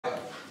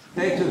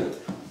Day 2. Can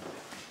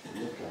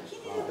you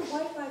have the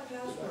Wi-Fi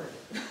password?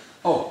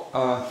 Oh,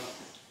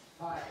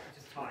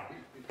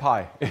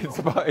 pi. It's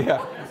about, yeah.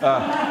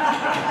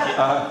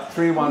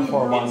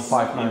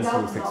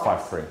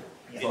 3141592653.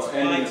 It's 5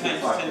 times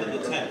 10 to the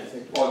 10th.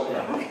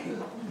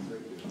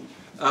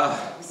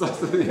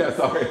 Yeah,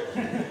 sorry.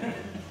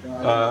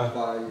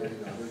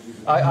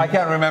 I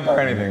can't remember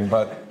anything,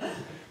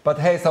 but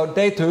hey, so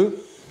day 2.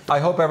 I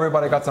hope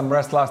everybody got some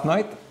rest last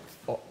night,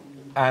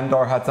 and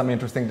or had some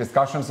interesting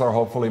discussions, or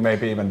hopefully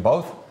maybe even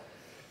both.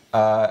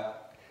 I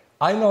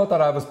know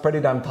that I was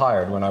pretty damn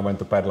tired when I went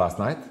to bed last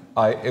night.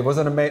 I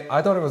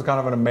thought it was kind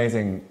of an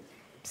amazing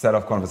set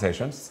of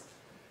conversations.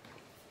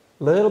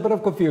 Little bit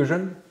of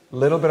confusion,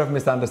 little bit of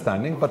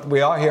misunderstanding, but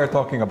we are here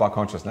talking about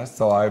consciousness,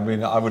 so I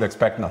mean, I would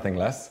expect nothing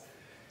less.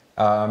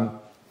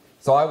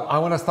 So I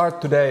want to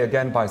start today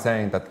again by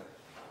saying that,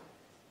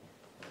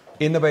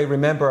 in a way,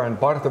 remember, and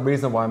part of the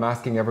reason why I'm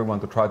asking everyone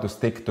to try to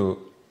stick to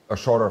a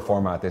shorter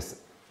format is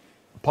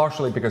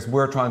partially because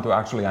we're trying to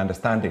actually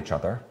understand each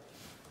other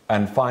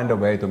and find a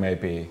way to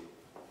maybe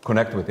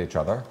connect with each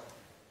other,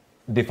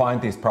 define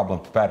these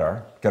problems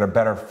better, get a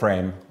better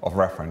frame of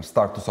reference,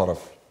 start to sort of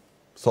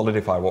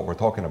solidify what we're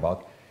talking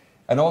about.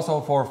 And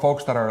also for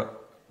folks that are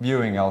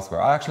viewing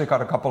elsewhere, I actually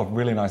got a couple of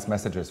really nice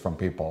messages from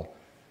people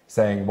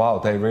saying, wow,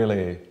 they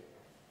really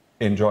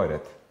enjoyed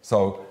it.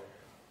 So,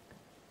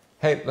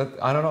 hey,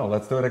 I don't know,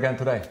 let's do it again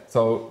today.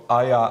 So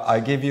I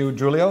give you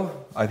Giulio.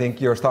 I think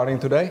you're starting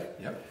today.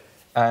 Yep.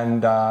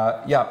 And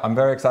yeah, I'm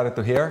very excited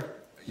to hear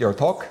your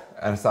talk,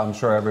 as I'm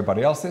sure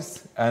everybody else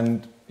is.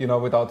 And you know,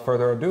 without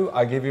further ado,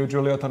 I give you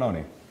Giulio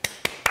Tononi.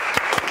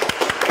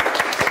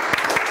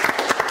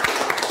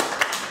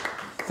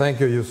 Thank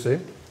you, Jussi.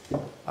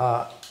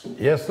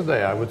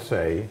 Yesterday, I would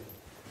say,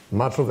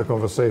 much of the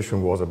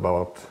conversation was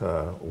about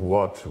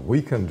what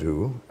we can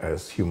do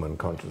as human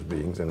conscious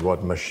beings and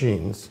what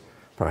machines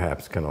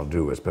perhaps cannot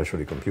do,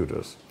 especially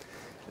computers.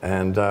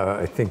 And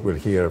I think we'll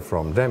hear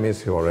from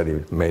Demis, who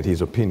already made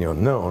his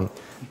opinion known,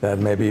 that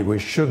maybe we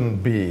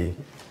shouldn't be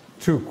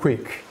too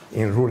quick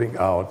in ruling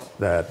out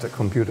that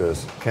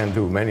computers can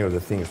do many of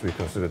the things we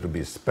consider to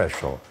be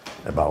special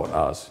about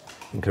us,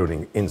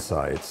 including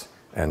insights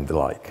and the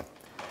like.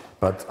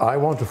 But I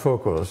want to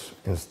focus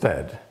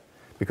instead,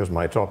 because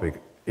my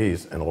topic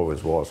is and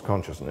always was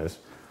consciousness,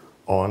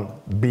 on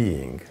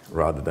being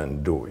rather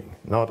than doing.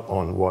 Not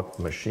on what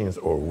machines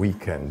or we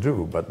can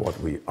do, but what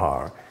we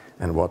are,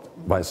 and what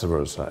vice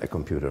versa a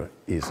computer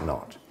is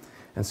not.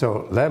 And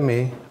so let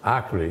me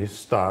actually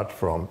start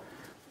from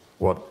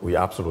what we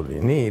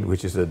absolutely need,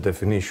 which is a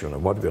definition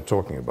of what we're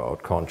talking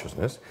about,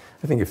 consciousness.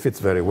 I think it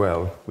fits very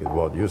well with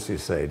what Jussi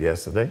said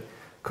yesterday.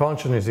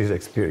 Consciousness is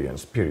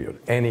experience, period.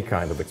 Any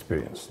kind of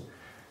experience.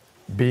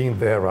 Being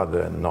there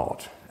rather than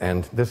not.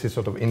 And this is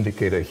sort of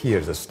indicated here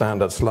as a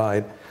standard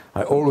slide.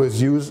 I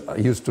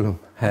used to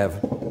have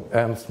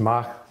Ernst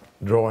Mach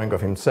drawing of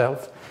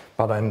himself,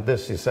 but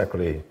this is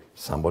actually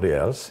somebody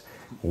else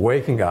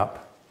waking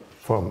up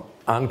from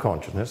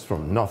unconsciousness,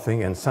 from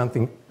nothing, and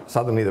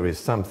suddenly there is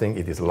something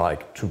it is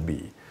like to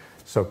be.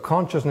 So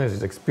consciousness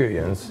is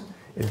experience.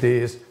 It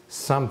is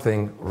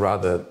something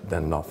rather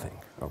than nothing.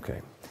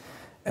 Okay,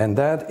 and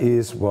that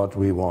is what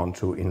we want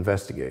to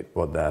investigate,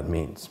 what that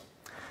means.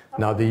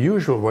 Now, the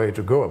usual way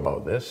to go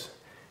about this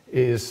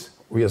is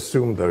we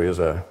assume there is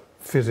a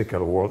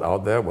physical world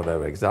out there,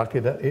 whatever exactly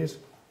that is.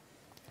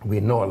 We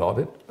know a lot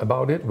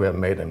about it. We have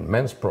made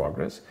immense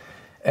progress.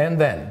 And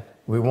then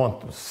we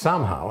want to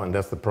somehow, and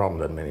that's the problem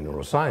that many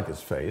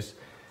neuroscientists face,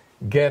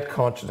 get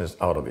consciousness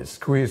out of it,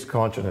 squeeze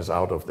consciousness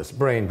out of this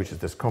brain, which is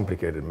this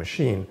complicated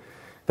machine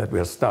that we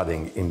are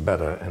studying in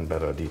better and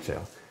better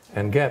detail,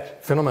 and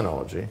get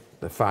phenomenology,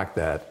 the fact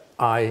that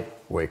I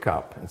wake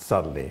up and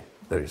suddenly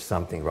there is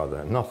something rather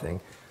than nothing,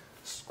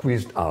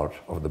 squeezed out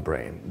of the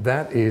brain.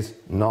 That is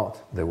not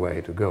the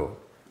way to go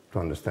to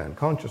understand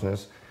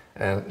consciousness,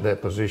 and the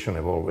position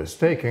I've always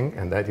taken,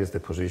 and that is the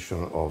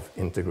position of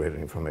integrated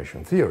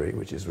information theory,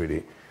 which is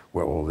really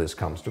where all this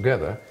comes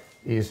together,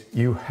 is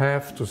you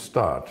have to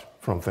start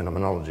from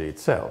phenomenology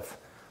itself,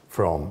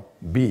 from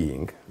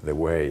being the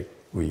way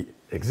we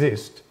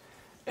exist,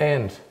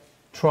 and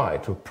try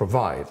to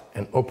provide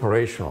an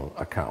operational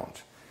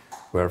account,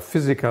 where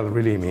physical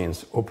really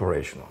means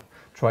operational.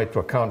 Try to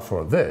account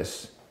for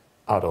this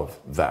out of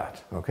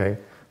that, okay?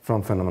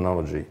 From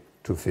phenomenology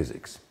to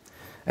physics.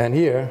 And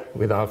here,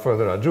 without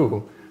further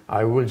ado,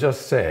 I will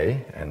just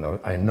say, and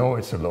I know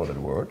it's a loaded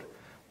word,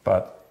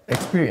 but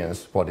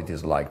experience, what it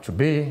is like to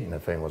be, in a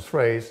famous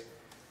phrase,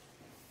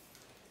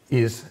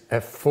 is a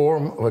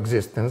form of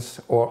existence,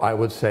 or I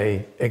would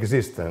say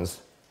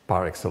existence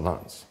par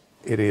excellence.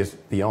 It is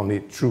the only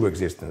true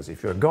existence.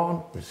 If you're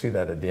gone, we see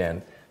that at the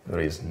end,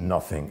 there is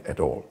nothing at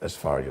all as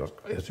far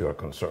as you're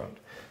concerned.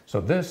 So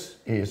this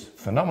is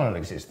phenomenal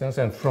existence,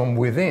 and from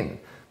within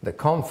the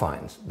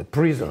confines, the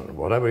prison,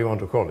 whatever you want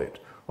to call it,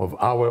 of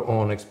our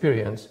own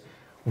experience,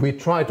 we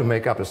try to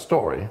make up a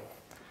story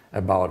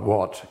about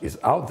what is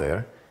out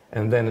there,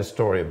 and then a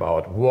story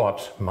about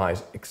what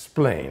might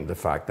explain the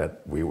fact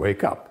that we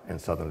wake up and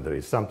suddenly there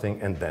is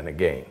something, and then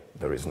again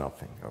there is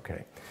nothing.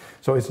 Okay,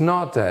 so it's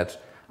not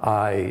that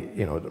I,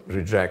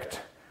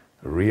 reject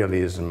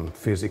realism,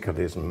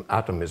 physicalism.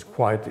 Atom is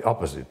quite the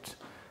opposite.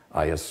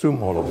 I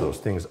assume all of those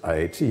things.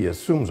 IIT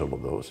assumes all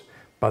of those,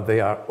 but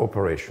they are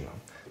operational.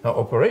 Now,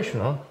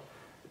 operational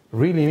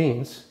really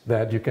means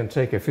that you can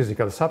take a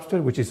physical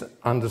substrate, which is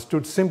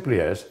understood simply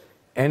as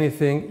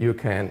anything you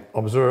can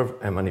observe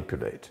and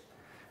manipulate.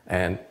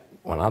 And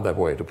one other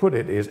way to put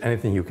it is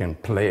anything you can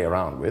play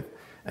around with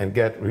and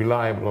get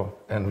reliable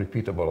and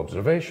repeatable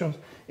observations.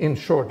 In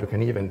short, you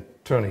can even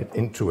turn it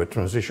into a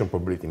transition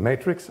probability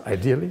matrix,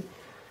 ideally.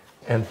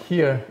 And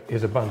here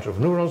is a bunch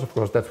of neurons. Of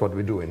course, that's what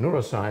we do in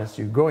neuroscience.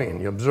 You go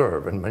in, you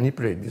observe and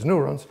manipulate these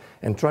neurons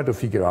and try to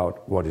figure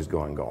out what is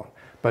going on.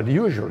 But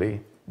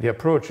usually, the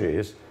approach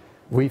is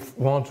we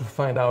want to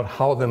find out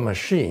how the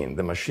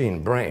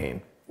machine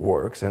brain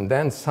works, and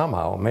then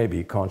somehow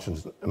maybe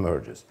consciousness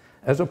emerges,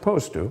 as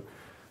opposed to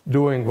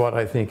doing what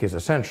I think is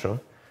essential,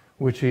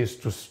 which is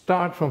to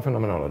start from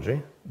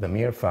phenomenology, the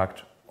mere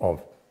fact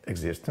of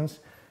existence,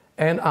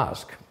 and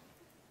ask,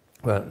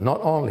 well, not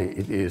only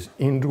it is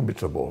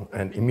indubitable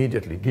and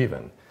immediately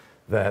given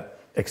that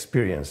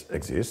experience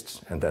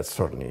exists, and that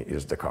certainly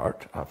is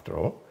Descartes, after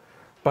all,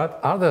 but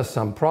are there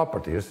some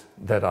properties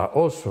that are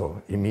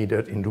also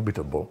immediate,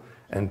 indubitable,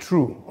 and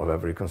true of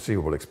every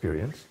conceivable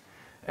experience?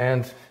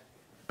 And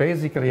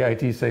basically,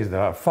 IT says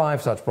there are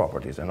 5 such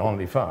properties, and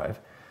only 5.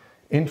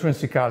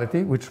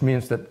 Intrinsicality, which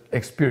means that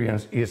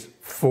experience is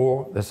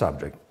for the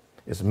subject.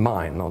 It's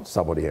mine, not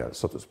somebody else,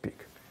 so to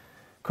speak.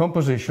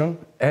 Composition,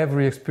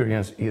 every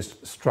experience is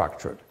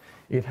structured.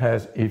 It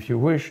has, if you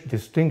wish,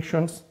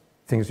 distinctions,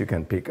 things you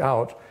can pick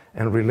out,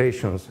 and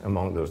relations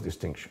among those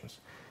distinctions.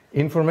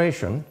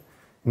 Information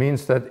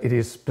means that it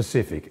is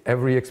specific.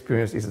 Every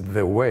experience is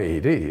the way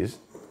it is,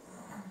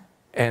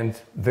 and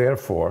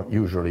therefore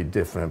usually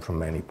different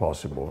from any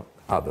possible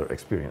other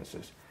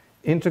experiences.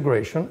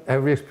 Integration,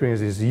 every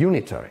experience is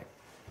unitary.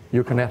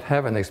 You cannot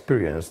have an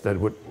experience that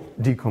would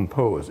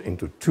decompose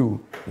into 2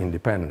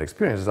 independent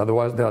experiences,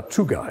 otherwise there are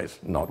 2 guys,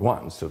 not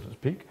one, so to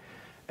speak.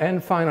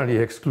 And finally,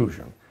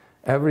 exclusion.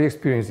 Every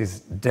experience is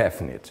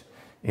definite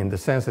in the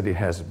sense that it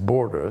has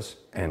borders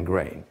and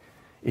grain.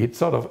 It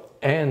sort of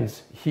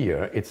ends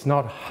here. It's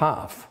not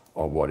half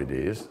of what it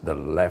is, the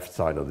left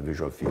side of the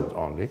visual field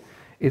only.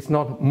 It's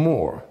not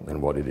more than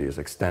what it is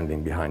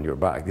extending behind your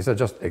back. These are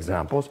just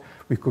examples.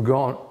 We could go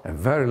on a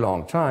very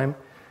long time.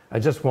 I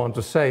just want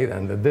to say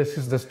then that this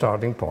is the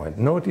starting point.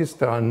 Notice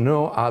there are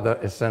no other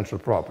essential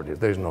properties.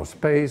 There is no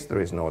space,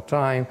 there is no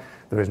time,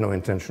 there is no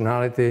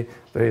intentionality,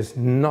 there is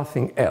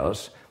nothing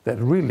else that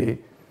really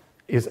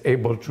is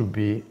able to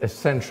be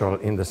essential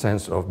in the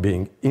sense of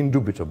being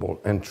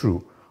indubitable and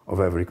true of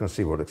every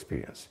conceivable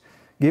experience.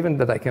 Given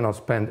that I cannot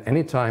spend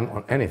any time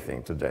on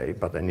anything today,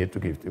 but I need to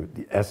give you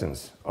the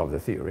essence of the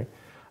theory,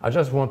 I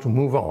just want to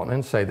move on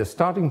and say the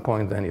starting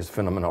point then is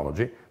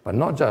phenomenology, but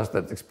not just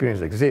that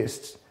experience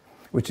exists,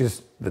 which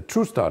is the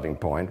true starting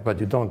point, but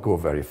you don't go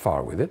very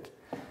far with it.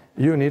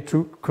 You need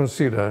to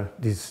consider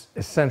these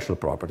essential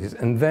properties,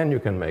 and then you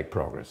can make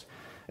progress,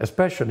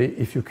 especially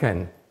if you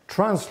can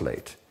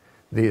translate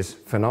these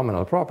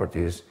phenomenal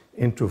properties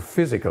into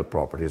physical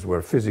properties,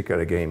 where physical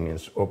again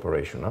means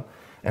operational,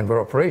 and where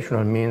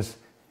operational means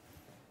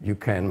you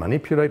can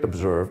manipulate,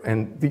 observe,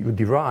 and you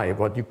derive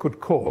what you could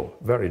call,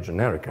 very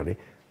generically,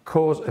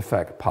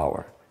 cause-effect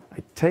power.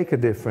 I take a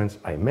difference,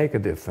 I make a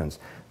difference.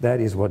 That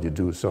is what you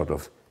do sort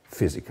of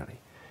physically.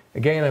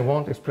 Again, I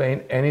won't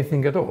explain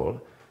anything at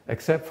all,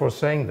 except for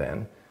saying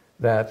then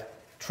that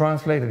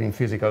translated in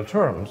physical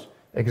terms,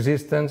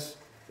 existence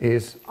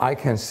is I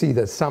can see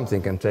that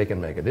something can take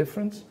and make a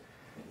difference.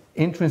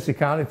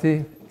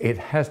 Intrinsicality, it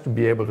has to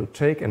be able to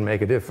take and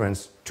make a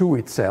difference to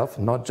itself,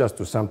 not just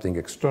to something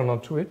external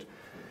to it.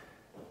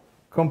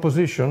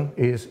 Composition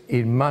is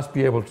it must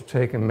be able to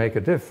take and make a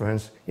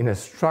difference in a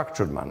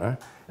structured manner,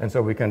 and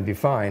so we can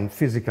define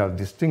physical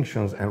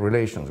distinctions and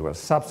relations where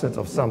subsets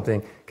of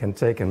something can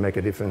take and make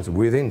a difference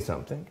within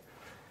something.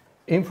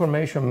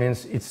 Information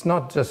means it's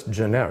not just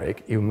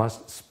generic, you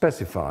must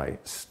specify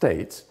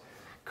states,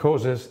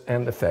 causes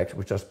and effects,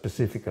 which are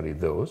specifically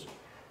those.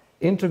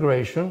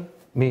 Integration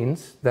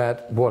means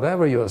that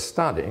whatever you are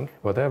studying,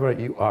 whatever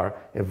you are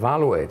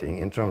evaluating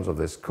in terms of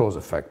this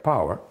cause-effect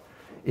power,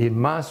 it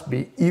must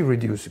be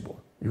irreducible.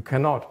 You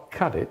cannot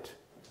cut it,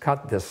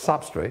 cut the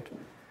substrate,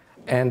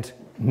 and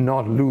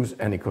not lose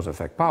any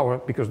cause-effect power,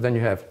 because then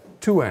you have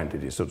 2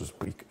 entities, so to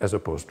speak, as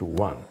opposed to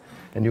 1.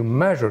 And you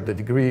measure the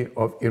degree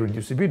of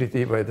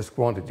irreducibility by this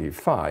quantity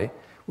phi,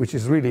 which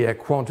is really a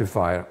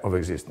quantifier of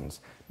existence.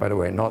 By the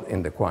way, not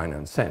in the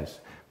Quinan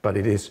sense, but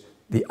it is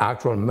the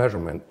actual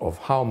measurement of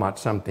how much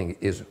something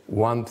is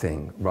one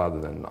thing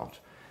rather than not.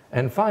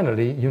 And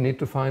finally, you need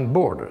to find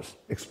borders,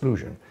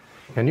 exclusion.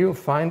 Can you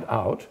find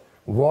out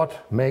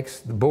what makes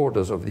the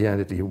borders of the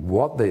entity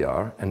what they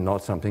are and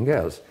not something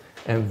else?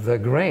 And the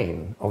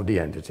grain of the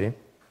entity,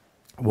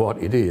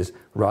 what it is,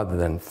 rather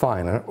than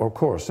finer or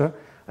coarser.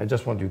 I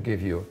just want to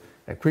give you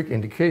a quick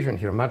indication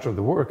here, much of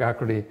the work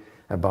actually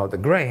about the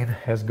grain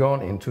has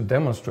gone into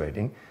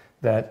demonstrating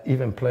that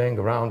even playing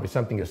around with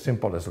something as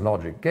simple as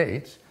logic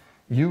gates,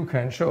 you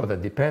can show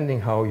that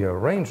depending how you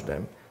arrange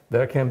them,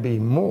 there can be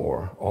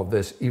more of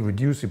this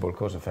irreducible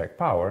cause-effect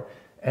power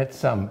at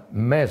some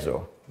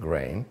meso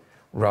grain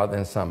rather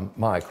than some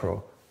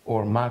micro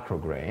or macro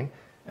grain.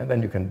 And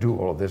then you can do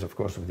all of this, of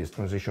course, with these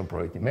transition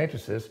probability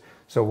matrices.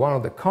 So one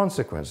of the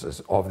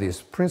consequences of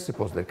these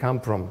principles that come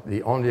from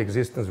the only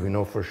existence we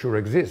know for sure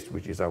exists,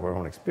 which is our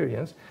own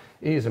experience,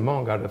 is,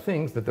 among other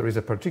things, that there is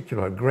a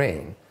particular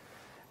grain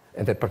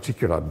and a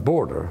particular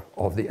border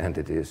of the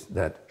entities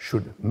that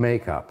should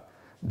make up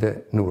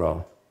the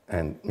neural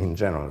and, in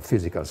general,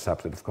 physical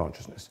subset of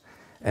consciousness.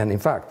 And in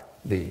fact,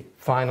 the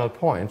final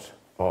point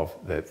of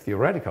the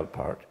theoretical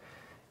part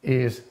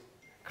is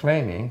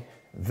claiming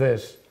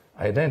this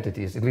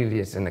identity is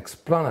really an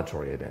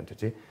explanatory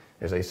identity.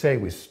 As I say,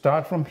 we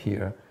start from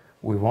here,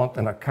 we want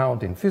an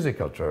account in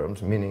physical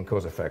terms, meaning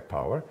cause-effect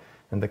power,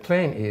 and the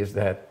claim is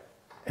that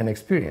an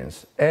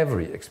experience,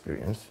 every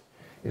experience,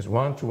 is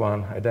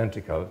one-to-one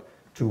identical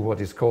to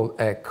what is called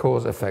a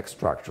cause-effect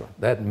structure.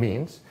 That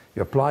means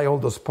you apply all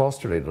those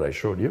postulates that I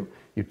showed you,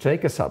 you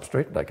take a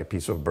substrate, like a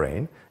piece of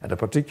brain, at a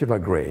particular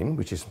grain,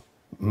 which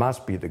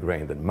must be the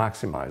grain that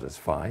maximizes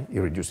phi,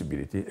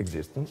 irreducibility,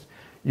 existence,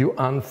 you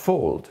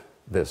unfold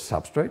this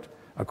substrate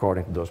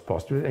according to those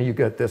postulates, and you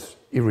get this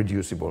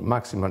irreducible,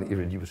 maximally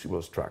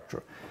irreducible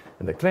structure.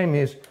 And the claim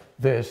is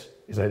this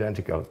is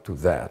identical to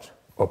that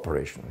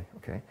operationally.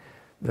 Okay?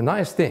 The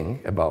nice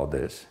thing about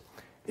this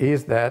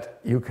is that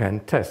you can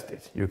test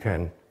it. You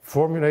can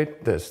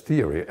formulate this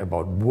theory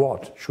about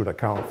what should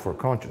account for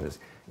consciousness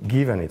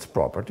given its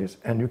properties,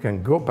 and you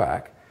can go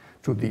back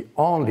to the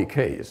only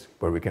case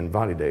where we can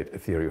validate a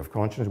theory of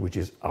consciousness, which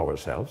is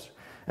ourselves,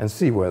 and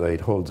see whether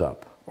it holds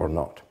up or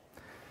not.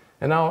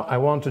 And now I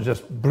want to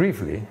just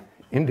briefly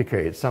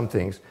indicate some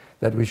things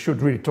that we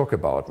should really talk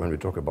about when we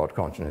talk about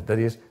consciousness. That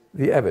is,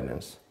 the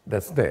evidence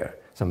that's there.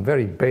 Some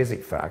very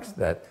basic facts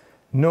that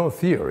no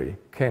theory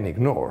can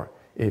ignore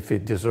if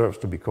it deserves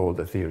to be called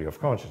a theory of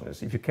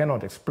consciousness. If you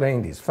cannot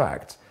explain these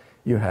facts,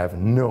 you have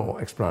no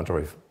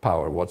explanatory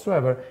power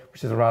whatsoever,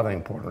 which is a rather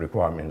important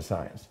requirement in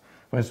science.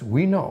 Whereas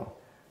we know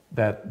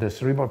that the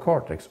cerebral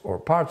cortex, or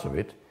parts of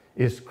it,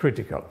 is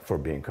critical for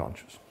being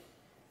conscious.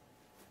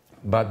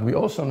 But we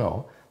also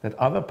know that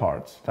other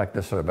parts, like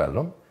the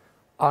cerebellum,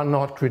 are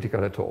not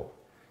critical at all.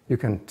 You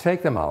can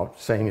take them out,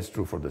 same is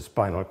true for the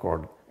spinal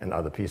cord and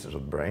other pieces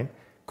of the brain,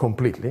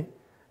 completely,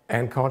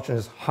 and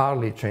consciousness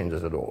hardly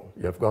changes at all.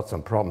 You've got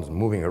some problems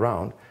moving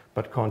around,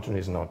 but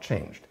consciousness is not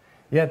changed.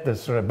 Yet the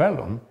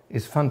cerebellum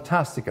is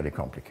fantastically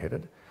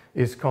complicated.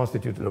 It's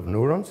constituted of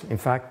neurons, in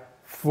fact,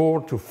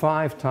 4 to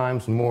 5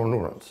 times more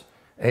neurons,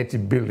 80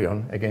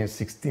 billion against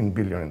 16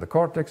 billion in the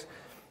cortex,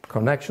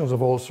 connections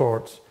of all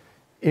sorts,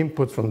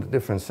 inputs from the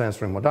different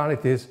sensory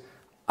modalities,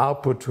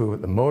 output to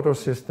the motor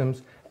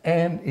systems,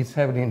 and it's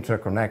heavily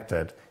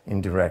interconnected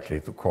indirectly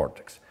to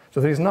cortex.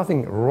 So there is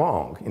nothing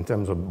wrong in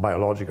terms of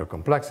biological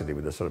complexity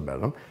with the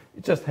cerebellum.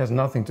 It just has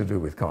nothing to do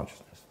with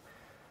consciousness.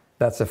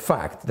 That's a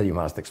fact that you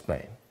must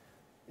explain.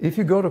 If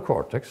you go to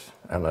cortex,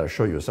 and I'll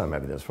show you some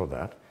evidence for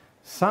that,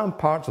 some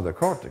parts of the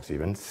cortex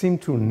even seem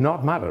to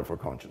not matter for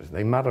consciousness.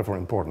 They matter for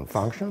important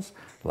functions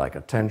like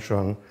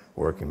attention,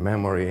 working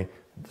memory,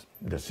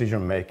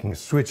 decision-making,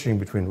 switching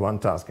between one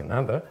task and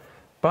another,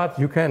 but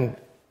you can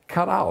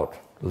cut out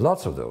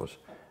lots of those,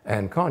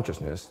 and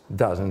consciousness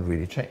doesn't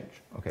really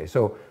change. Okay,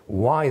 so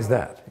why is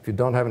that? If you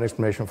don't have an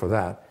explanation for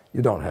that,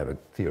 you don't have a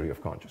theory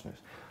of consciousness.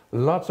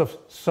 Lots of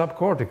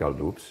subcortical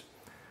loops,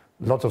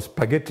 lots of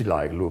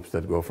spaghetti-like loops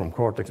that go from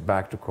cortex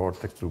back to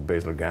cortex through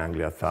basal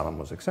ganglia,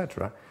 thalamus,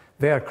 etc.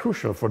 They are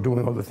crucial for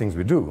doing all the things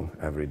we do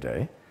every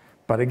day,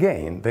 but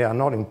again, they are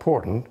not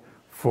important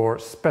for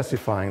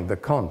specifying the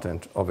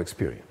content of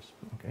experience.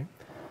 Okay?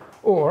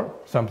 Or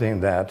something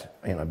that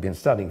I've been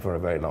studying for a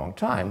very long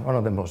time, one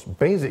of the most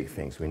basic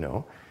things we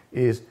know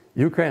is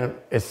you can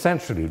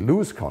essentially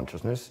lose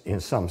consciousness in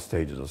some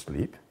stages of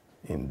sleep,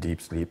 in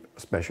deep sleep,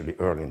 especially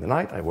early in the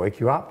night. I wake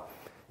you up,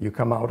 you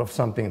come out of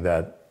something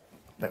that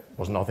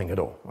was nothing at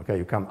all. Okay?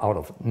 You come out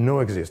of no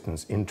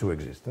existence into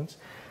existence.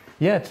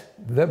 Yet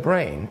the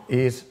brain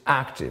is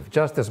active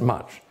just as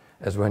much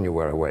as when you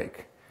were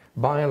awake.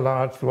 By and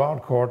large,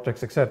 throughout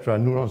cortex, etc.,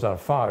 neurons are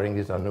firing.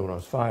 These are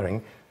neurons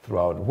firing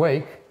throughout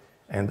wake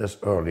and this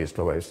early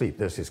slow wave sleep.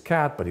 This is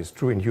cat, but it's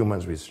true in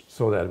humans. We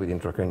saw that with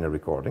intracranial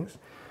recordings.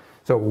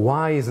 So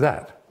why is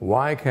that?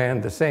 Why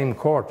can the same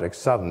cortex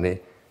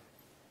suddenly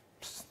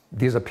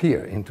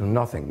disappear into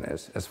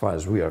nothingness as far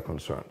as we are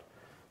concerned?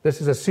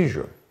 This is a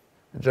seizure.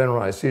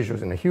 Generalized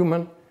seizures in a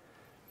human.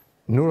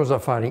 Neurons are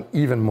firing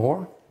even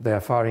more. They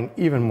are firing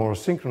even more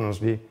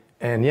synchronously,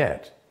 and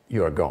yet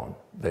you are gone.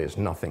 There is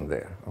nothing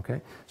there.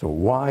 Okay? So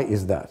why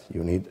is that?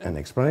 You need an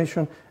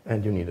explanation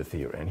and you need a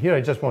theory. And here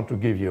I just want to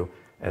give you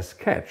a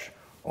sketch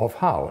of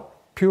how,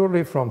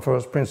 purely from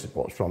first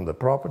principles, from the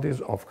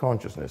properties of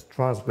consciousness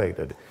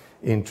translated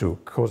into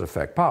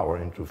cause-effect power,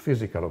 into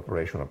physical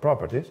operational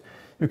properties,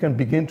 you can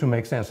begin to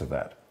make sense of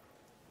that.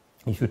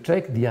 if you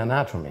take the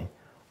anatomy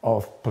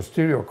of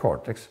posterior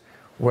cortex,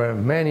 where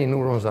many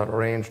neurons are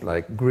arranged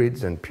like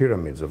grids and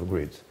pyramids of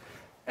grids,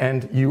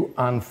 and you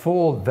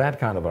unfold that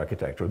kind of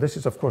architecture, this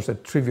is of course a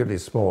trivially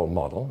small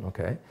model,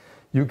 okay?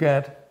 You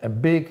get a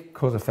big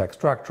cause-effect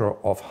structure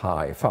of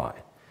high phi,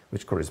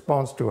 which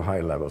corresponds to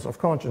high levels of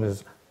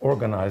consciousness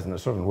organized in a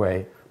certain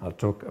way. I'll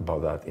talk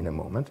about that in a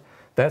moment.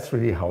 That's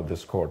really how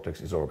this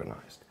cortex is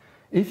organized.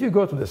 If you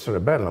go to the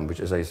cerebellum, which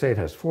as I said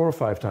has 4 or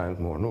 5 times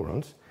more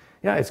neurons,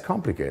 yeah, it's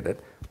complicated,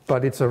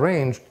 but it's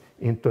arranged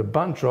into a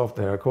bunch of,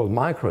 they are called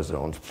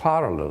microzones,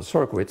 parallel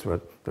circuits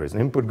where there is an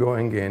input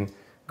going in,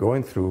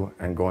 going through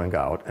and going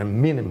out,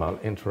 and minimal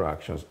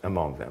interactions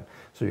among them.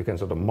 So you can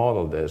sort of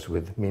model this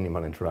with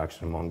minimal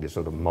interaction among these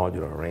sort of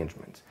modular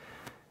arrangements.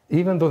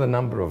 Even though the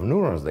number of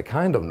neurons, the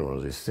kind of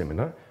neurons is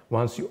similar,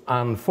 once you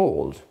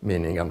unfold,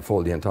 meaning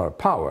unfold the entire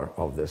power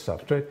of the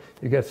substrate,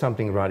 you get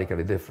something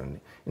radically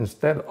different.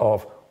 Instead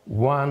of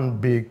one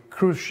big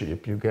cruise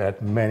ship, you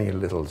get many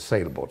little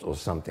sailboats or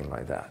something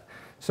like that.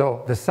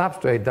 So the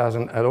substrate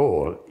doesn't at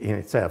all in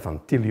itself,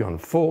 until you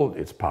unfold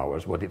its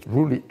powers, what it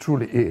really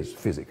truly is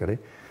physically,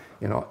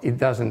 you know, it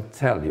doesn't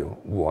tell you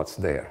what's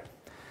there.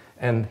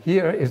 And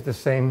here is the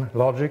same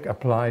logic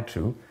applied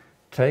to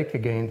take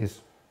again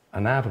this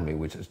anatomy,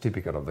 which is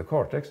typical of the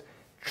cortex,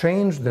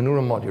 change the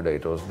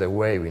neuromodulators the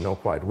way we know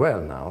quite well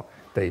now.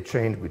 They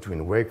change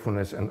between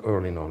wakefulness and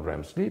early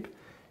non-REM sleep.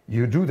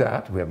 You do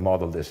that, we have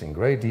modeled this in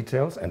great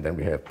details, and then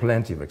we have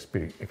plenty of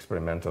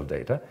experimental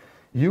data.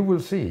 You will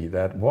see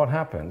that what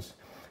happens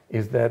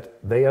is that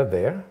they are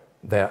there,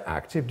 they are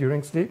active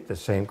during sleep, the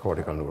same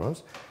cortical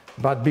neurons,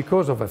 but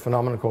because of a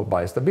phenomenon called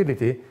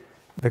biostability,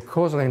 the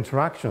causal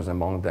interactions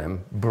among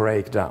them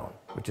break down,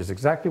 which is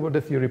exactly what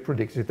the theory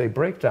predicts. If they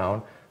break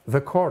down,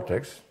 the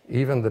cortex,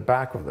 even the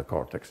back of the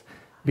cortex,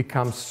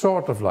 becomes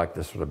sort of like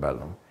the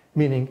cerebellum,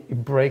 meaning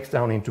it breaks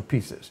down into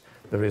pieces.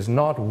 There is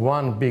not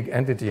one big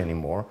entity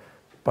anymore,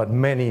 but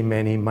many,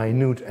 many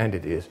minute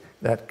entities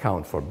that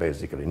count for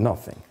basically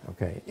nothing,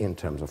 okay, in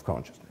terms of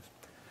consciousness.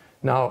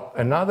 Now,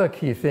 another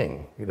key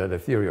thing that the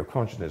theory of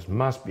consciousness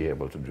must be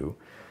able to do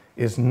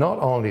is not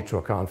only to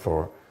account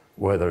for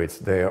whether it's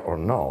there or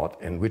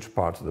not, and which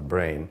parts of the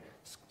brain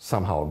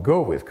somehow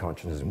go with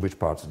consciousness and which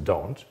parts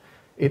don't,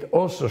 it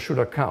also should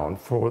account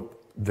for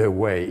the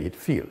way it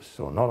feels.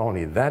 So not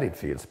only that it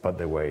feels, but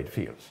the way it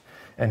feels.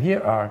 And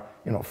here are,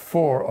 you know,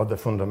 4 of the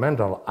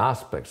fundamental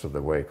aspects of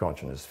the way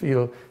consciousness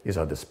feels. These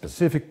are the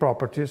specific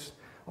properties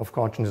of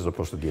consciousness as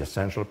opposed to the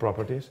essential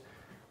properties.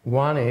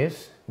 One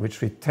is,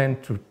 which we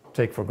tend to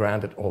take for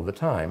granted all the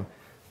time,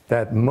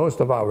 that most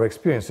of our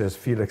experiences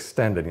feel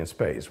extended in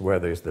space,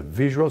 whether it's the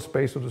visual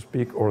space, so to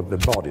speak, or the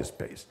body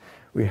space.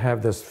 We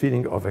have this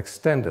feeling of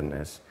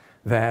extendedness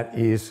that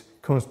is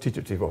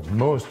constitutive of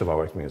most of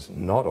our experiences,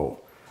 not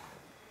all.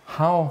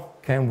 How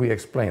can we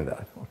explain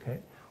that? Okay.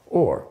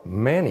 Or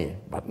many,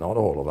 but not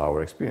all of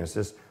our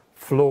experiences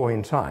flow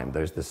in time.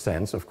 There's the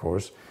sense, of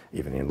course,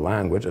 even in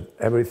language, that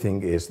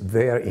everything is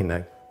there in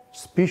a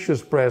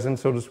specious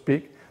presence, so to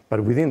speak,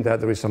 but within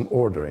that there is some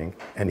ordering,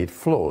 and it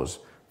flows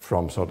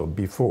from sort of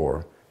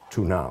before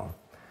to now.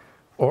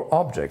 Or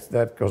objects,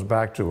 that goes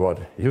back to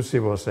what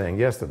Jussi was saying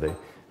yesterday.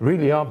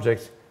 Really,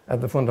 objects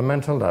at the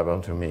fundamental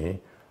level to me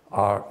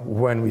are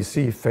when we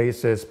see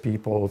faces,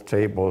 people,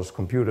 tables,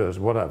 computers,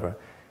 whatever,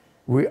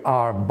 we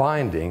are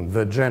binding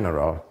the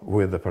general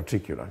with the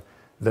particular.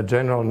 The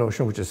general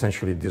notion, which is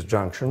essentially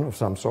disjunction of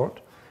some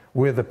sort,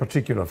 with the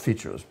particular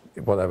features,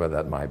 whatever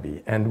that might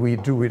be. And we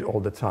do it all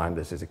the time.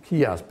 This is a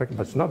key aspect,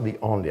 but it's not the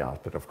only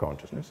aspect of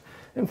consciousness.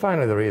 And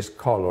finally, there is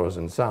colors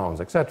and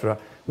sounds, etc.,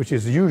 which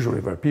is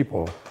usually where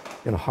people,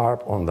 you know,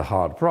 harp on the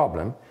hard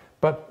problem.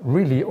 But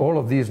really, all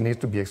of these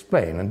need to be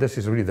explained. And this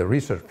is really the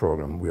research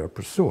program we are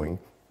pursuing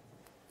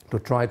to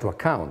try to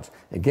account,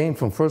 again,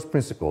 from first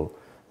principle,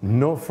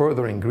 no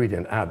further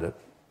ingredient added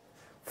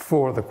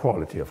for the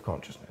quality of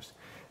consciousness.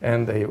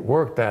 And the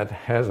work that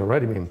has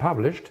already been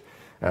published,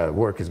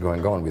 work is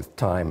going on with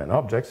time and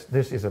objects.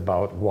 This is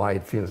about why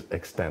it feels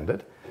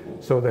extended.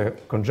 So the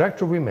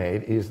conjecture we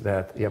made is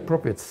that the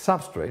appropriate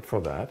substrate for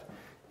that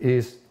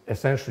is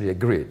essentially a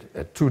grid,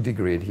 a 2D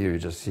grid. Here you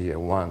just see a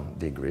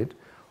 1D grid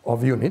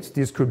of units.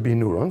 These could be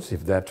neurons,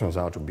 if that turns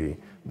out to be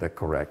the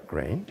correct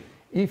grain.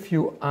 If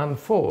you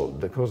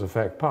unfold the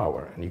cause-effect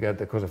power and you get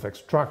the cause-effect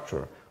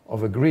structure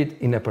of a grid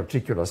in a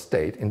particular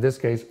state, in this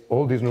case,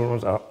 all these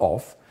neurons are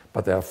off,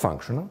 but they are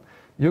functional,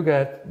 you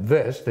get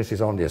this. This is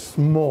only a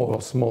small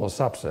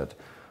subset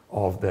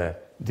of the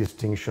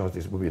distinctions.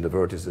 These will be the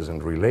vertices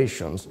and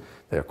relations.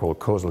 They are called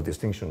causal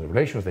distinctions and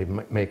relations. They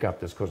make up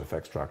this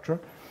cause-effect structure.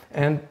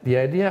 And the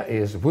idea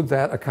is, would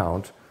that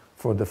account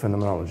for the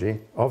phenomenology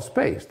of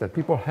space that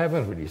people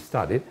haven't really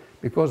studied?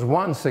 Because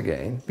once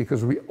again,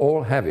 because we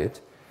all have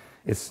it,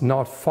 it's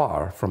not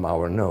far from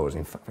our nose.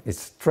 In fact, it's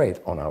straight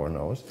on our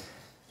nose.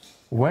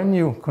 When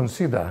you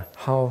consider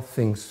how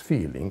things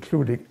feel,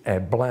 including a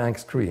blank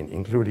screen,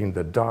 including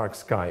the dark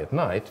sky at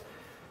night,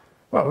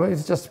 Well,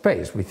 it's just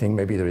space. We think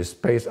maybe there is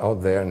space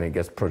out there and it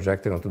gets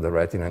projected onto the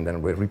retina and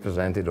then we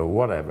represent it or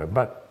whatever.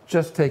 But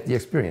just take the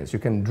experience. You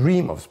can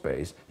dream of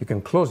space. You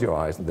can close your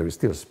eyes and there is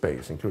still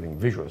space, including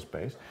visual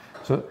space.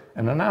 So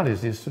an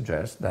analysis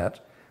suggests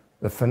that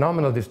the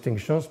phenomenal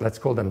distinctions, let's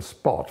call them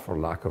spot for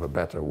lack of a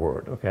better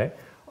word, okay,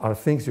 are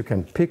things you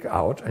can pick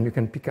out, and you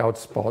can pick out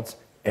spots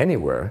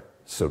anywhere,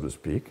 so to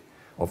speak,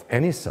 of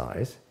any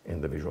size in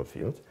the visual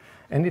field.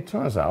 And it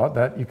turns out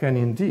that you can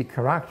indeed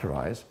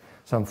characterize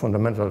some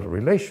fundamental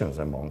relations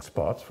among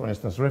spots. For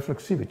instance,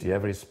 reflexivity,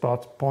 every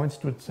spot points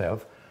to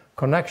itself.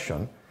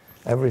 Connection,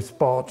 every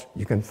spot,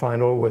 you can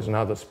find always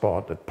another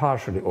spot that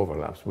partially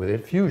overlaps with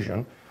it.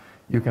 Fusion,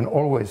 you can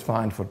always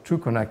find for two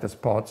connected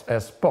spots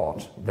a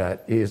spot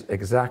that is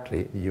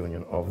exactly the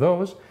union of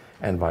those,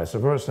 and vice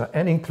versa.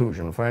 And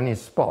inclusion, for any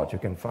spot, you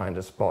can find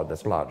a spot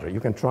that's larger.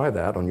 You can try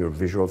that on your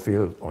visual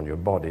field, on your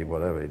body,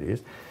 whatever it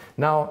is.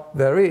 Now,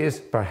 there is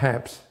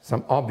perhaps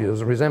some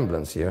obvious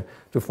resemblance here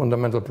to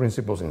fundamental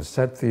principles in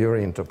set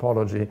theory, in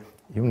topology,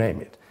 you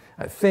name it.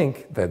 I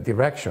think the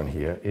direction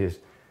here is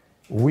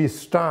we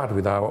start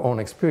with our own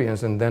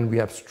experience and then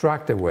we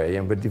abstract away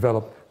and we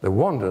develop the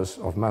wonders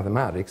of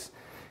mathematics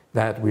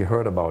that we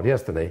heard about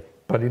yesterday,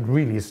 but it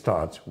really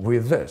starts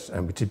with this,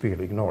 and we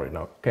typically ignore it.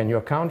 Now, can you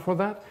account for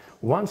that?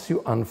 Once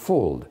you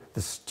unfold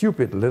the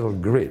stupid little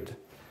grid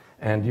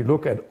and you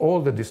look at all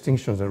the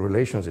distinctions and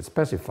relations it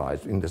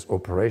specifies in this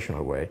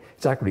operational way,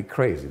 it's actually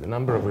crazy. The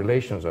number of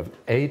relations of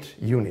 8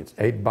 units,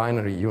 8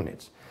 binary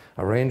units,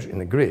 arranged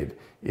in a grid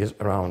is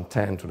around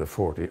 10 to the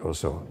 40 or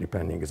so,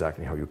 depending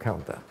exactly how you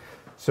count that.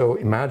 So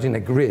imagine a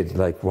grid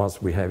like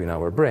ones we have in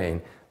our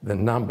brain. The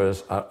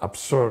numbers are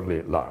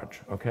absurdly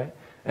large, okay?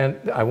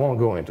 And I won't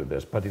go into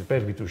this, but it's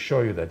basically to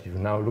show you that if you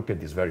now look at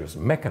these various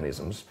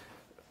mechanisms,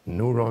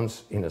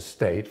 neurons in a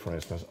state, for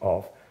instance,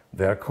 of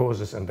their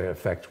causes and their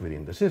effects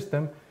within the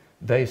system,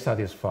 they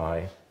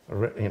satisfy,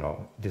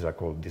 these are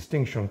called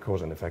distinction,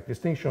 cause and effect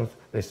distinctions.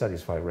 They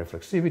satisfy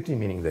reflexivity,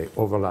 meaning they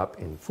overlap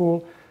in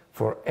full.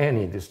 For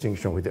any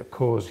distinction with a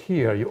cause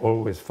here, you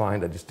always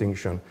find a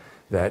distinction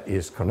that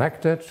is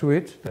connected to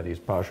it, that is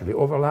partially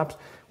overlaps,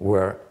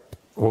 where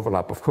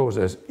overlap of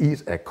causes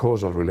is a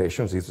causal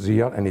relation, it's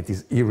real and it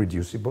is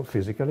irreducible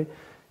physically.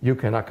 You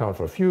can account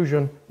for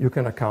fusion, you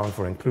can account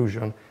for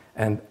inclusion,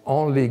 and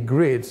only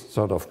grids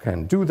sort of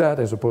can do that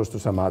as opposed to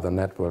some other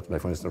networks,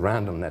 like for instance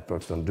random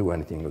networks don't do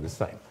anything of the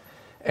same.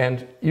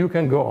 And you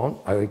can go on,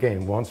 I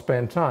again won't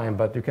spend time,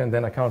 but you can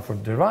then account for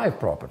derived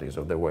properties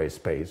of the way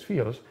space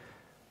feels.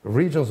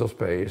 Regions of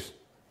space,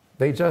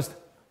 they just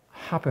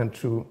happen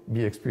to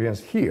be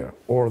experienced here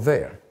or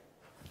there.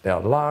 They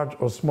are large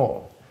or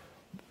small.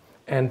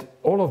 And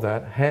all of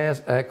that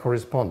has a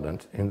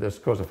correspondent in this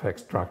cause-effect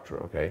structure,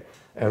 okay?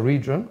 A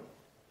region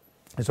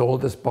is all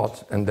the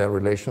spots and their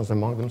relations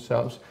among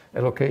themselves.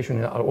 A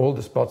location are all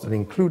the spots that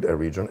include a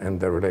region and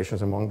their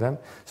relations among them.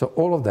 So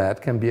all of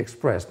that can be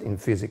expressed in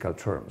physical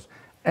terms.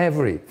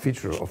 Every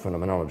feature of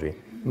phenomenology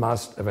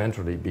must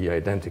eventually be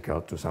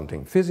identical to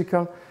something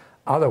physical.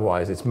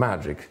 Otherwise, it's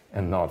magic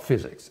and not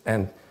physics.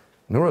 And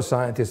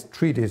neuroscientists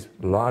treat it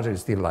largely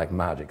still like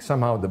magic.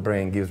 Somehow the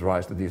brain gives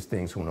rise to these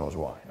things, who knows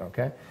why,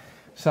 okay?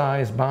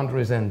 Size,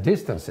 boundaries, and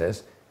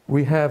distances,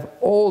 we have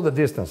all the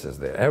distances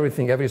there.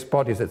 Everything, every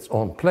spot is its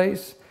own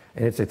place,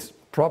 and it's its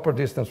proper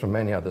distance from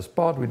any other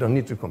spot. We don't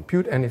need to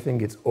compute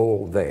anything, it's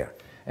all there.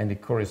 And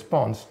it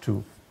corresponds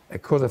to a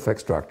cause-effect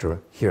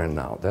structure here and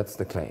now. That's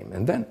the claim.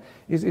 And then,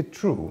 is it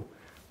true?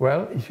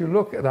 Well, if you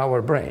look at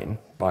our brain,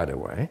 by the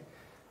way,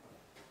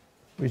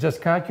 we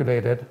just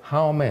calculated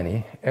how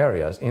many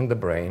areas in the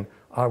brain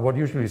are what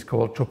usually is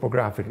called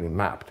topographically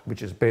mapped,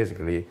 which is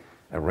basically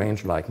a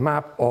range-like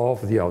map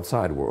of the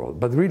outside world.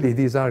 But really,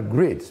 these are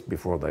grids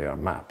before they are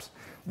maps.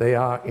 They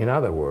are, in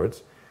other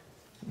words,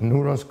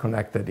 neurons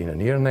connected in a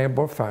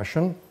near-neighbor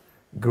fashion,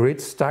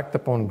 grids stacked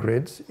upon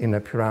grids in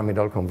a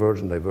pyramidal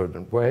convergent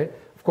divergent way.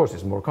 Of course,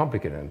 it's more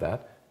complicated than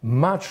that.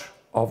 Much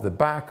of the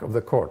back of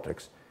the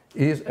cortex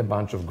is a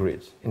bunch of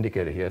grids,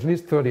 indicated here, at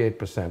least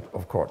 38%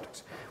 of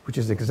cortex, which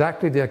is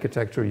exactly the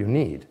architecture you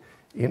need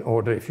in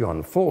order, if you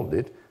unfold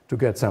it, to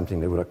get something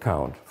that will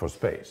account for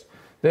space.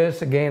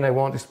 This, again, I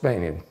won't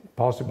explain it,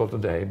 possible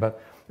today,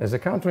 but there's a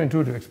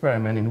counterintuitive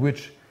experiment in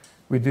which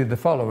we did the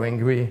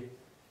following. We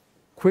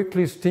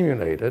quickly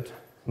stimulated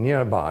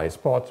nearby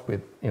spots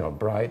with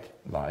bright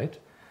light,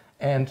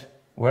 and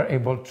were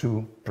able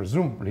to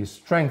presumably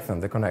strengthen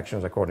the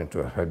connections according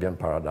to a Hebbian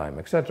paradigm,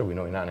 etc. We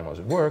know in animals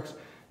it works,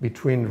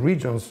 between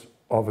regions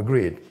of a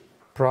grid,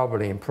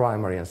 probably in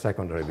primary and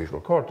secondary visual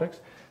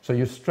cortex. So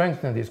you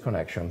strengthen this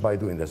connection by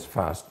doing this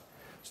fast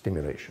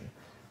stimulation.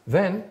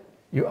 Then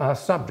you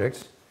ask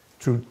subjects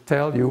to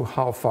tell you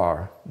how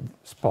far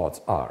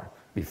spots are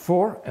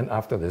before and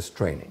after this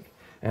training.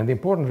 And the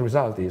important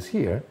result is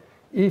here,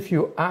 if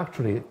you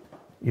actually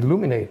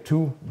illuminate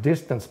two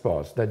distant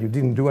spots that you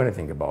didn't do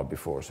anything about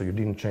before, so you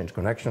didn't change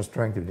connection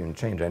strength, you didn't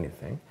change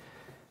anything,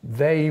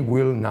 they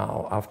will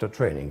now, after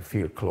training,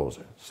 feel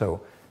closer.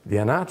 So the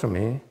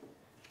anatomy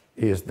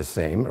is the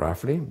same,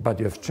 roughly, but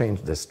you have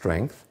changed the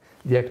strength.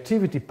 the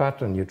activity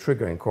pattern you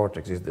trigger in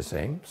cortex is the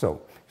same.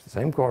 So it's the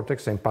same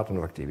cortex, same pattern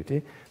of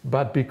activity,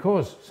 but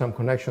because some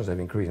connections have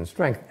increased in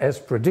strength, as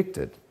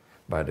predicted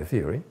by the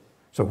theory,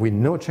 so with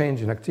no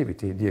change in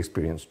activity, the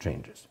experience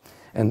changes.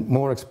 And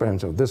more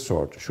experiments of this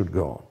sort should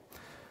go on.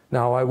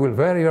 Now, I will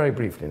very, very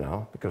briefly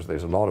now, because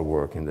there's a lot of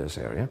work in this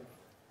area,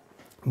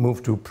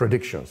 move to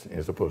predictions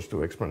as opposed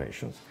to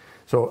explanations.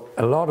 So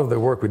a lot of the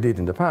work we did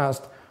in the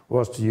past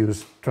was to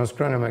use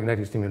transcranial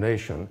magnetic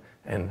stimulation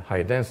and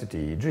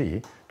high-density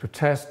EEG to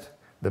test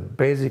the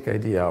basic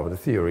idea of the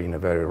theory in a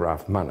very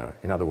rough manner.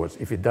 In other words,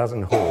 if it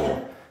doesn't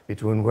hold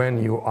between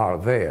when you are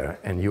there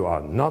and you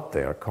are not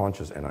there,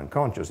 conscious and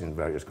unconscious in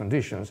various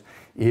conditions,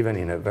 even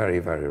in a very,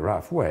 very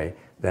rough way,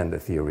 then the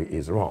theory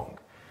is wrong.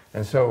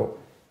 And so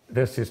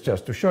this is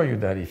just to show you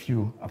that if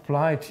you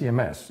apply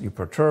TMS, you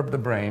perturb the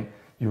brain,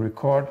 you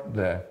record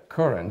the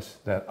currents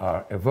that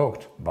are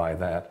evoked by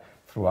that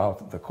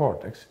throughout the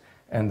cortex,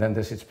 and then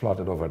this is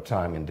plotted over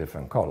time in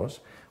different colors.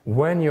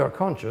 When you are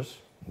conscious,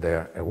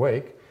 they're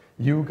awake,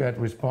 you get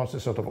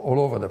responses sort of all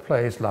over the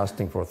place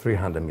lasting for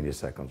 300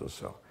 milliseconds or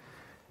so.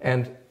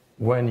 And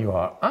when you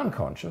are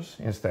unconscious,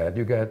 instead,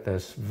 you get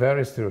this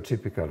very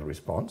stereotypical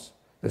response.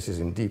 This is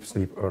in deep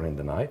sleep early in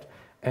the night,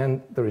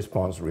 and the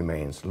response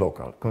remains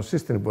local,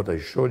 consistent with what I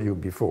showed you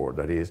before.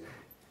 That is,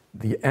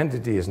 the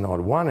entity is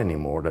not one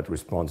anymore that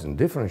responds in a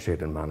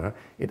differentiated manner.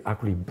 It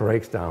actually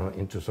breaks down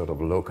into sort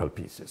of local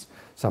pieces,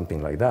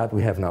 something like that.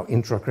 We have now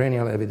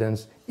intracranial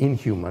evidence in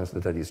humans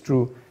that that is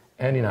true,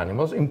 and in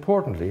animals.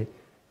 Importantly,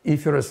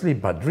 if you're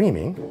asleep but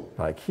dreaming,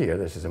 like here,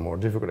 this is a more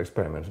difficult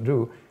experiment to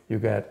do, you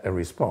get a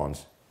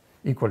response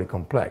equally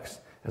complex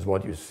as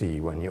what you see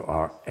when you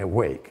are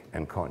awake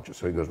and conscious.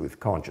 So it goes with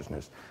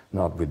consciousness,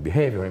 not with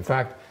behavior. In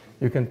fact,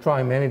 you can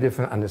try many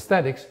different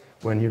anesthetics.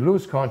 When you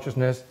lose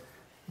consciousness,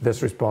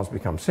 this response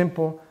becomes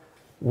simple.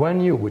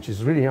 When you, which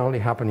is really only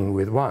happening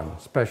with one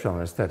special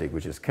anesthetic,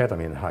 which is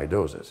ketamine in high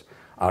doses,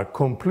 are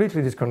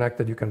completely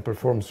disconnected, you can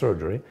perform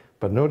surgery,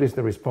 but notice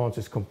the response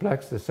is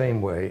complex the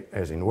same way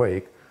as in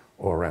wake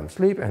or REM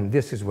sleep, and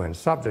this is when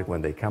subjects,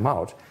 when they come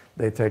out,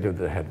 they tell you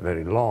they had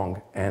very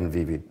long and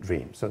vivid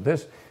dreams. So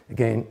this,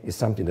 again, is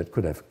something that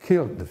could have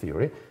killed the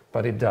theory,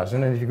 but it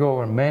doesn't. And if you go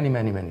over many,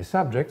 many, many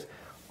subjects,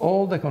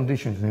 all the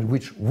conditions in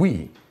which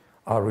we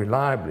are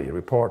reliably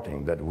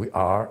reporting that we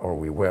are or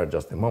we were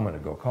just a moment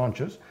ago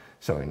conscious,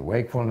 so in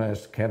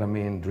wakefulness,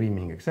 ketamine,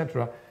 dreaming,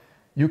 etc.,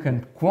 you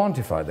can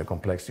quantify the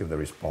complexity of the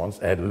response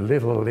at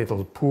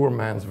little poor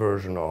man's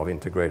version of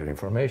integrated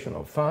information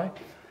of phi.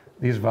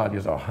 These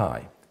values are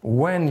high.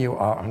 When you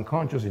are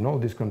unconscious in all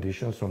these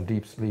conditions, from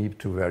deep sleep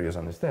to various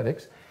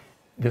anesthetics,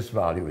 this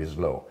value is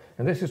low.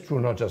 And this is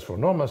true not just for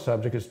normal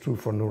subjects, it's true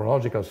for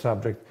neurological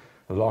subjects,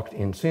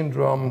 locked-in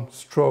syndrome,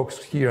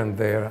 strokes here and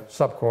there,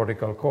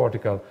 subcortical,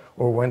 cortical,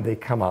 or when they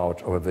come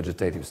out of a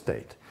vegetative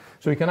state.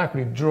 So you can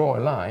actually draw a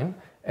line,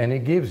 and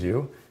it gives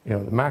you, the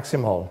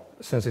maximal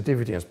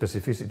sensitivity and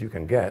specificity you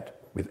can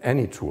get with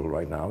any tool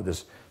right now,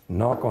 this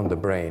knock on the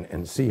brain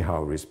and see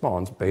how it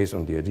responds based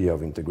on the idea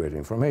of integrated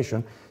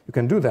information. You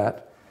can do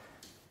that.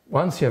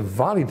 Once you have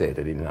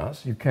validated it in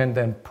us, you can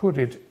then put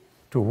it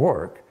to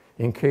work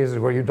in cases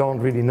where you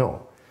don't really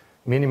know.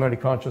 Minimally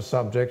conscious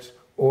subjects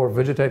or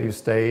vegetative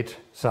state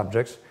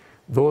subjects,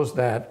 those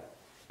that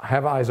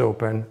have eyes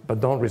open but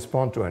don't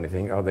respond to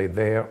anything, are they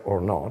there or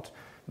not,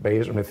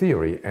 based on a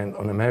theory and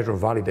on a measure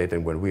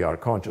validated when we are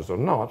conscious or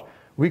not,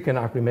 we can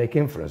actually make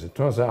inference. It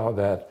turns out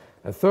that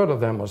a third of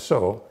them or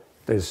so,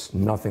 there's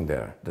nothing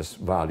there. This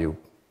value,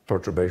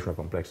 perturbational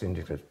complexity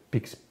index,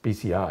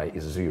 PCI,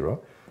 is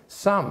 0.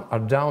 Some are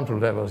down to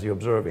levels you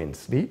observe in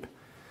sleep,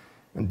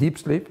 in deep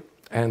sleep,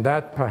 and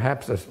that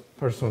perhaps as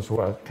persons who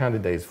are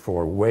candidates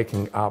for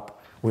waking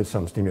up with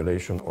some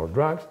stimulation or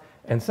drugs,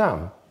 and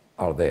some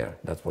are there.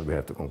 That's what we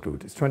have to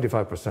conclude. It's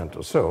 25%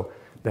 or so.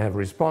 They have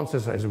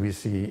responses as we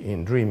see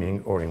in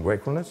dreaming or in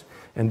wakefulness,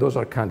 and those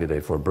are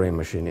candidates for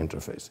brain-machine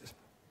interfaces.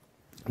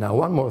 Now,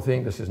 one more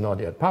thing, this is not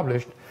yet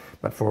published,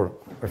 but for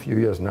a few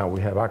years now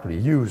we have actually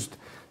used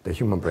the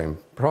Human Brain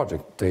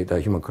Project data,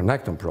 Human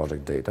Connectome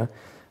Project data,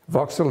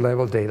 voxel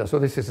level data. So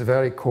this is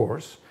very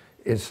coarse.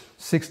 It's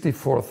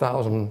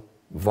 64,000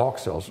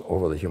 voxels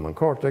over the human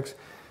cortex.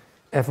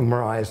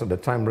 fMRI, so the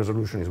time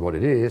resolution is what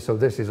it is. So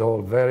this is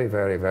all very,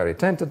 very, very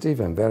tentative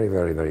and very,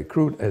 very, very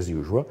crude as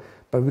usual.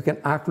 But we can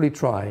actually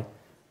try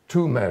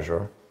to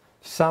measure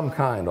some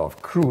kind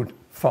of crude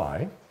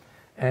phi.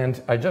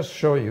 And I just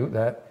show you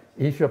that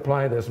if you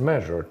apply this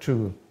measure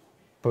to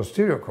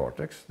posterior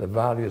cortex, the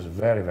value is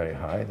very, very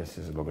high. This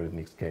is a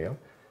logarithmic scale.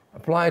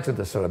 Apply it to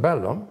the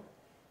cerebellum,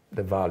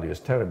 the value is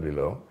terribly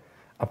low.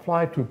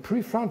 Applied to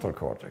prefrontal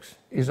cortex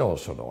is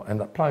also low,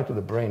 and applied to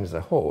the brain as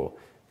a whole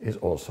is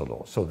also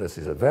low. So this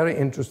is a very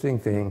interesting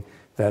thing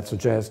that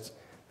suggests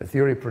the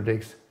theory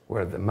predicts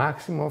where the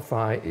maximum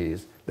phi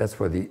is, that's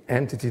where the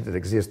entity that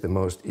exists the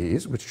most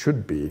is, which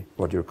should be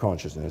what your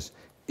consciousness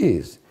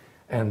is.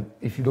 And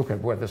if you look at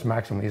where this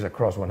maximum is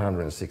across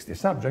 160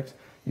 subjects,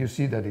 you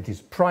see that it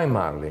is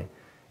primarily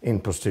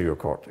in posterior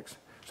cortex.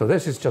 So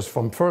this is just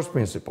from first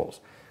principles.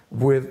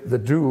 With the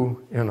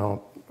due,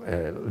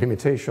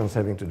 limitations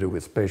having to do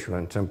with spatial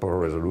and temporal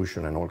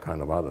resolution and all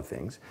kind of other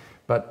things.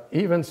 But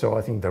even so,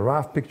 I think the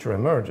rough picture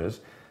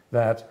emerges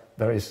that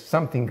there is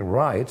something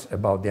right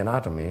about the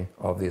anatomy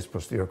of this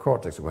posterior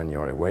cortex when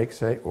you're awake,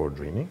 say, or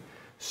dreaming,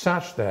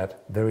 such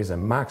that there is a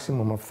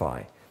maximum of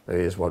phi. There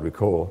is what we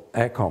call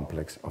a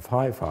complex of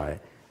high phi,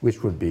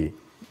 which would be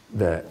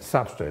the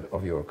substrate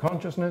of your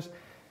consciousness.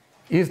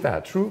 Is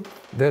that true?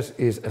 This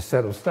is a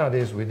set of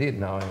studies we did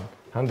now in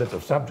hundreds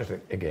of subjects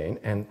again,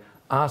 and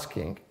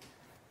asking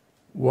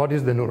what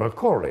is the neural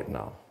correlate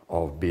now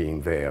of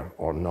being there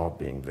or not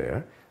being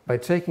there, by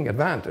taking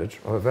advantage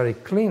of a very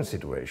clean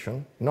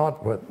situation,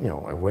 not what,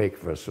 awake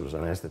versus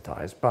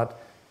anesthetized,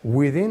 but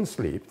within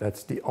sleep.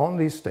 That's the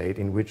only state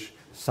in which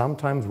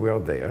sometimes we are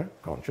there,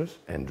 conscious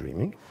and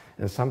dreaming,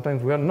 and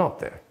sometimes we are not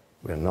there,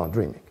 we are not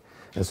dreaming.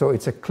 And so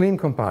it's a clean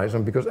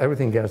comparison because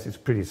everything else is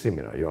pretty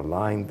similar. You're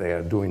lying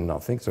there doing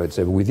nothing, so it's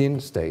a within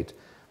state,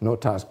 no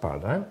task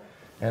paradigm.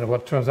 And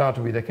what turns out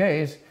to be the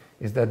case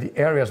is that the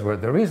areas where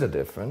there is a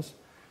difference,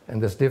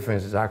 and this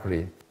difference is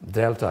actually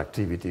delta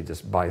activity,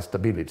 this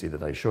bistability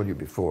that I showed you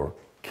before,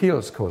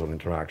 kills causal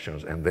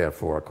interactions and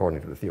therefore,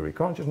 according to the theory of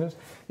consciousness,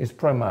 is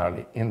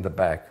primarily in the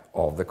back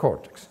of the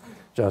cortex,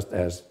 just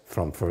as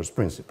from first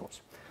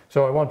principles.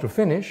 So I want to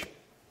finish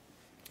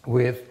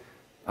with,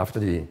 after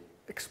the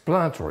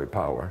explanatory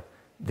power,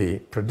 the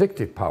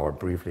predictive power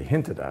briefly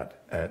hinted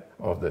at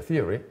of the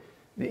theory,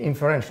 the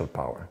inferential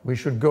power. We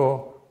should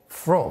go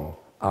from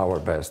our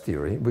best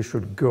theory, we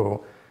should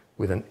go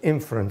with an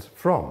inference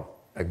from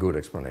a good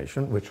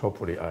explanation, which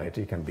hopefully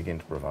IIT can begin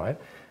to provide,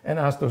 and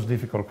ask those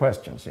difficult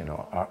questions.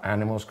 Are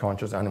animals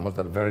conscious animals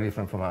that are very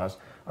different from us?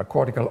 Are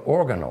cortical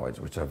organoids,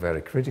 which are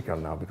very critical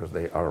now because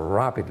they are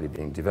rapidly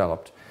being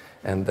developed,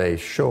 and they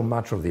show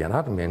much of the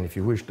anatomy, and if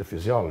you wish, the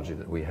physiology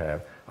that we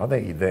have, are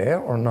they there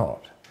or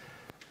not?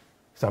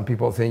 Some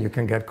people think you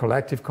can get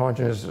collective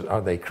consciousness.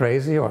 Are they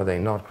crazy or are they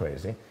not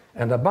crazy?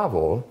 And above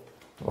all,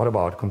 what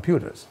about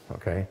computers,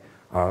 okay?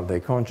 Are they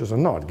conscious or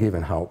not,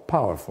 given how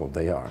powerful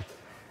they are?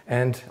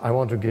 And I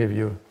want to give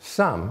you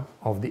some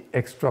of the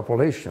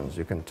extrapolations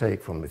you can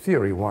take from the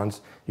theory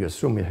once you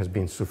assume it has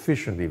been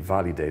sufficiently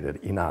validated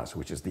in us,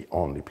 which is the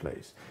only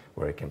place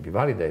where it can be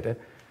validated.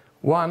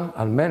 One,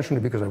 I'll mention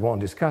it because I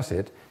won't discuss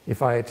it. If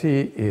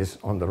IIT is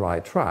on the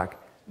right track,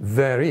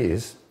 there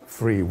is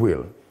free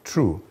will,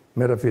 true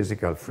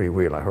metaphysical free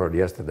will. I heard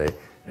yesterday,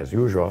 as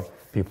usual,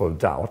 people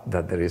doubt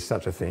that there is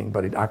such a thing,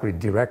 but it actually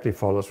directly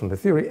follows from the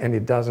theory, and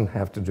it doesn't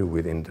have to do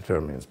with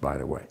indeterminants, by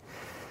the way.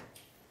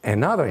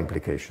 Another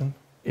implication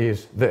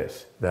is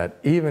this, that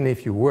even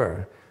if you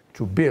were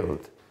to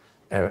build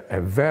a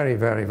very,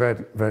 very,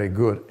 very, very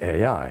good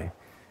AI,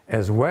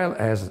 as well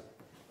as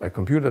a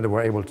computer that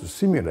were able to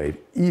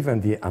simulate even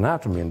the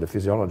anatomy and the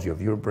physiology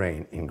of your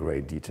brain in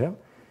great detail,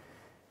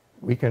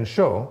 we can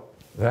show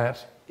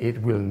that it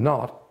will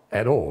not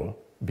at all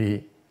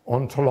be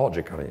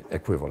ontologically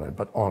equivalent,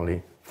 but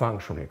only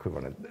functionally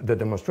equivalent. The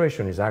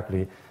demonstration is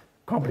actually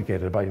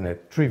complicated by in a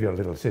trivial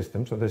little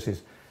system. So this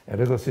is a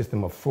little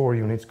system of 4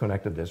 units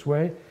connected this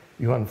way.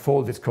 You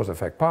unfold this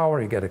cause-effect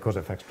power, you get a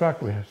cause-effect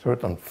structure with a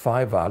certain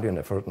phi value and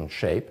a certain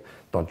shape.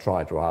 Don't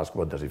try to ask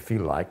what does it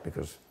feel like,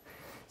 because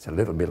it's a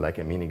little bit like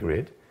a mini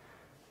grid.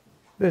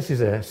 This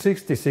is a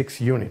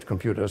 66-unit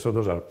computer, so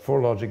those are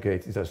 4 logic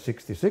gates. These are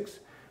 66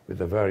 with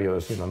the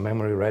various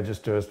memory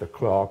registers, the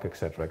clock,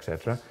 etc.,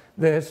 etc.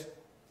 This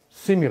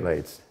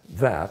simulates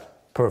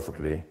that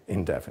perfectly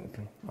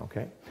indefinitely.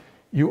 Okay?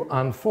 You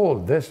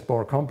unfold this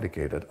more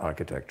complicated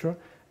architecture,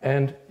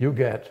 and you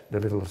get the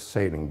little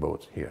sailing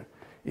boat here.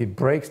 It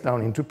breaks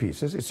down into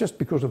pieces. It's just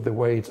because of the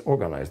way it's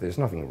organized. There's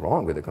nothing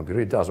wrong with the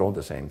computer. It does all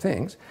the same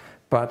things.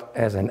 But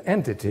as an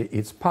entity,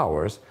 its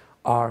powers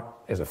are,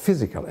 as a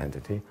physical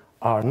entity,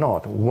 are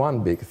not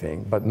one big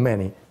thing, but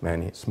many,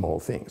 many small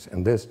things.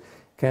 And this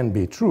can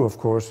be true, of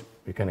course,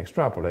 we can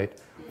extrapolate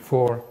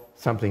for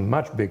something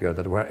much bigger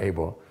that we're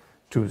able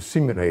to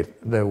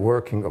simulate the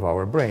working of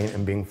our brain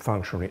and being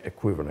functionally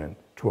equivalent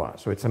to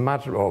us. So it's a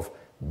matter of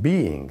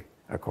being,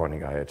 according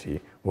to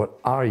IIT, what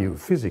are you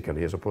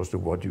physically as opposed to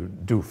what you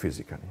do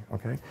physically,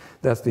 okay?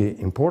 That's the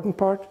important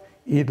part.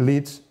 It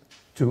leads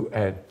to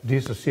a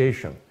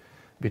dissociation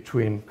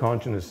between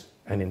consciousness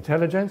and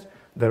intelligence.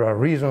 There are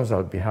reasons,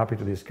 I'll be happy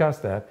to discuss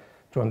that,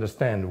 to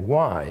understand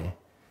why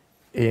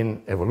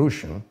in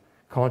evolution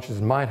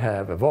consciousness might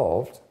have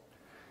evolved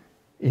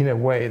in a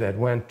way that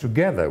went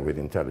together with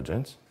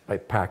intelligence by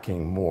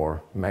packing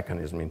more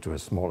mechanism into a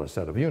smaller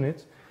set of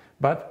units.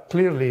 But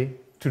clearly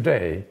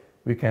today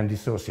we can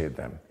dissociate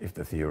them if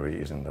the theory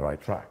is in the right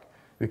track.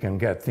 We can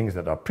get things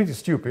that are pretty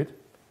stupid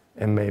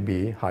and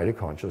maybe highly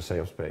conscious, say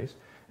of space,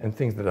 and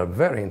things that are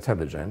very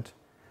intelligent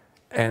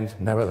and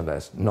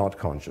nevertheless not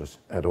conscious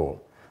at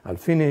all. I'll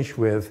finish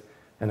with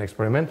an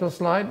experimental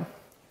slide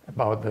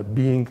about the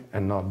being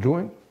and not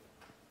doing.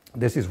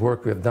 This is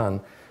work we have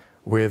done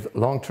with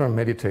long-term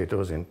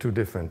meditators in 2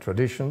 different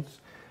traditions.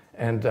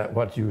 And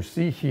what you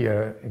see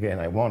here, again,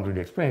 I won't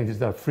really explain it, is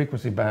that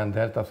frequency band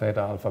delta,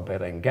 theta, alpha,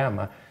 beta, and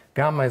gamma.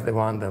 Gamma is the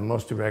one that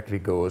most directly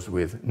goes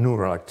with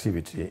neural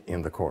activity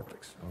in the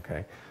cortex,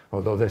 okay?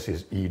 Although this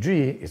is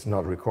EEG, it's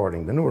not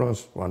recording the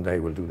neurons. One day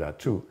we'll do that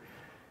too.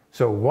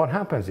 So what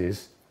happens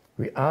is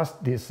we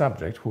ask these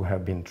subjects who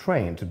have been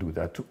trained to do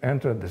that to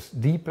enter this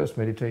deepest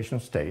meditation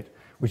state,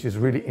 which is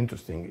really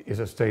interesting, is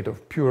a state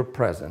of pure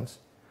presence,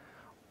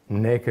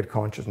 naked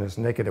consciousness,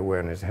 naked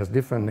awareness. It has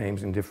different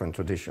names in different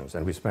traditions,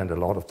 and we spend a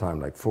lot of time,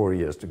 like 4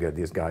 years, to get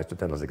these guys to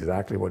tell us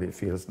exactly what it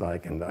feels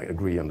like, and I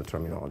agree on the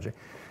terminology.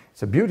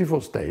 It's a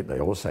beautiful state, they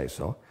all say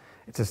so.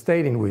 It's a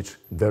state in which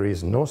there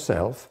is no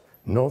self,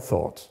 no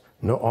thoughts,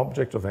 no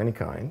object of any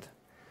kind.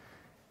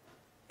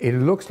 It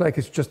looks like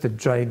it's just a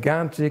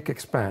gigantic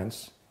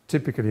expanse,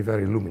 typically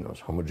very luminous,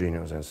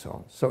 homogeneous, and so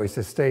on. So it's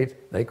a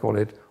state, they call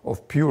it,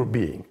 of pure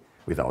being,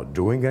 without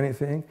doing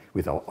anything,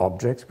 without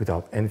objects,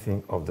 without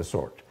anything of the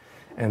sort.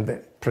 And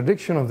the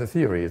prediction of the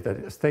theory is that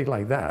a state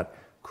like that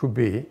could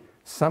be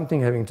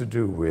something having to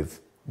do with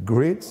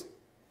grids,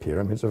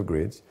 pyramids of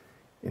grids,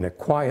 in a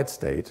quiet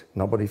state,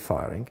 nobody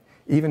firing.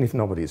 Even if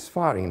nobody is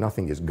firing,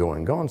 nothing is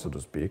going on, so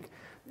to speak.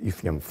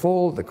 If you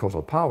unfold the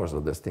causal powers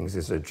of these things,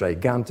 it's a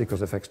gigantic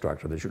cause-effect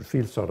structure. They should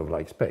feel sort of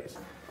like space.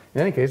 In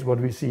any case, what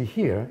we see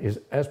here is,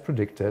 as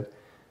predicted,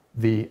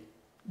 the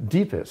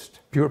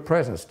deepest pure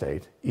presence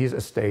state is a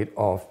state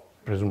of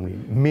presumably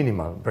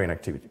minimal brain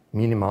activity,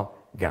 minimal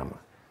gamma.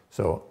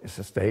 So it's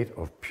a state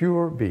of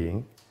pure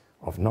being,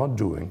 of not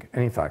doing,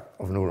 and in fact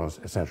of neurons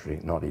essentially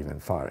not even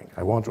firing.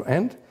 I want to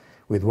end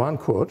with one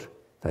quote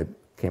that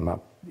came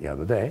up the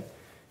other day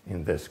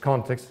in this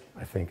context.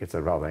 I think it's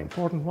a rather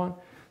important one.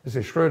 This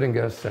is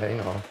Schrödinger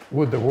saying,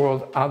 would the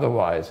world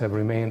otherwise have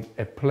remained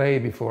a play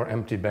before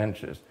empty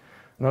benches,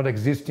 not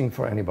existing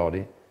for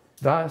anybody,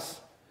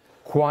 thus,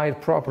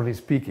 quite properly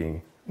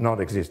speaking, not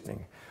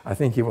existing? I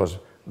think he was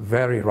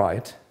very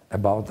right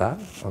about that,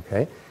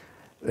 okay?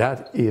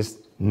 That is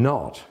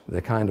not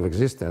the kind of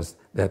existence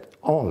that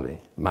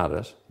only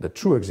matters, the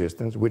true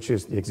existence, which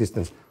is the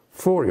existence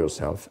for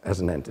yourself as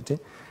an entity.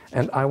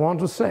 And I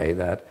want to say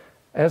that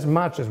as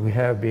much as we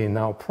have been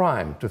now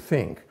primed to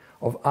think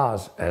of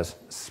us as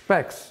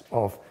specks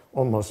of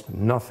almost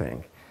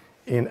nothing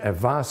in a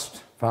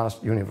vast,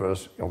 vast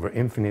universe over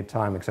infinite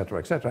time,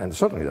 etc., and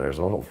certainly there is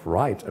a lot of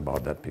right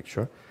about that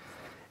picture,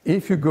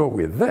 if you go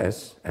with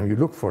this and you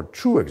look for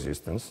true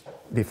existence,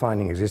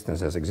 defining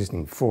existence as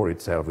existing for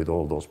itself with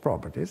all those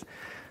properties,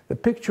 the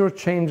picture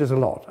changes a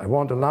lot. I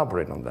won't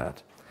elaborate on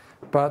that.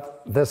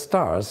 But the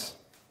stars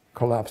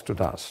collapse to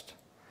dust.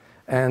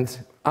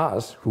 And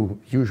us, who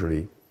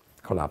usually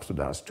collapse to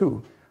dust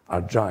too,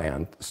 are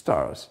giant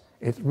stars.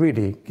 It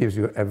really gives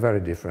you a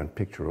very different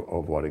picture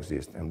of what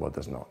exists and what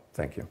does not.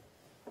 Thank you.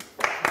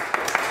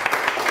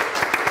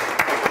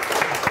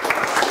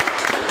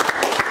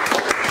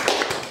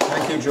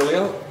 Thank you,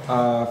 Giulio,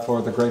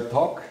 for the great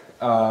talk.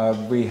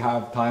 We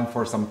have time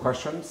for some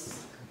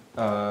questions.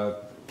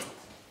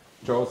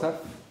 Joseph?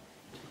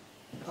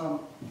 Do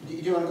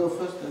you want to go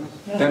first?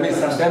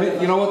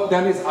 Demis, you know what,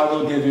 Demis, I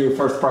will give you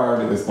first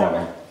priority this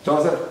morning.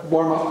 Joseph,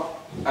 warm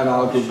up, and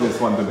I'll give this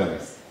one to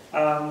Demis.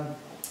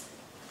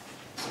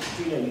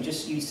 Giulio,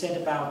 you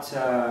said about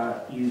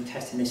you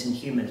testing this in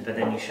humans, but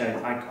then you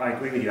showed, I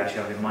agree with you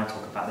actually in my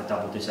talk about the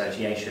double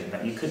dissociation,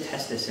 but you could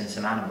test this in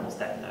some animals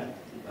then, you know.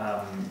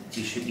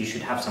 You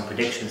should have some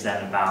predictions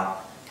then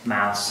about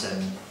mouse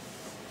and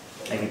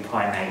maybe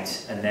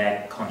primate and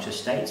their conscious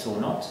states or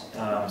not.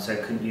 So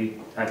couldn't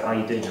you, are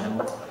you doing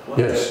animal work?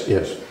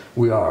 Yes,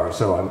 we are.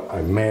 So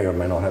I may or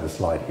may not have a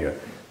slide here.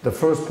 The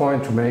first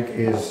point to make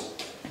is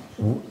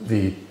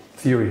the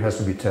theory has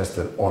to be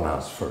tested on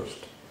us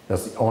first.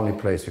 That's the only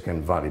place you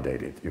can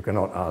validate it. You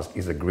cannot ask,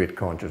 is a grid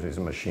conscious, is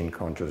a machine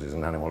conscious, is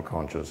an animal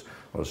conscious,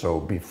 or so,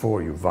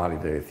 before you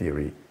validate a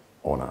theory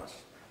on us.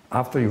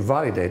 After you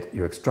validate,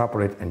 you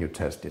extrapolate and you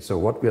test it. So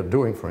what we are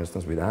doing, for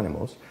instance, with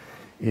animals,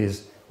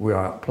 is we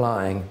are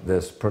applying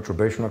this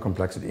perturbational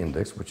complexity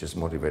index, which is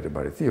motivated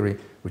by the theory,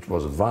 which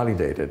was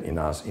validated in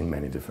us in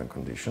many different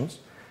conditions.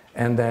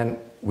 And then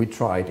we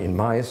try it in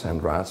mice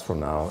and rats for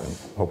now, and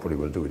hopefully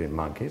we'll do it in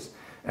monkeys.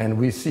 And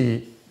we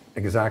see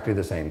exactly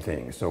the same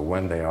thing. So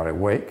when they are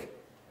awake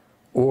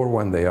or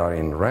when they are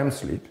in REM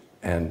sleep,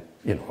 and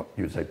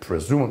you say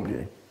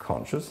presumably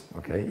conscious,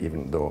 okay,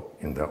 even though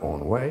in their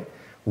own way,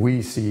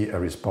 we see a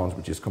response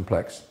which is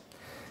complex.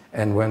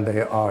 And when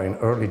they are in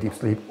early deep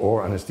sleep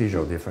or anesthesia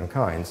of different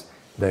kinds,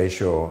 they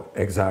show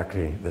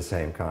exactly the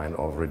same kind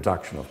of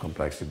reduction of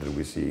complexity that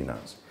we see in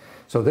us.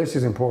 So this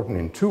is important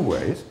in two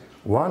ways.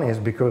 One is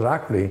because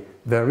actually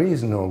there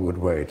is no good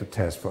way to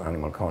test for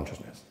animal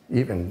consciousness.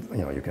 Even,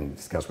 you can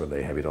discuss whether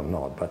they have it or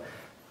not, but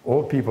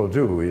all people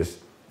do is,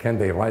 can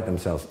they write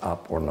themselves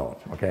up or not,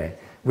 okay?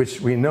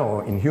 Which we know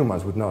in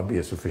humans would not be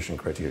a sufficient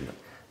criterion.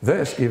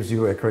 This gives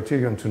you a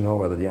criterion to know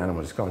whether the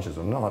animal is conscious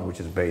or not,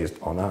 which is based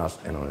on us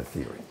and on a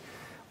theory.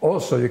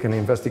 Also, you can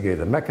investigate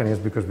the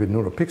mechanism, because with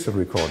neuropixel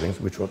recordings,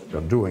 which what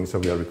we're doing, so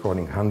we are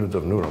recording hundreds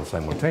of neurons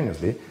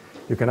simultaneously,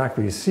 you can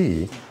actually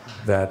see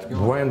that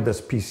when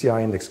this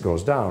PCI index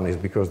goes down is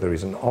because there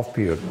is an off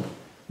period.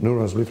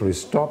 Neurons literally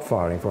stop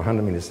firing for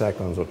 100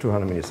 milliseconds or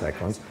 200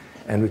 milliseconds,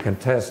 and we can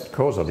test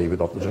causally with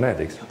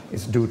optogenetics.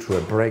 It's due to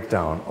a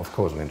breakdown of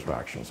causal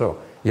interaction.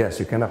 So yes,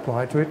 you can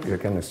apply to it, you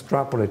can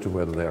extrapolate to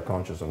whether they are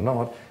conscious or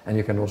not, and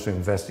you can also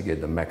investigate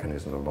the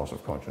mechanism of loss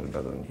of consciousness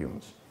better than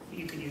humans.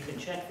 You can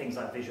check things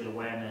like visual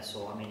awareness,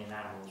 or I mean in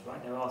animals,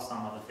 right? There are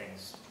some other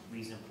things,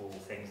 reasonable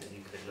things that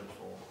you could look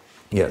for.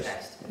 Yes.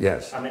 Test.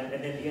 Yes. And then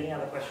the only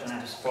other question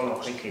I just follow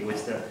up quickly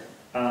was that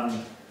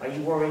are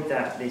you worried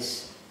that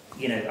this,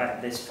 you know,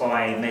 this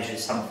phi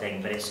measures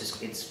something, but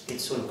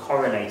it's sort of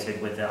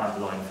correlated with the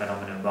underlying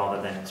phenomenon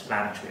rather than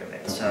explanatory of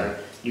it? So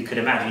you could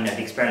imagine, you know,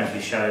 the experiments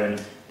you've shown,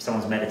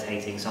 someone's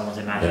meditating, someone's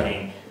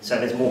imagining, so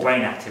there's more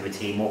brain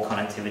activity, more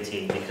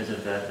connectivity because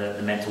of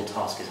the mental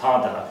task is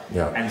harder,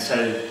 and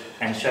so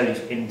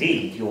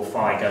indeed your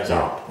phi goes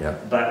up,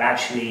 but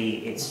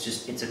actually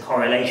it's a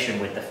correlation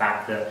with the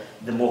fact that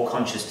the more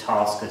conscious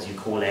task, as you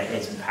call it,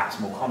 is perhaps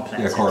more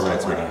complex. Yeah,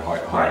 correlates with a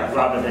higher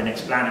rather than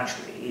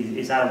explanatory.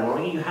 Is that a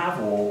worry you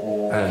have,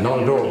 or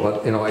not at all,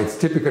 but you know, it's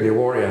typically a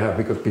worry I have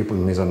because people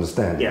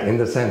misunderstand it, in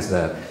the sense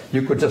that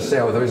you could just say,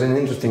 oh, there is an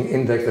interesting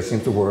index that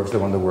seems to work, the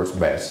one that works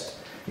best.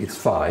 It's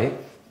phi,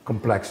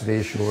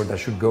 complexity, sure, that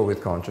should go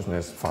with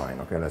consciousness, fine,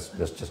 okay, let's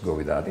just go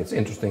with that. It's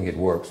interesting, it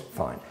works,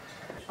 fine.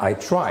 I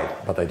tried,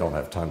 but I don't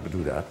have time to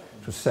do that,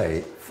 to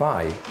say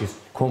phi is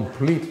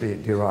completely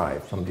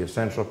derived from the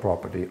essential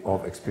property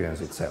of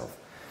experience itself.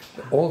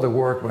 All the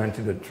work went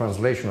to the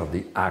translation of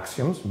the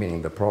axioms,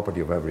 meaning the property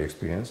of every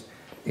experience,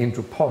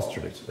 into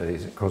postulates, that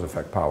is,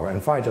 cause-effect power,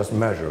 and phi just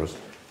measures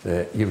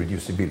the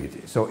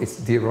irreducibility. So it's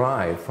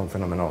derived from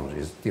phenomenology,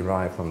 it's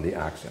derived from the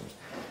axioms.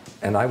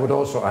 And I would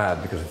also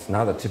add, because it's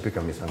another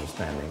typical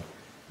misunderstanding,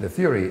 the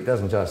theory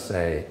doesn't just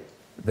say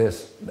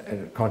this,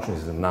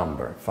 consciousness is a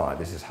number, phi,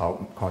 this is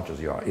how conscious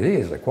you are. It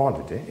is a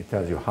quantity, it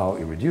tells you how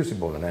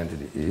irreducible an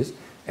entity is,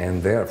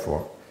 and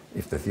therefore,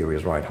 if the theory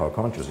is right, how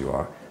conscious you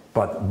are.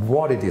 But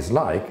what it is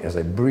like, as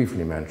I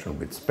briefly mentioned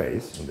with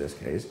space, in this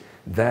case,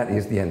 that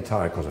is the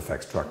entire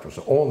cause-effect structure.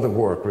 So all the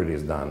work really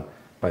is done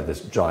by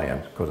this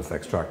giant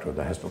cause-effect structure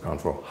that has to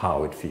account for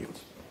how it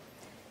feels.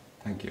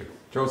 Thank you.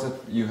 Joseph,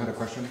 you had a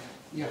question?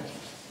 Yeah.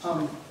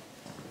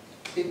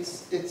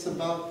 It's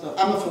about,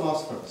 I'm a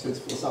philosopher, so it's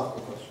a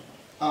philosophical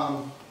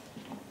question.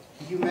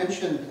 You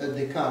mentioned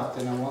Descartes,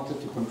 and I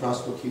wanted to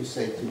contrast what you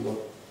say to what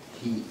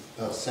he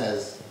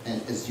says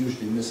and is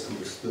usually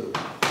misunderstood.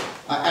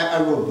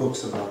 I wrote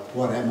books about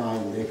what am I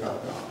and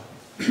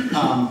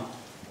Descartes.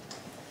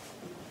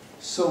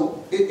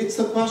 So it's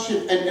the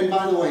question, and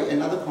by the way,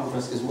 another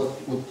contrast is what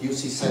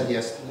Jussi said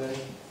yesterday,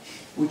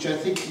 which I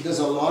think there's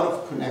a lot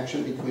of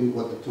connection between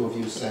what the two of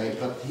you say,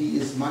 but he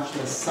is much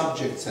less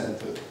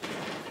subject-centered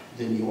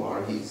than you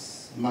are.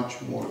 He's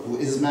much more,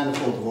 his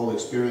manifold of all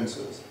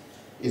experiences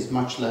is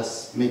much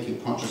less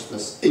making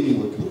consciousness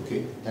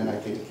inward-looking than I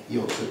think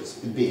yours is.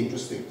 It'd be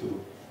interesting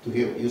to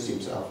hear Jussi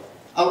himself.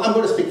 I'm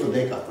going to speak for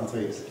Descartes, not for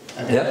Jussi.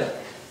 Okay? Yeah.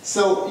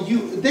 So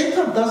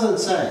Descartes doesn't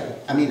say,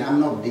 I mean, I'm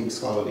not being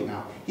scholarly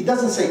now, he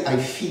doesn't say, I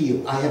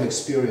feel, I have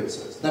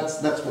experiences.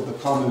 That's what the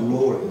common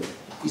law is.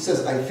 He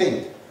says, I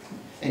think.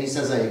 And he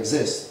says, I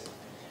exist.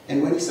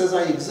 And when he says,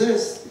 I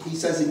exist, he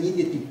says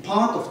immediately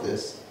part of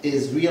this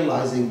is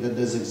realizing that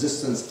there's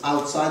existence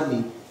outside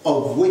me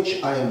of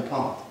which I am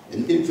part,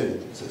 an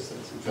infinite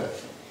existence, in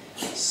fact.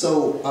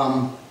 So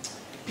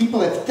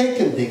people have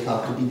taken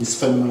Descartes to be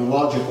this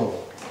phenomenological,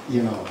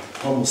 you know,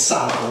 almost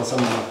sad or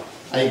something,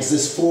 I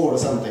exist for or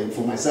something,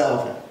 for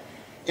myself.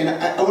 And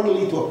I want to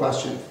lead to a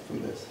question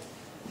from this.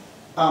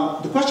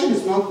 The question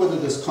is not whether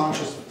there's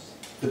consciousness.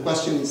 The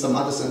question, in some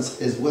other sense,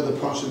 is whether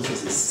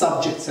consciousness is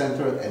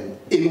subject-centered and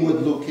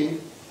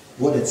inward-looking,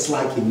 what it's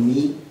like in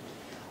me,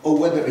 or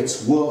whether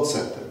it's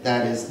world-centered.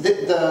 That is,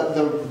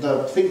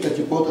 the thing that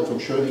you quoted from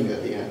Schrödinger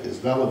at the end is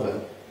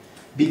relevant,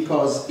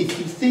 because if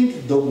you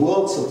think the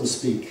world, so to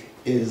speak,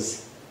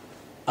 is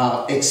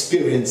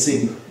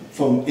experiencing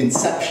from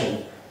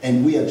inception,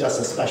 and we are just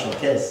a special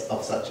case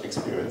of such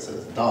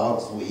experiences,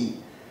 dogs, we,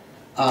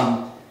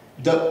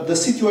 the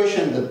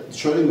situation that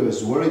Schrödinger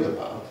is worried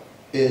about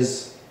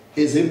is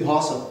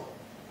impossible.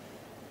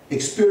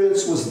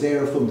 Experience was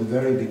there from the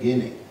very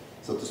beginning,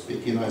 so to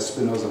speak, you know, as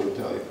Spinoza would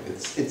tell you.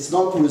 It's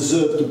not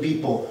reserved to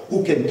people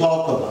who can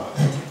talk about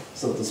it,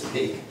 so to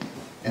speak,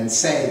 and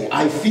say,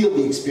 I feel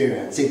the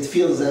experience. It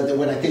feels that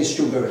when I taste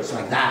sugar, it's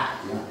like that,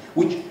 you know,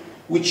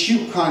 which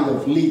you kind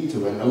of lead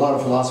to, and a lot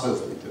of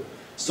philosophers lead to.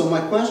 So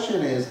my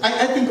question is,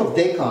 I think of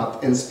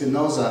Descartes and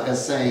Spinoza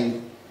as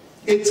saying,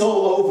 it's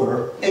all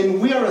over,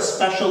 and we're a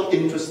special,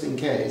 interesting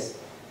case.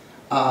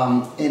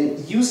 And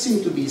you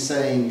seem to be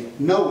saying,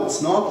 no,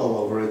 it's not all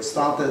over. It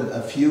started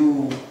a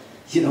few,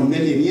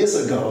 million years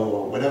ago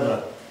or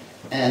whatever,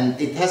 and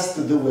it has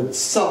to do with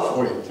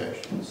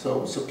self-orientation.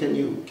 So can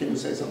you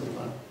say something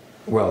about it?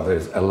 Well,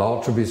 there's a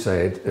lot to be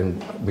said,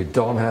 and we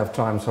don't have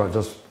time, so I'll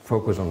just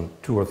focus on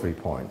 2 or 3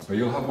 points. So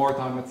you'll have more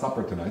time at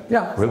supper tonight.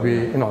 Yeah, we'll be,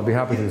 I'll be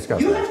happy to discuss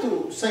You that. have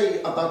to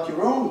say about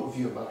your own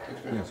view about the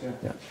experience.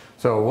 Yeah.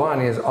 So one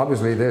is,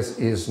 obviously, this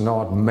is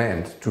not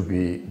meant to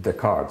be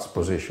Descartes'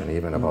 position,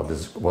 even about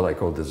this, what I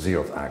call the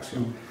zeroth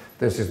axiom.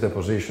 This is the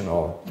position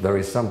of there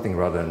is something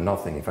rather than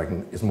nothing. In fact,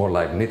 it's more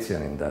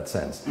Leibnizian in that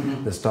sense,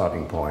 the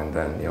starting point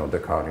than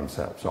Descartes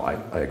himself. So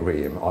I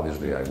agree, and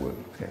obviously I would.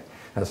 Okay.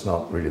 That's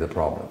not really the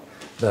problem.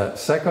 The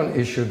second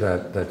issue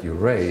that you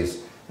raise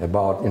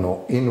about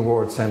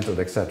inward-centered,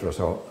 etc.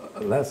 So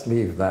let's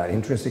leave that.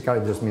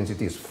 Intrinsicality just means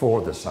it is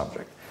for the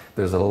subject.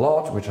 There's a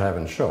lot which I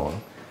haven't shown,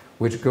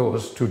 which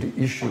goes to the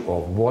issue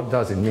of what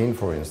does it mean,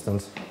 for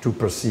instance, to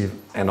perceive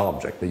an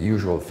object, the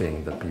usual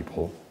thing that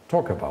people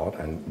talk about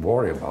and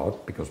worry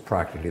about, because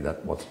practically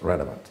that's what's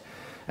relevant.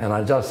 And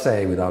I'll just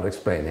say, without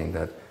explaining,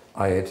 that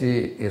IIT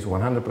is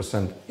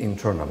 100%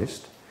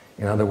 internalist.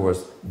 In other words,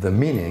 the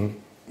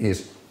meaning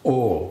is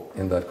all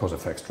in that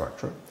cause-effect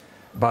structure.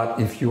 But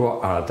if you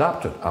are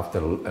adapted after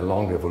a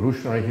long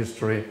evolutionary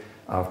history,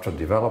 after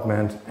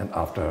development, and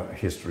after a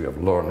history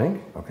of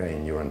learning, okay,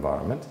 in your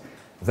environment,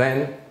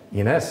 then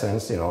in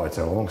essence, it's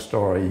a long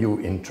story, you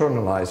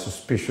internalize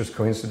suspicious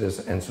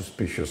coincidences and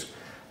suspicious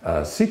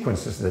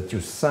sequences that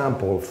you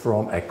sample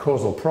from a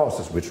causal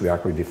process, which we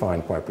actually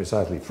define quite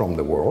precisely from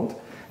the world,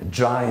 a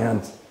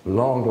giant,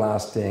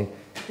 long-lasting,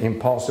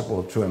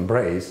 impossible to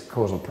embrace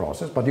causal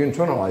process, but you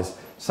internalize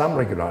some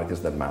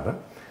regularities that matter,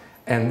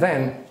 and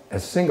then a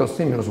single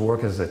stimulus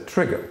works as a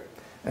trigger,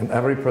 and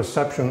every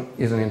perception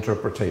is an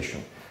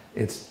interpretation.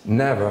 It's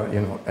never,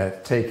 a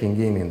taking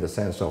in the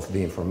sense of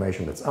the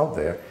information that's out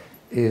there,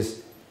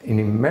 is an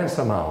immense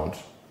amount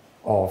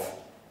of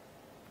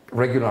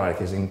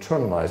regularities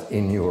internalized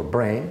in your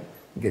brain,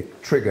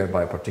 get triggered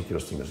by a particular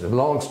stimulus. It's a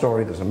long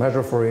story, there's a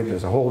measure for it,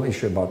 there's a whole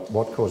issue about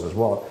what causes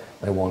what,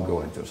 I won't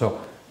go into. So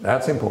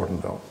that's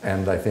important though,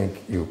 and I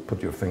think you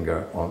put your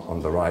finger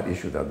on the right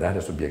issue that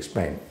has to be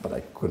explained, but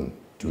I couldn't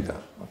do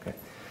that, okay?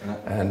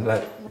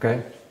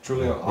 Okay?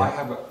 Giulio, I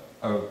have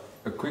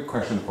a quick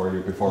question for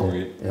you before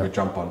we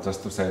jump on,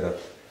 just to say that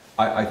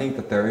I think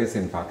that there is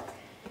in fact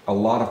a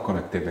lot of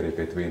connectivity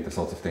between the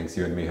sorts of things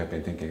you and me have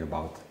been thinking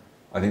about.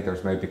 I think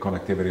there's maybe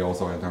connectivity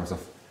also in terms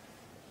of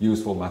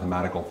useful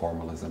mathematical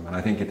formalism, and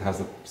I think it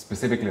has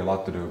specifically a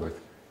lot to do with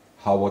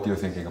how what you're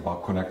thinking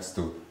about connects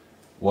to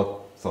what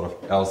sort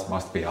of else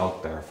must be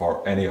out there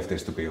for any of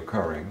this to be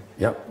occurring.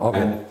 Yep. Okay.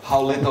 And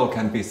how little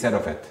can be said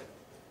of it.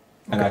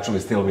 And actually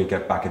still we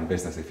get back in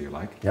business, if you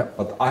like. Yep.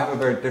 But I have a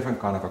very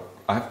different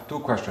I have 2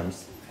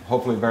 questions,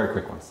 hopefully very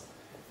quick ones.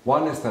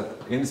 One is that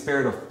in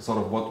spirit of sort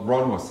of what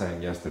Ron was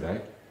saying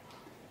yesterday,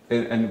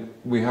 and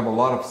we have a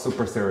lot of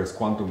super serious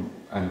quantum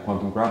and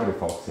quantum gravity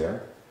folks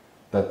here,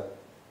 that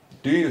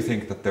do you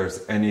think that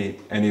there's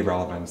any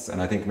relevance,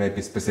 and I think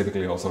maybe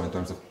specifically also in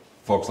terms of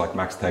folks like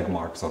Max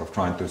Tegmark sort of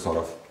trying to sort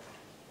of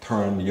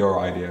turn your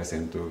ideas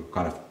into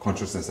kind of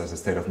consciousness as a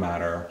state of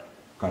matter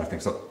kind of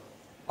thing. So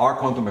are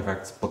quantum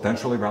effects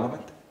potentially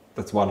relevant?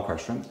 That's one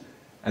question.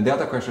 And the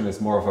other question is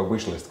more of a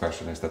wish list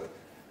question, is that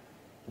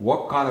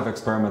what kind of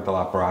experimental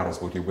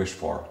apparatus would you wish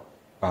for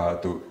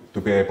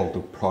to be able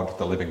to prod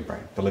the living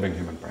brain, the living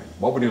human brain?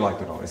 What would you like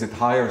to know? Is it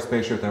higher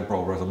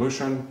spatiotemporal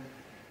resolution?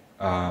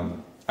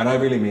 And I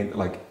really mean,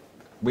 like,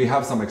 we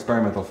have some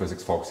experimental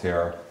physics folks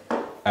here,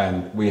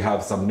 and we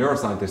have some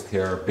neuroscientists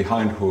here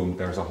behind whom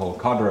there's a whole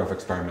cadre of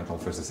experimental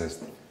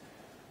physicists.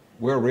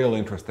 We're real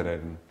interested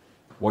in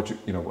what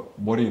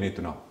do you need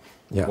to know?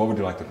 Yeah. What would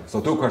you like to do?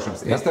 So 2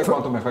 questions. Is there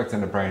quantum effects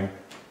in the brain?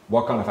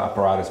 What kind of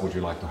apparatus would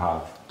you like to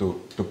have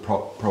to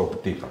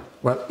probe deeper?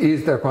 Well,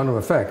 is there quantum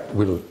effect?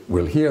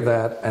 We'll hear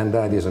that, and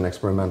that is an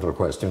experimental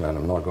question, and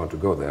I'm not going to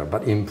go there.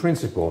 But in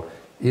principle,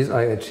 is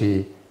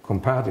IIT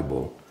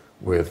compatible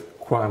with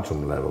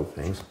quantum level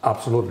things?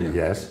 Absolutely,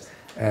 yes.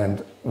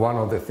 And one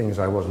of the things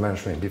I was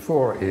mentioning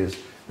before is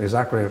there's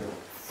actually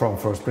from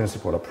first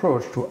principle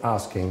approach to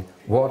asking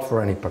what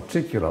for any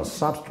particular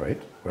substrate,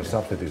 where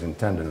substrate is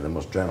intended in the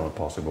most general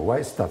possible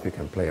way, stuff you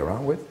can play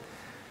around with,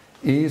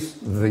 is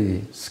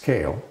the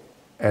scale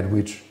at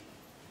which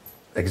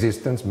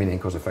existence, meaning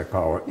cause-effect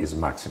power, is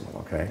maximal,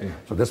 okay? Yeah.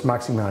 So this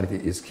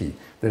maximality is key.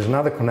 There's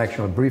another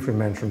connection I'll briefly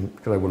mention,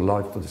 because I would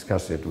like to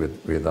discuss it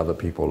with other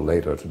people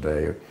later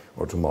today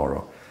or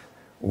tomorrow.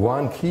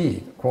 One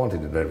key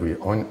quantity that we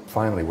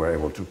finally were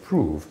able to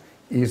prove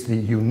is the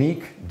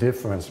unique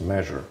difference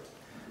measure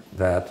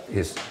that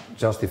is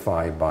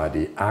justified by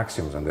the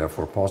axioms and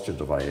therefore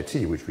postulates of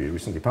IIT, which we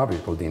recently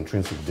published, called the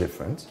intrinsic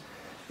difference,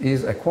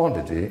 is a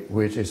quantity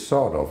which is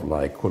sort of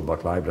like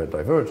Kullback-Leibler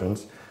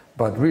divergence,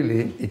 but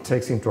really it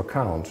takes into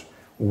account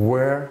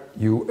where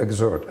you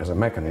exert as a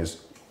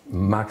mechanism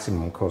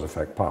maximum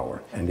cause-effect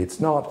power. And it's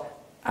not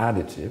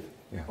additive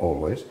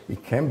always.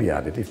 It can be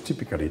additive,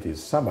 typically it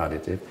is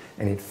sub-additive,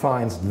 and it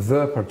finds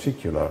the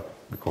particular,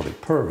 we call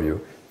it purview,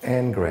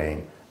 end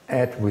grain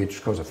at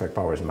which cause-effect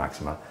power is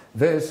maximal.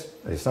 This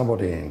is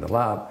somebody in the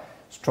lab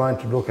is trying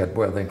to look at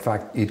whether in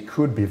fact it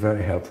could be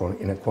very helpful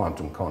in a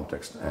quantum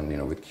context, and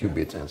with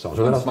qubits and so on.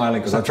 So I'm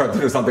smiling because I tried to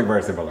do something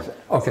very similar.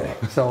 Okay,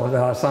 so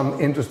there are some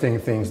interesting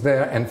things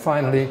there. And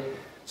finally,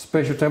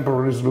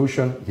 Spatiotemporal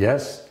resolution,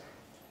 yes,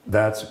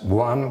 that's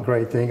one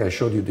great thing. I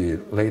showed you the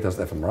latest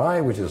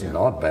fMRI, which is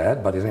not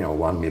bad, but it's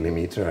 1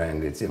 millimeter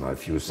and it's a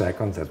few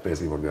seconds. That's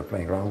basically what we are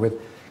playing around with.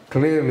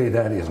 Clearly,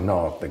 that is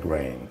not the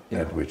grain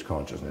at which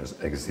consciousness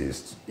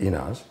exists in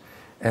us.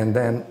 And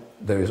then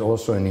there is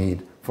also a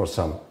need for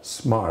some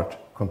smart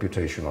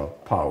computational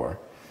power,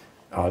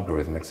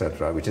 algorithm,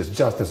 etc., which is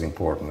just as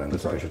important than the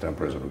spatiotemporal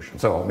resolution.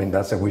 So, I mean,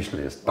 that's a wish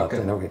list, but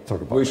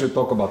we should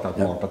talk about that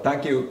more. But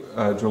thank you,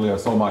 Giulio,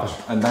 so much,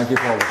 and thank you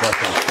for all the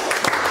questions.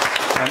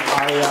 And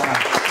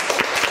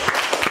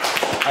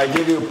I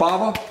give you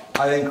Paavo,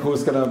 I think,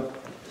 who's gonna,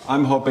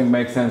 I'm hoping,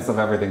 make sense of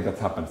everything that's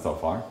happened so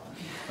far.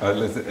 At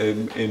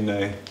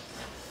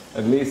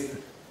least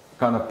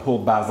kind of pull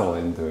Basil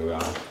into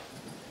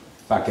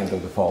back into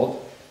the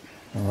fold.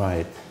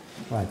 Right.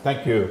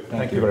 Thank you.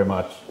 Thank you very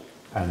much.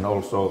 And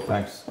also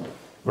thanks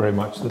very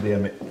much to the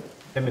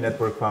EMI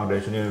Network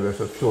Foundation,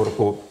 University of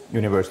Turku,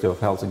 University of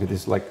Helsinki.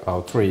 This is like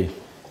our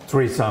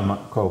threesome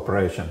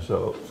cooperation.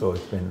 So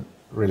it's been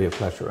really a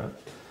pleasure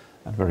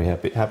and very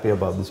happy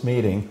about this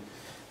meeting.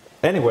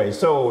 Anyway,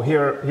 so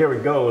here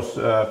it goes.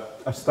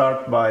 I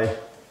start by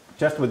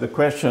just with the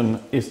question,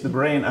 is the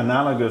brain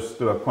analogous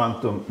to a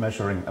quantum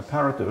measuring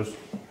apparatus?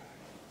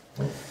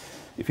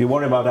 If you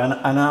worry about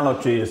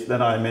analogies,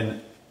 then I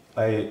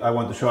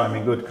want to show I'm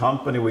in good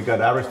company. We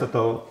got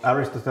Aristotle,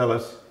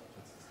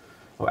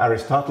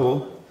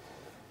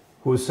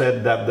 who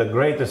said that the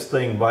greatest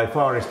thing by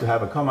far is to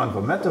have a command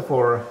for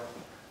metaphor.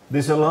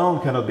 This alone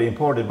cannot be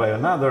imported by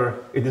another.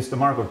 It is the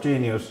mark of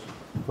genius,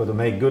 for to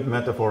make good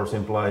metaphors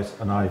implies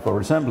an eye for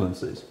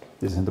resemblances.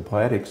 This is in the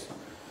Poetics.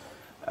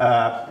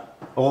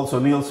 Also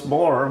Niels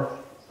Bohr,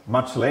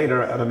 much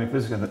later, Atomic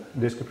Physics and the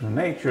Description of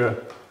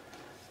Nature,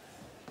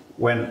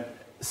 when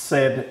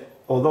said,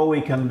 although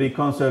we can be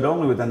concerned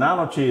only with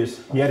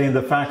analogies, yet in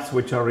the facts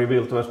which are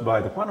revealed to us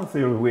by the quantum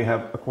theory, we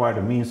have acquired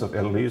a means of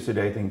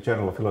elucidating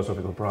general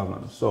philosophical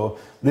problems. So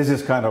this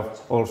is kind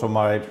of also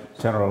my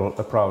general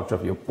approach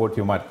of what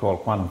you might call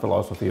quantum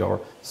philosophy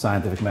or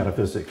scientific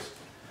metaphysics.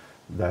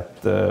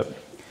 That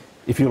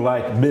if you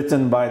like,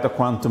 bitten by the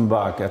quantum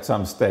bug at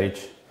some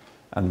stage,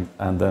 and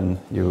then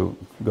you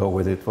go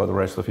with it for the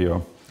rest of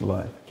your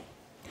life,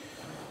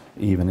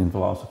 even in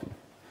philosophy.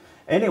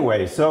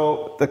 Anyway,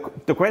 so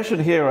the question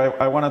here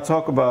I want to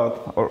talk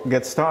about, or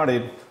get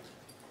started,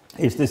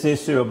 is this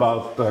issue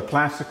about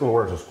classical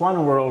versus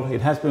quantum world. It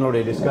has been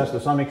already discussed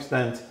to some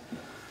extent.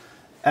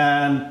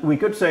 And we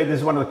could say this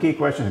is one of the key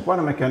questions in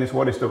quantum mechanics: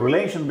 what is the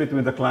relation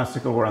between the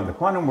classical world and the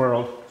quantum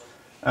world?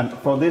 And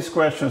for these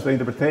questions, the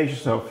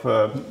interpretations of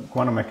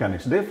quantum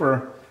mechanics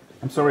differ.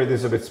 I'm sorry this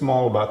is a bit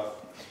small, but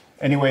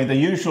anyway, the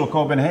usual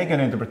Copenhagen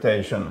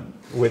interpretation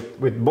with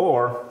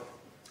Bohr,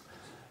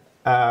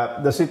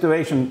 the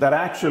situation that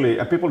actually,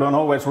 and people don't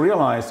always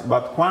realize,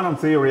 but quantum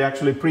theory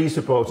actually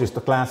presupposes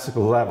the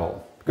classical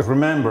level. Because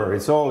remember,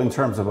 it's all in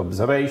terms of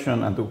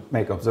observation, and to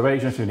make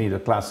observations you need a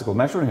classical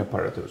measuring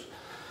apparatus.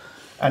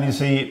 And you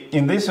see,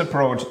 in this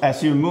approach,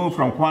 as you move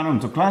from quantum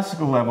to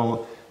classical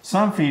level,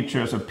 some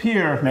features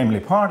appear, namely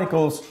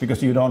particles,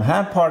 because you don't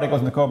have particles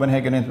in the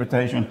Copenhagen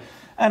interpretation,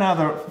 and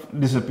others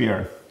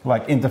disappear,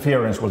 like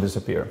interference will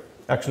disappear.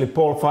 Actually,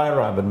 Paul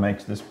Feyerabend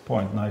makes this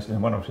point nicely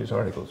in one of his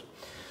articles.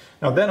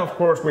 Now then, of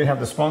course, we have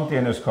the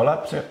spontaneous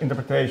collapse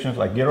interpretations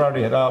like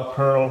Girardi et al.,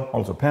 Pearl,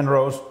 also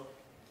Penrose,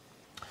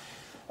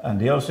 and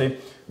Diossi,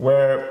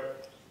 where,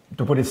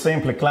 to put it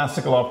simply,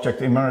 classical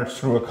objects emerge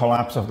through a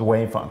collapse of the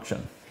wave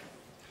function.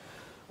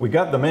 We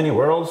got the many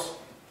worlds,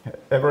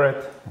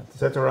 Everett,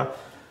 etc.,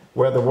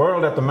 where the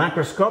world at the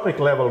macroscopic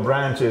level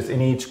branches in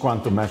each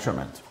quantum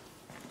measurement.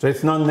 So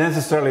it's not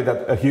necessarily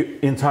that an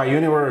entire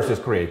universe is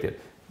created,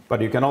 but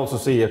you can also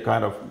see a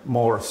kind of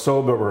more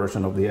sober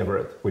version of the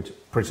Everett, which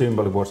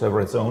presumably was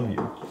Everett's own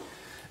view.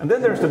 And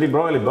then there's the de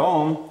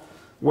Broglie-Bohm,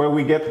 where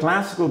we get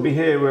classical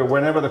behavior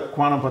whenever the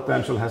quantum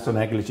potential has a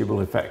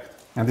negligible effect.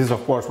 And this is,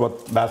 of course,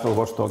 what Basil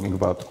was talking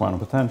about, the quantum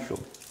potential.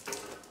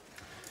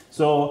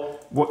 So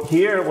what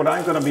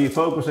I'm going to be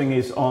focusing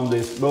is on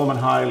this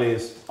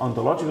Bowman-Hiley's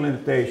ontological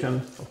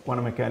interpretation of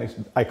quantum mechanics.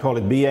 I call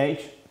it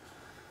BH.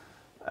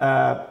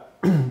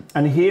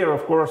 And here,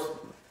 of course,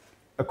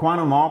 a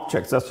quantum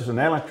object, such as an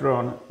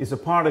electron, is a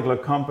particle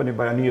accompanied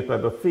by a new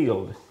type of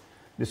field,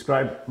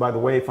 described by the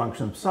wave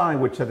function psi,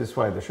 which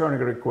satisfies the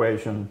Schrödinger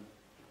equation.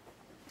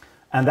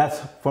 And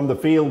that's from the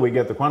field we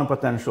get the quantum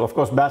potential. Of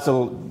course,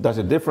 Basil does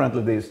it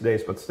differently these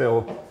days, but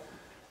still,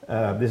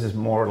 this is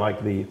more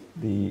like the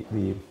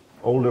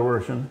older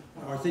version.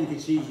 I think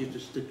it's easier to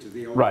stick to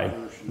the older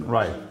version.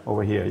 Right,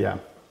 over here, yeah.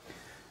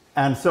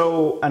 And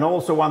so, and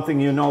also one thing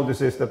you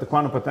notice is that the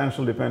quantum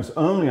potential depends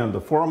only on the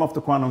form of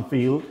the quantum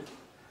field.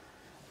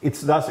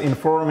 It's thus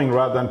informing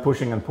rather than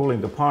pushing and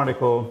pulling the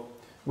particle,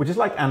 which is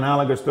like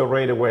analogous to a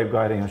radar wave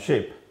guiding a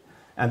ship.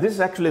 And this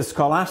is actually a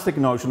scholastic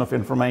notion of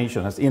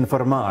information as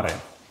informare.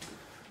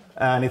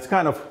 And it's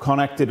kind of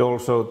connected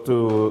also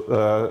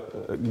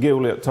to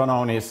Giulio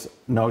Tononi's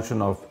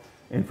notion of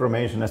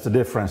information as the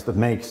difference that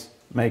makes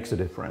a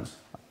difference,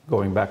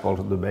 going back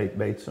also to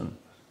Bateson.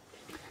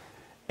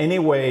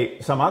 anyway,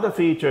 some other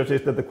features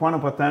is that the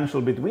quantum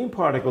potential between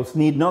particles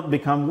need not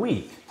become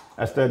weak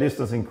as their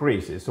distance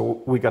increases.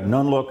 So we got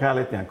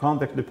non-locality and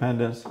context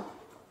dependence,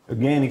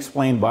 again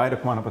explained by the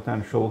quantum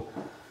potential,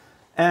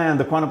 and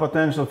the quantum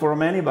potential for a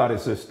many-body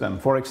system,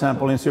 for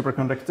example, in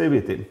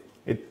superconductivity.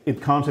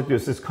 It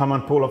constitutes this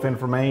common pool of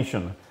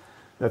information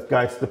that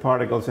guides the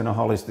particles in a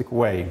holistic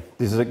way.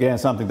 This is again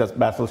something that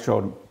Basil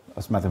showed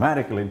us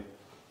mathematically,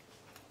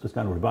 just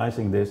kind of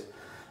revising this.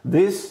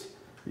 This,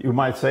 you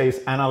might say,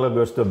 is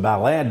analogous to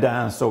ballet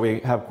dance, so we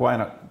have quite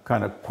a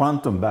kind of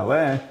quantum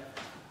ballet,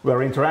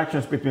 where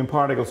interactions between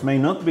particles may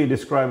not be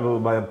describable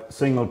by a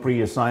single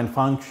pre-assigned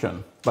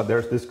function, but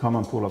there's this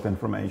common pool of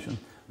information.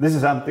 This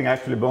is something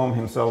actually Bohm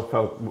himself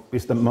felt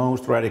is the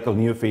most radical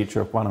new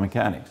feature of quantum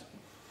mechanics.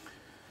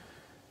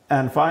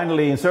 And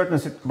finally, in certain,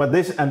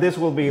 this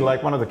will be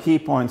like one of the key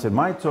points in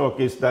my talk,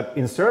 is that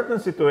in certain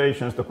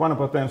situations the quantum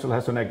potential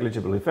has a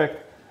negligible effect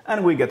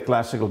and we get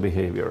classical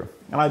behavior.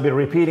 And I'll be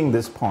repeating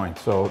this point,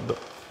 so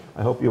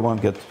I hope you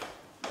won't get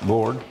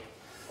bored.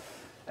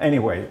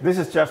 Anyway, this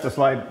is just a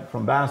slide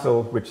from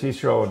Basil, which he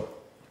showed.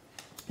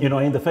 You know,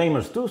 in the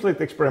famous two-slit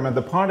experiment,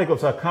 the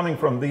particles are coming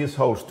from these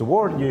holes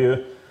toward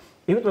you.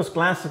 If it was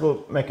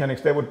classical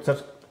mechanics, they would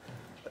just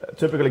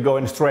typically go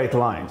in straight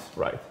lines,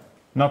 right?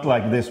 Not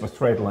like this with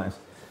straight lines.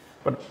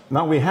 But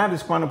now we have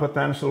this quantum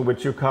potential,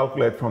 which you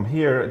calculate from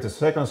here. It's a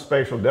second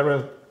spatial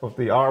derivative of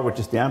the r, which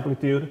is the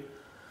amplitude.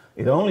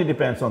 It only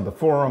depends on the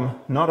form,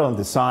 not on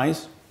the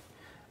size.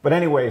 But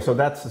anyway, so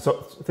that's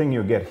the thing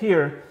you get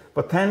here.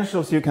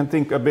 Potentials you can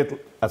think a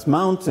bit as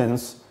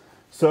mountains.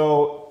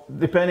 So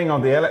depending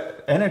on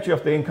the energy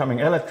of the incoming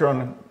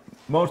electron,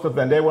 most of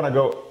them, they don't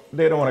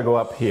want to go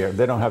up here.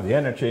 They don't have the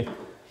energy.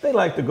 They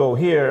like to go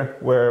here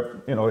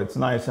where, you know, it's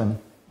nice and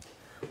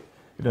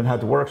you don't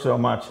have to work so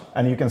much.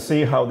 And you can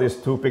see how these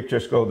two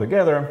pictures go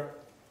together.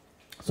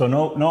 So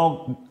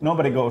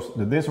nobody goes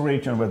to this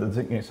region where the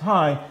thing is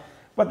high,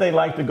 but they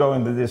like to go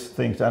into these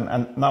things.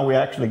 And now we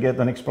actually get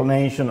an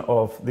explanation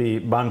of the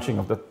bunching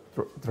of the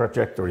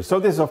trajectory. So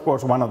this is, of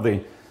course, one of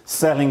the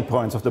selling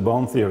points of the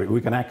Bohm theory. We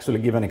can actually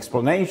give an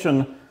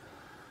explanation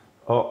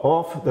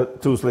of the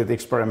two-slit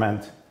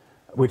experiment,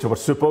 which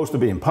was supposed to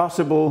be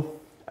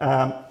impossible.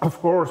 Of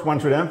course, one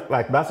should,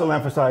 like Basil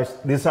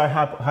emphasized, these are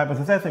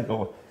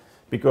hypothetical.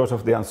 Because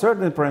of the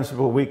uncertainty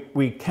principle,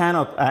 we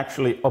cannot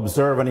actually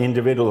observe an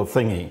individual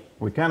thingy.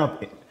 We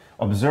cannot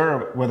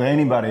observe whether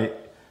anybody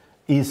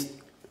is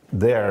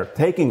there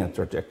taking a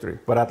trajectory,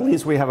 but at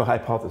least we have a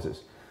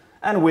hypothesis.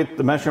 And with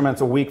the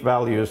measurements of weak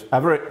values,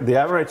 the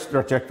average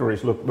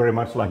trajectories look very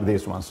much like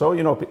this one. So,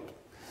 you know,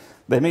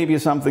 there may be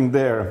something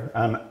there.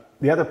 And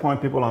the other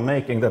point people are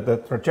making, that the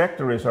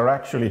trajectories are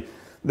actually,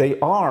 they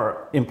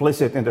are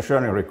implicit in the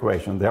Schrödinger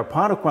equation. They are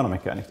part of quantum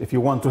mechanics if you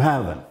want to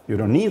have them. You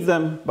don't need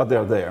them, but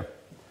they're there.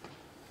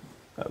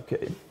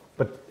 Okay,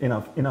 but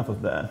enough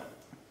of that.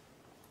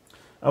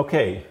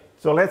 Okay,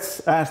 so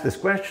let's ask this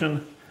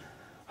question.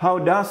 How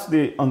does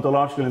the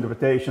ontological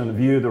interpretation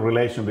view the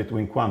relation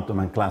between quantum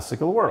and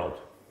classical world?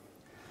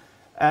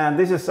 And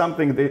this is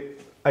something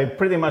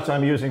that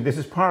I'm using. This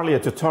is partly a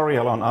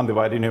tutorial on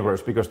undivided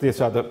universe, because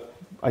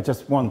I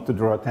just want to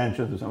draw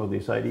attention to some of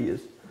these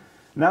ideas.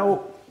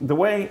 Now, the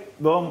way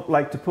Bohm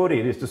liked to put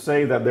it is to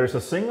say that there's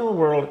a single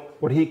world,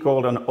 what he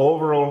called an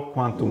overall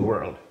quantum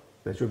world.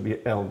 There should be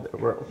L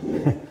world.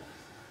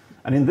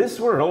 And in this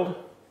world,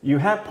 you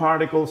have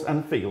particles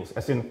and fields,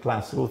 as in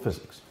classical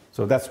physics.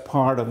 So that's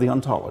part of the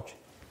ontology.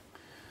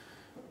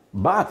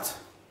 But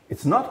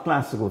it's not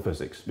classical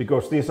physics,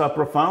 because these are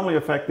profoundly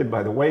affected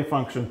by the wave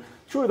function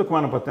through the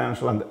quantum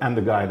potential and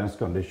the guidance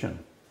condition.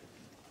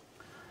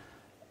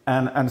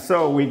 And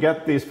so we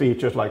get these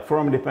features like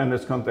form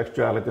dependence,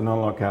 contextuality,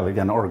 non-locality,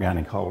 and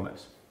organic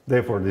wholeness.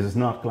 Therefore, this is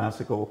not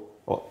classical.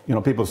 Well, you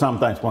know, people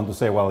sometimes want to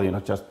say, well, you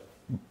know,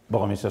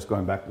 Bohm is just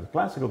going back to the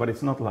classical, but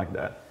it's not like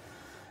that.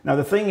 Now,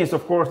 the thing is,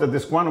 of course, that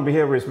this quantum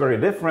behavior is very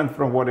different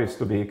from what is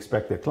to be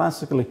expected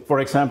classically.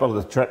 For example,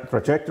 the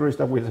trajectories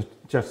that we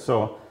just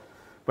saw.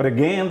 But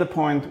again, the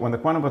point, when the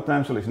quantum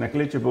potential is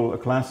negligible, a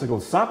classical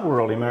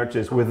subworld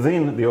emerges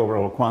within the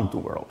overall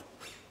quantum world.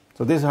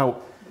 So this is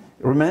how,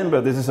 remember,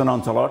 this is an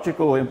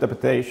ontological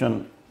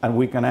interpretation, and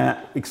we can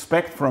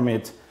expect from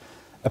it,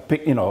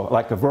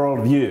 like a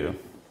world view.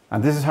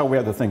 And this is how we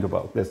have to think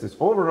about it. There's this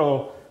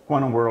overall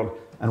quantum world,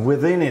 and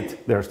within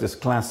it, there's this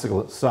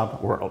classical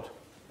subworld.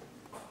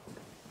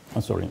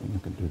 I'm sorry, you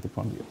can do the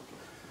front view.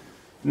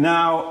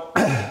 Now,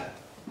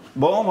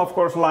 Bohm, of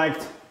course,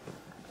 liked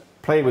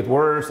play with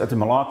words,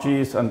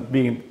 etymologies, and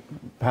being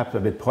perhaps a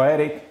bit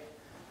poetic.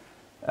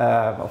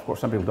 Of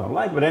course, some people don't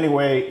like, but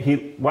anyway,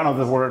 one of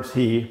the words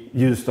he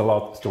used a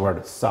lot is the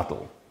word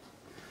subtle.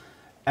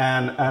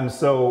 And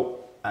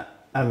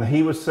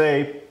he would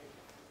say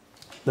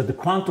that the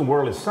quantum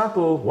world is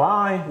subtle.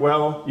 Why?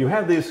 Well, you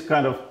have this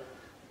kind of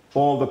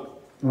all the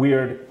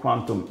weird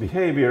quantum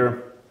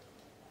behavior,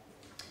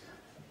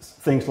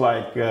 things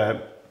like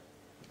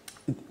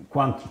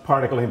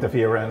particle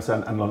interference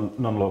and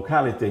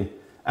non-locality.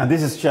 And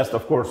this is just,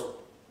 of course,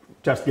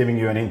 just giving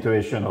you an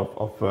intuition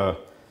of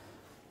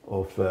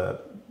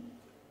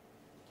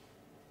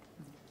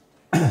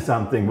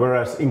something,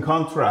 whereas in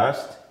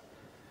contrast,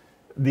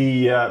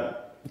 the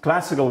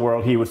classical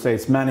world, he would say,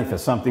 is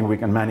manifest, something we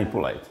can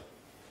manipulate.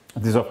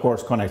 This, of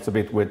course, connects a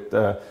bit with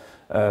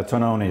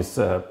Tononi's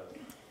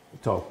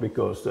talk,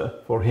 because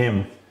for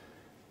him,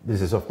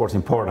 this is, of course,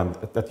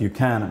 important that you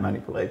can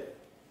manipulate.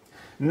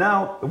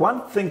 Now,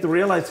 one thing to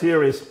realize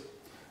here is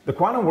the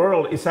quantum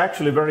world is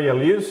actually very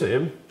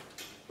elusive.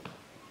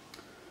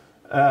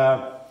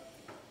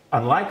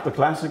 Unlike the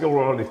classical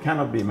world, it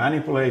cannot be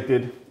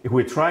manipulated. If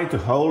we try to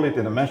hold it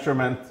in a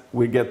measurement,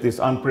 we get these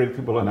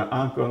unpredictable and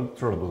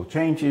uncontrollable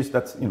changes.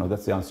 That's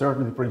the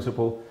uncertainty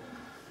principle.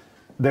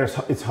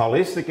 It's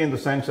holistic in the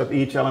sense that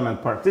each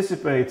element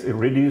participates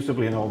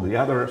irreducibly in all the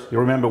others. You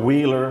remember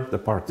Wheeler, the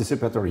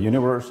participatory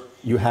universe.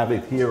 You have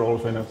it here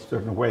also in a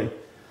certain way.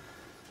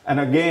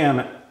 And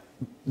again,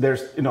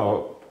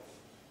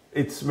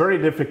 it's very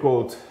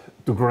difficult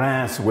to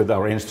grasp with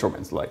our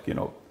instruments, like,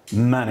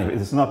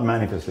 it's not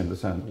manifest in the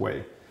same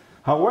way.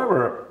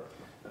 However,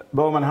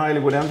 Bowman highly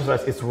would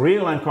emphasize it's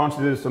real and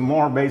constitutes a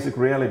more basic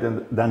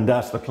reality than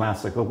does the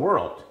classical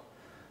world.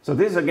 So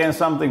this is again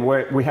something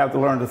where we have to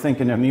learn to think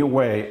in a new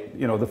way.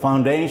 The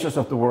foundations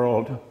of the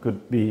world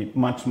could be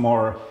much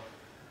more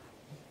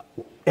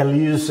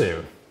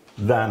elusive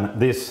than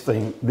these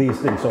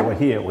things over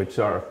here, which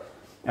are,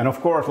 and of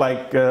course,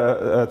 like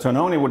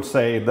Tononi would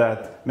say,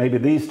 that maybe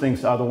these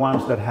things are the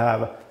ones that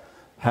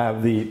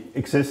have the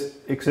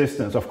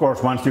existence. Of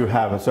course, once you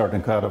have a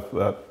certain kind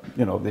of,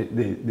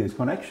 these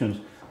connections.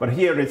 But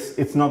here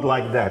it's not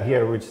like that.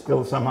 Here we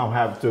still somehow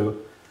have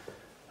to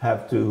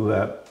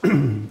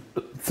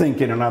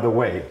think in another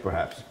way,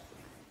 perhaps.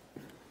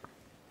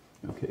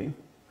 Okay.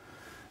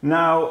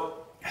 Now,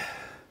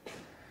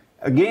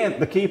 again,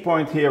 the key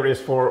point here is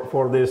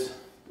for this,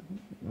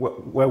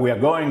 where we are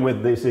going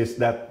with this, is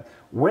that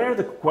where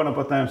the quantum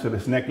potential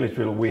is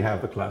negligible, we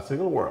have the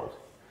classical world.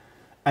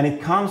 And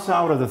it comes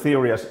out of the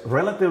theory as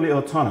relatively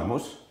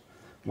autonomous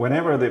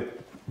whenever the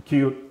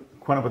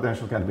quantum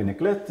potential can be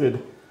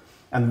neglected.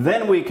 And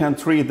then we can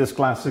treat this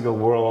classical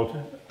world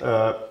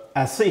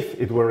as if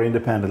it were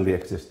independently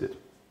existed.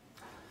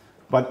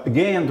 But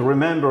again, to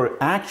remember,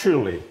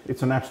 actually,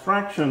 it's an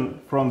abstraction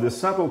from the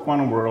subtle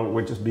quantum world,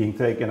 which is being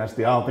taken as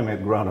the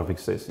ultimate ground of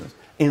existence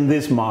in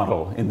this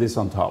model, in this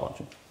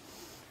ontology.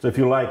 So if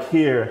you like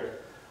here,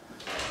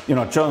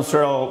 John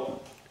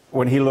Searle,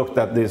 when he looked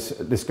at these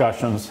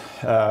discussions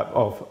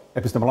of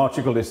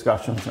epistemological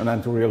discussions and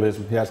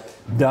anti-realism, he asked,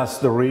 does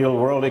the real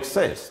world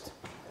exist?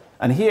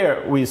 And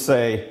here we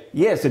say,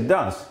 yes, it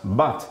does,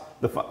 but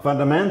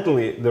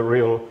fundamentally the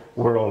real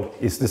world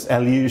is this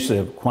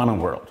elusive quantum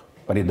world,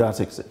 but it does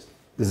exist.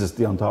 This is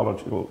the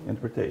ontological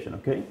interpretation,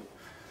 okay?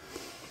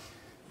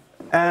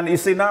 And you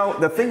see now,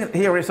 the thing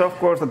here is, of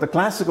course, that the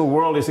classical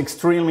world is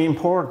extremely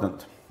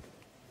important.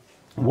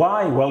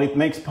 Why? Well, it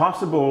makes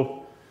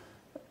possible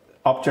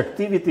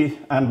objectivity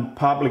and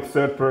public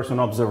third-person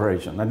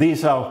observation. And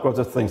these are, of course,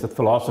 the things that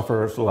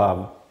philosophers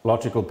love,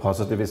 logical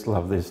positivists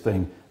love this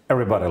thing,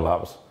 everybody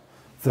loves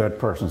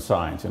third-person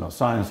science.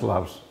 Science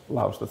loves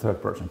the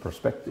third-person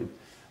perspective.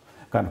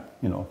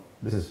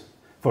 This is,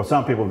 for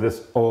some people,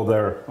 this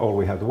all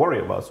we have to worry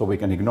about, so we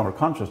can ignore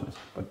consciousness.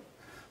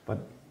 But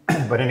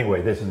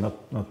anyway, this is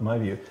not my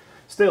view.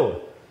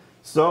 Still,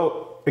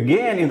 so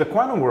again, in the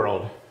quantum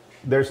world,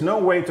 there's no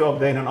way to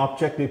obtain an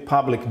objective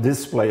public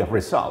display of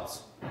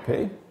results.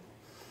 Okay?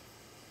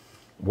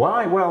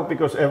 Why? Well,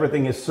 because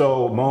everything is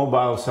so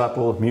mobile,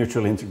 subtle,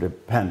 mutually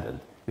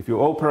interdependent. If you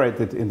operate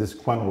it in this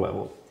quantum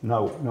level,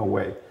 no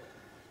way.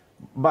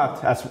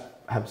 But as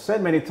I have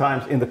said many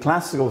times, in the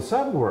classical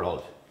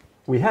subworld,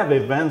 we have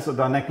events that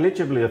are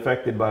negligibly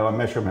affected by our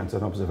measurements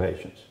and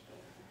observations.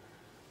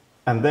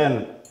 And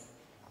then,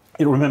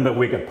 you remember,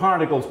 we get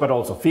particles, but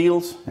also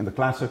fields in the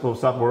classical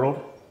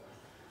subworld.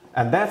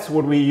 And that's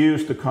what we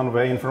use to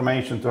convey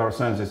information to our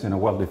senses in a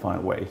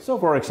well-defined way. So,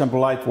 for example,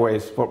 light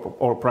waves, for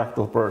all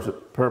practical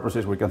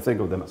purposes, we can think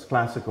of them as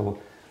classical.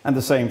 And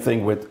the same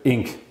thing with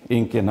ink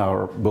in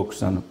our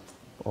books and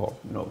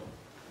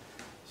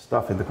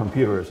stuff in the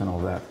computers and all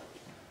that.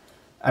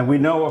 And we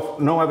know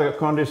of no other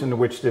condition in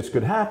which this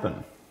could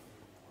happen.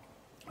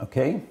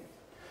 Okay?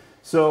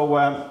 So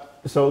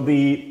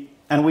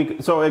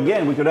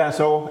again, we could ask,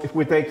 so if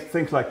we take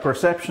things like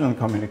perception and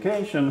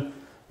communication,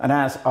 and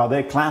ask, are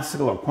they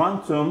classical or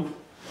quantum?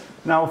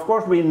 Now, of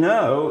course, we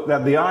know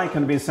that the eye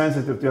can be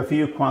sensitive to a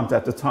few quanta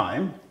at a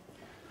time,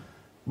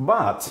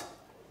 but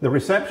the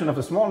reception of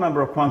a small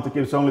number of quanta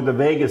gives only the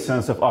vaguest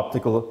sense of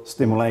optical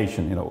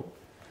stimulation.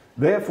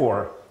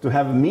 Therefore, to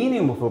have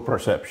meaningful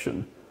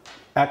perception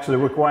actually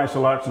requires a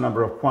large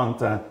number of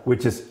quanta,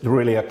 which is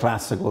really a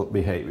classical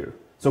behavior.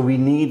 So we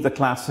need the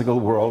classical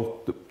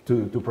world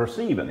to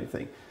perceive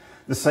anything.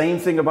 The same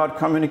thing about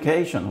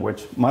communication,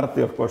 which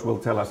Martti, of course, will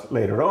tell us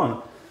later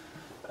on.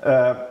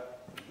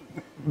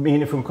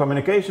 Meaningful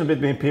communication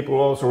between people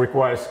also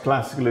requires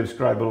classically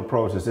describable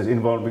processes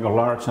involving a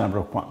large number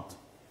of quanta.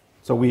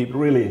 So we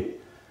really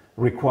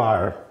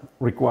require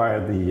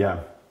the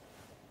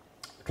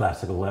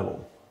classical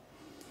level.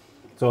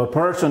 So a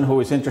person who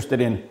is interested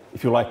in,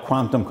 if you like,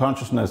 quantum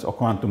consciousness or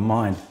quantum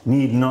mind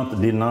need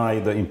not deny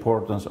the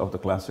importance of the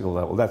classical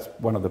level. That's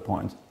one of the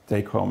points,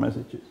 take-home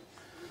messages.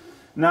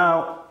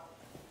 Now,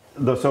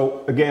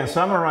 so again,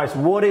 summarize,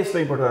 what is the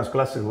importance of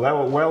classical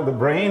level? Well, the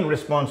brain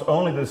responds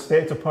only to the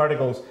states of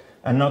particles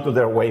and not to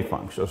their wave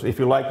functions. If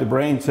you like, the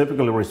brain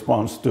typically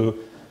responds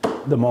to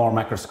the more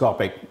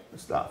macroscopic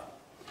stuff.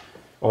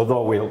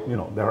 Although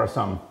there are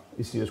some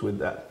issues with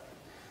that.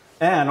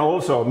 And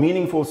also,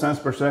 meaningful sense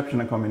perception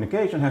and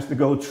communication has to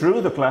go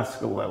through the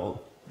classical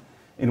level,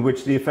 in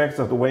which the effects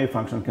of the wave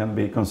function can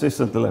be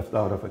consistently left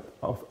out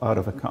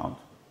of account.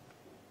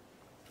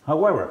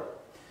 However,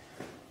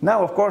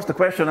 now of course the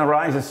question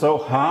arises, so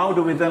how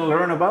do we then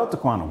learn about the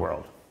quantum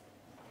world?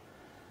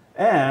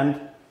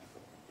 And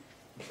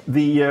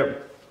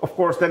of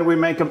course then we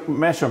make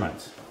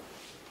measurements.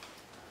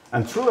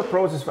 And through a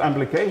process of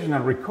amplification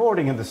and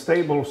recording in the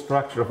stable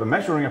structure of a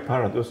measuring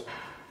apparatus,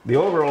 the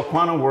overall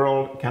quantum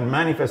world can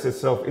manifest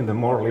itself in the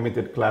more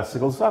limited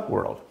classical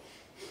subworld.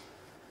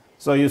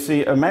 So you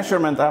see, a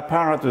measurement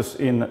apparatus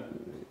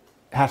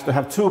has to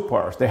have two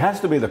parts. There has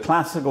to be the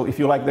classical, if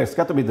you like, there's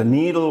got to be the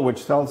needle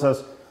which tells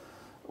us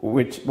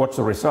what's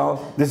the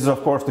result. This is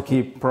of course the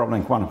key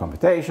problem in quantum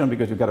computation,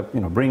 because you've got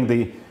to bring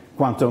the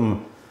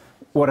quantum,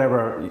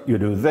 whatever you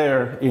do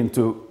there,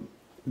 into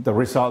the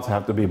results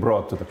have to be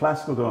brought to the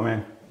classical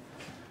domain.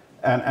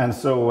 And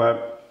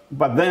so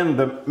but then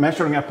the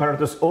measuring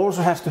apparatus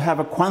also has to have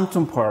a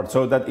quantum part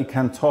so that it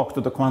can talk to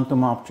the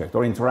quantum object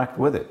or interact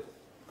with it.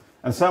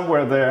 And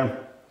somewhere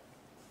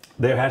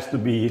it has to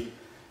be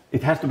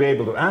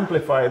able to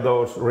amplify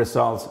those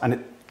results,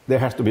 and there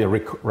has to be a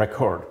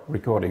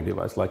recording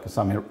device, like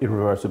some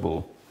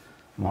irreversible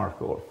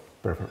mark, or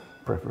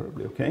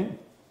preferably, okay?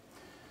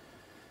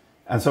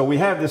 And so we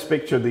have this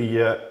picture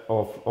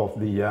of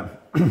the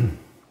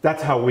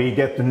that's how we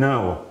get to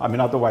know. I mean,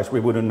 otherwise we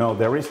wouldn't know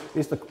there is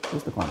the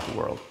quantum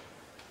world.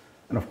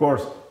 And of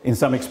course, in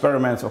some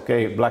experiments,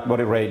 okay, black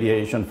body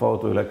radiation,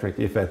 photoelectric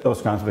effect,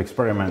 those kinds of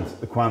experiments,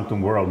 the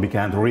quantum world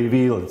began to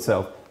reveal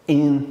itself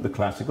in the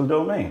classical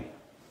domain.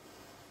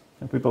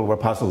 And people were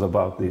puzzled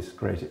about these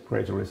crazy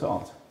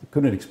results. They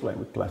couldn't explain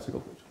with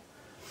classical.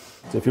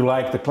 So if you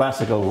like, the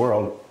classical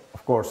world,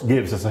 of course,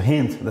 gives us a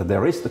hint that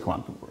there is the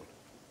quantum world.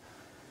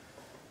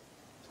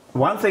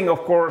 One thing, of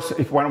course,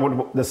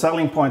 the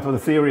selling point of the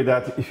theory,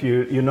 that if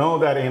you know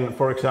that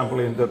for example,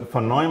 in the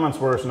von Neumann's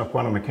version of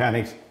quantum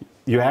mechanics,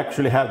 you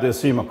actually have the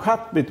assume a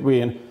cut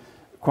between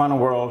quantum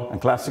world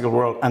and classical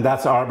world, and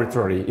that's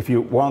arbitrary. If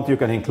you want, you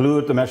can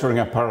include the measuring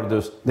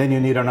apparatus, then you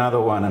need another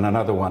one and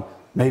another one.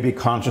 Maybe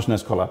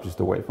consciousness collapses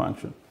the wave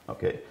function.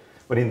 Okay.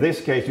 But in this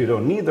case, you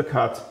don't need the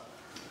cut.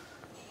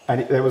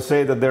 And they will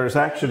say that there is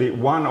actually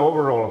one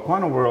overall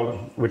quantum world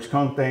which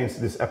contains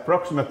this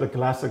approximately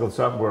classical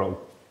subworld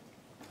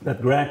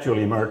that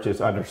gradually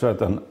emerges under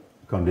certain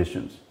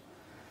conditions.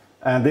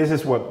 And this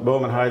is what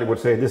Bohm and Heide would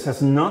say, this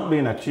has not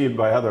been achieved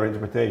by other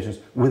interpretations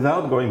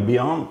without going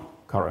beyond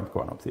current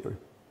quantum theory.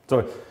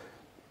 So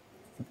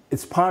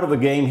it's part of the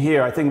game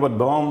here. I think what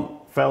Bohm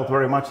felt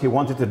very much he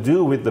wanted to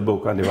do with the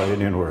book Undivided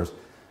Universe.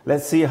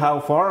 Let's see how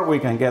far we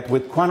can get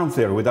with quantum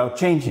theory without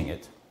changing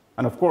it.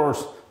 And of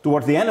course,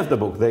 towards the end of the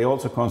book, they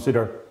also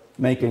consider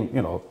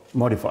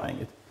modifying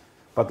it.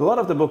 But a lot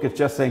of the book is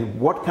just saying,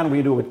 what can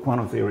we do with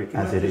quantum theory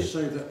as it is?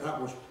 Can I just say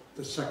that was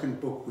the second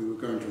book we were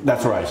going to write?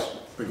 That's right.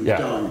 But he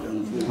died,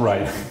 unfortunately.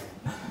 Right.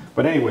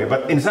 But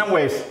anyway, in some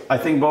ways, I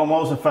think Bohm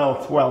also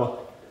felt,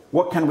 well,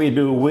 what can we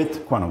do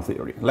with quantum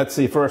theory? Let's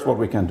see first what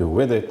we can do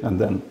with it, and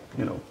then,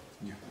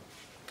 Yeah.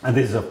 And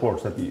this is, of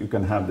course, that you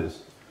can have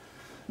this.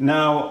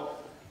 Now,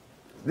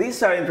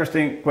 these are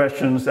interesting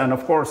questions, and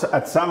of course,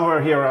 at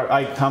somewhere here,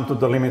 I come to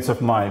the limits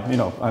of my,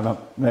 I'm a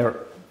mere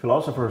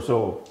philosopher,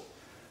 so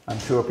I'm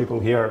sure people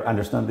here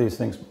understand these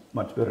things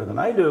much better than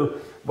I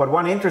do. But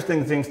one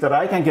interesting thing that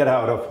I can get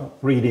out of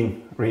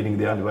reading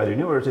the Undivided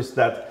Universe is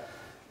that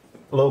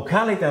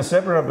locality and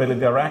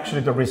separability are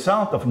actually the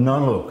result of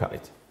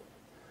non-locality.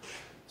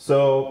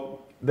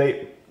 So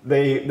they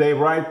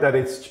write that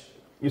it's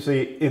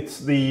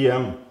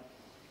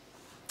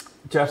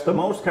just the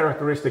most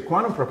characteristic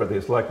quantum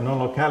properties like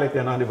non-locality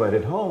and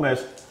undivided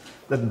wholeness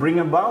that bring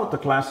about the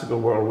classical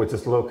world, which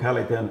is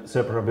locality and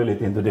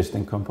separability into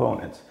distinct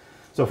components.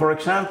 So for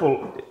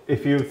example,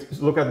 if you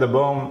look at the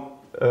Bohm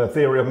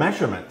theory of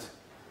measurement,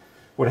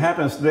 what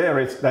happens there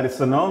is that it's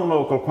the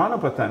non-local quantum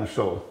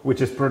potential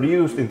which is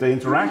produced in the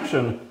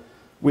interaction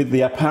with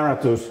the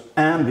apparatus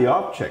and the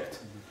object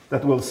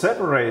that will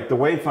separate the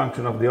wave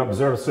function of the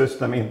observed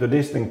system into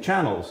distinct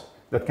channels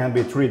that can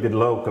be treated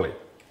locally.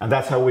 And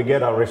that's how we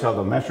get our result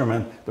of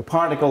measurement. The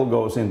particle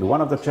goes into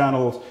one of the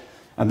channels,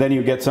 and then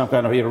you get some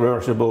kind of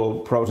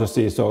irreversible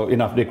processes, so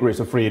enough degrees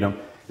of freedom.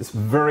 It's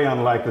very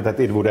unlikely that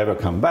it would ever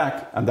come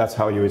back, and that's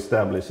how you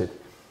establish it.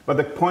 But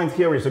the point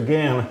here is,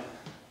 again,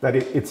 that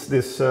it's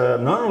this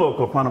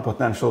non-local quantum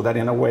potential that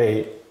in a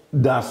way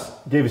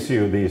gives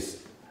you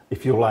these,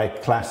 if you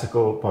like,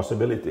 classical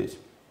possibilities.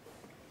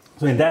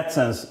 So in that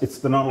sense, it's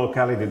the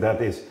non-locality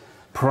that is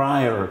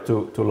prior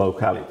to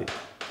locality.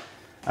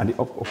 And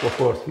of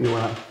course, you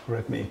want to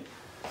correct me.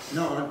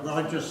 No,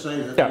 I'd just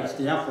say that Yeah. it's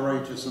the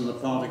apparatus and the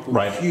particle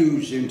Right.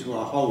 fuse into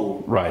a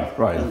whole. Right,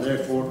 right. And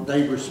therefore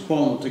they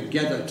respond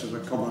together to the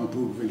common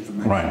pool of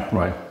information. Right,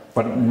 right.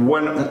 But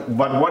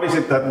what is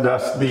it that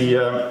does the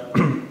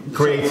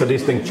creates the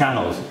distinct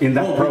channels in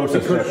that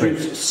process? Because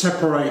you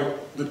separate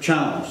the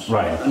channels,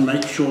 Right. and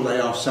make sure they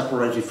are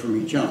separated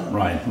from each other.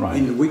 Right, right.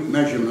 In the weak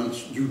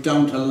measurements, you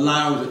don't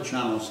allow the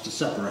channels to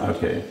separate.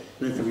 Okay.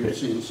 Therefore, Okay. you're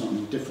seeing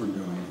something different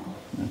going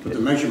on. Okay. But the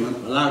measurement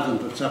allows them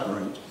to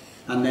separate,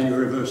 and then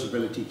your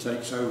reversibility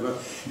takes over.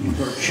 You've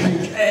got to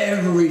change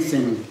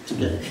everything to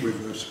get it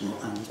reversible.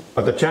 And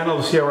But the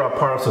channels here are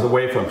parts of the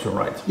wave function,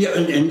 right? yeah,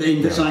 in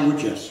this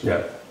language, yes.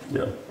 Yeah,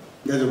 yeah.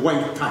 They're the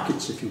wave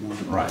packets, if you want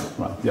to. Right,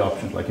 right. The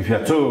options, like if you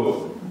had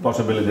two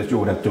possibilities, you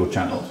would have two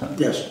channels. Huh?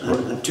 Yes,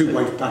 and two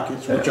wave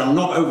packets, which are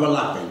not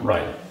overlapping.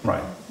 Right,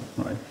 right,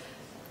 right.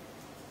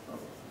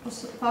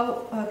 Also,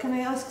 Paavo, can I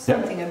ask Yeah.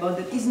 something about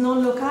that? Is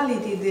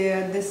non-locality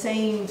the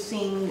same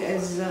thing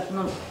as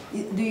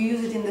do you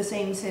use it in the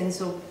same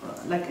sense of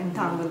like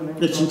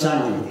entanglement? It's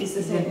entanglement. It's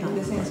the same in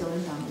the sense of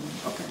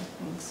entanglement. Okay,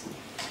 thanks.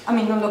 I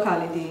mean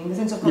non-locality in the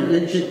sense of Yeah,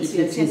 combinations.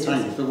 it's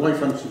entangled. The wave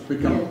functions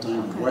become Yeah,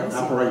 entangled. okay, I see,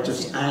 Apparatus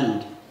I see.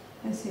 and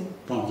I see.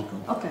 particle.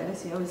 Okay, I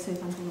see. I will say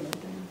something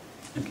later.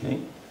 Okay.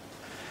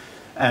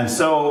 And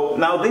so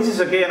now this is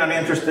again an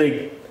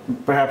interesting,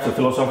 perhaps a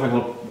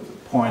philosophical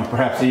point,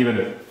 perhaps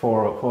even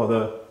for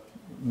the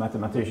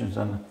mathematicians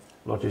and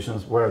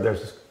logicians, where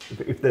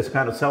if there's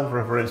kind of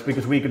self-reference,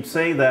 because we could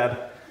say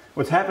that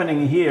what's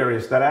happening here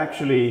is that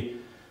actually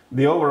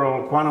the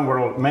overall quantum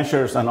world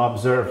measures and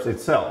observes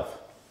itself.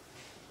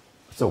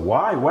 So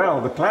why?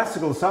 Well, the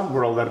classical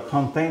subworld that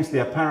contains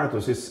the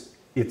apparatus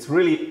it's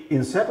really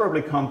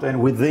inseparably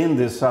contained within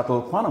this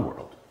subtle quantum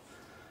world,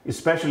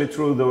 especially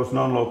through those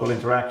non-local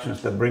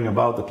interactions that bring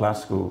about the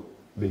classical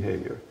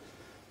behavior.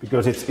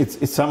 Because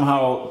it's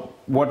somehow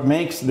what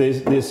makes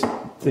this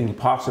thing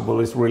possible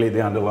is really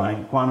the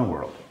underlying quantum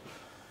world.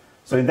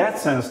 So in that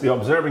sense, the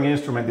observing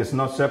instrument is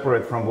not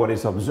separate from what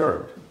is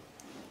observed.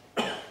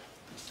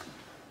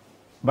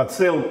 But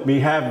still, we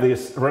have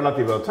this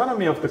relative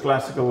autonomy of the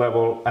classical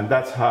level, and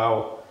that's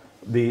how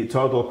the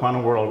total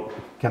quantum world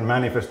can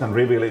manifest and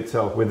reveal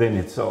itself within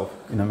itself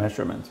in a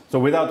measurement. So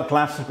without the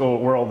classical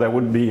world, there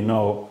would be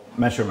no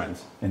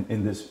measurements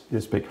in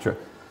this picture.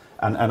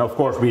 And of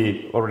course,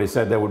 we already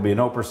said there would be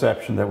no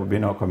perception, there would be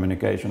no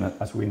communication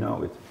as we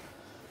know it.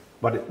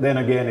 But then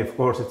again, of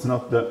course, it's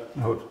not the...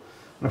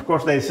 And of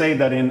course, they say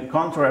that in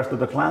contrast to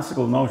the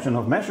classical notion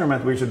of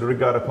measurement, we should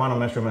regard a quantum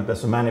measurement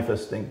as a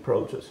manifesting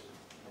process.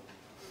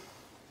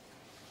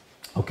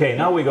 Okay,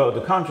 now we go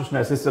to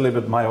consciousness. This is a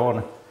little bit my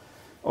own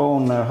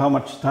how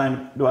much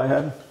time do I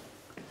have?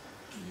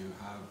 You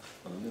have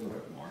a little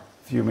bit more.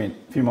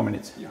 Few more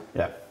minutes.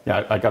 Yeah.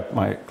 Yeah. I got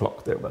my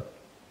clock there, but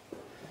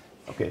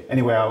okay.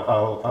 Anyway,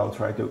 I'll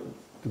try to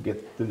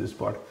get to this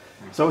part.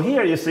 So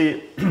here you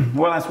see,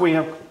 well, as we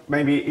have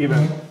maybe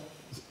even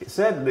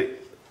said,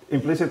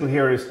 implicitly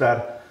here is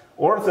that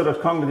orthodox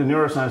cognitive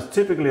neuroscience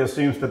typically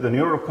assumes that the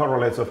neural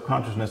correlates of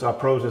consciousness are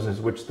processes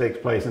which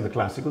take place in the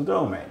classical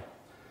domain.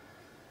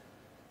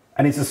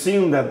 And it's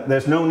assumed that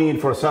there's no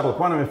need for subtle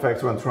quantum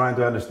effects when trying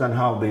to understand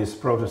how these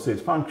processes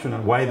function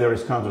and why there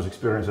is conscious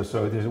experience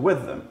associated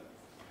with them.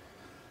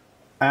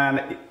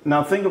 And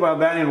now think about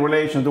that in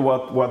relation to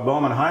what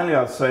Bohm and Hailey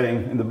are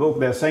saying in the book.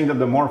 They're saying that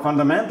the more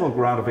fundamental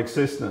ground of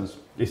existence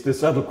is the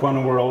subtle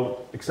quantum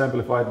world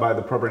exemplified by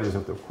the properties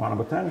of the quantum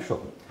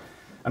potential.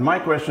 And my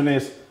question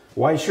is,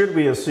 why should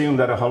we assume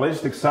that a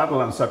holistic,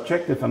 subtle and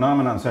subjective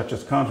phenomenon such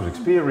as conscious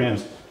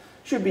experience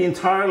should be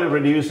entirely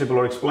reducible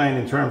or explained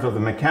in terms of the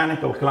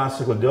mechanical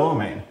classical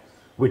domain,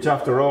 which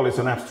after all is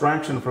an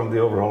abstraction from the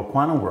overall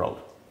quantum world?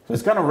 So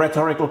it's kind of a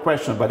rhetorical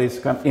question, but it's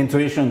kind of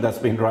intuition that's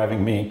been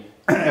driving me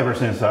ever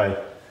since I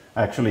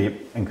actually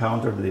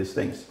encountered these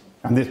things.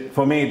 And this,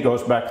 for me, it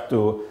goes back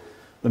to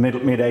the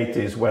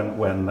mid-80s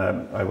when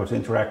I was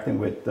interacting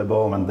with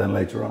Bohm and then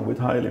later on with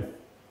Hailey.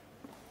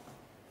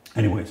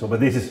 Anyway, so but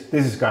this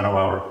is kind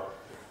of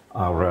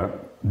our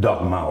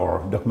dogma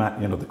or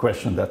the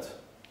question that's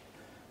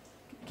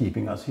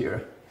keeping us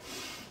here.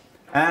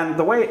 And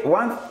the way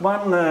one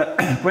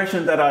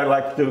question that I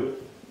like to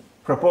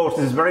propose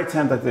is very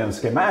tentative and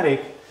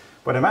schematic,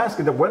 but I'm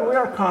asking that when we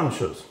are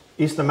conscious,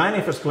 is the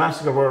manifest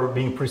classical world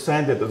being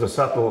presented as a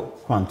subtle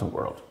quantum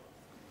world?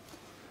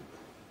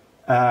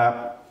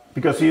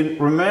 Because you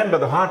remember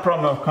the hard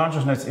problem of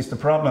consciousness is the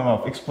problem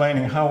of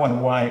explaining how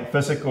and why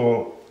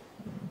physical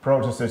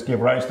processes give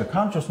rise to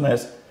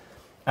consciousness.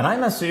 And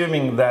I'm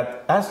assuming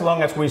that as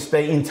long as we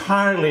stay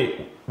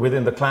entirely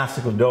within the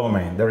classical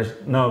domain, there is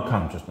no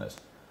consciousness.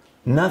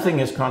 Nothing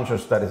is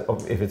conscious that is,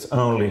 if it's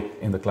only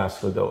in the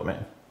classical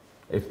domain.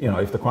 If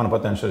the quantum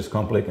potential is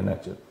completely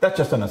connected. That's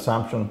just an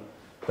assumption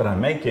that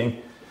I'm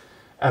making.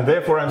 And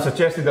therefore I'm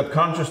suggesting that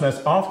consciousness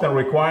often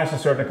requires a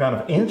certain kind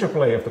of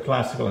interplay of the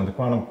classical and the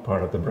quantum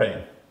part of the brain.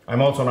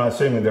 I'm also not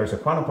assuming there's a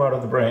quantum part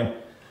of the brain.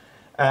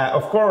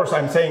 Of course,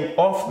 I'm saying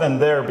often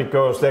there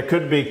because there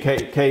could be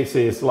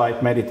cases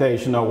like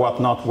meditation or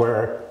whatnot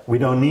where we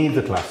don't need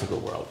the classical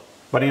world.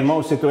 But in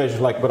most situations,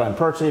 like what I'm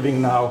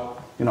perceiving now,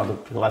 you know, the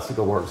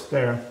classical world is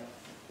there.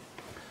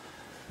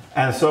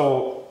 And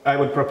so I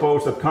would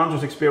propose that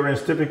conscious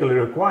experience typically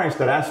requires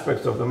that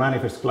aspects of the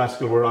manifest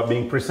classical world are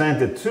being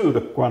presented to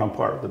the quantum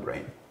part of the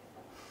brain.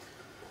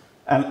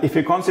 And if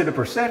you consider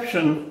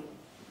perception,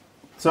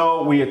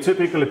 so we are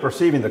typically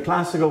perceiving the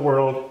classical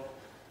world.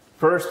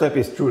 First step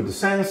is through the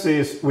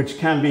senses, which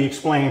can be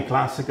explained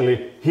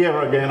classically. Here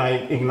again, I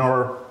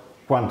ignore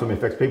quantum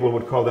effects. People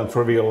would call them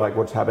trivial, like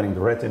what's happening in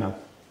the retina.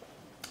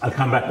 I'll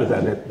come back to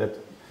that.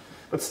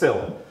 But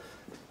still,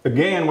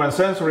 again, when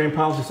sensory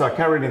impulses are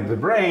carried into the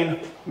brain,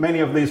 many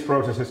of these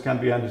processes can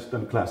be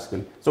understood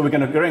classically. So we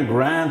can again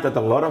grant that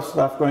a lot of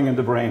stuff going in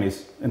the brain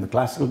is in the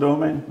classical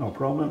domain, no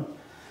problem.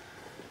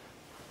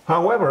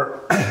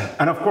 However,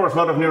 and of course, a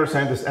lot of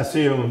neuroscientists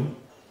assume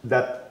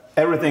that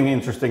everything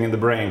interesting in the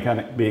brain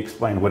can be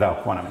explained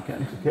without quantum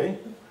mechanics, okay?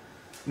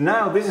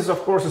 Now, this is of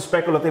course a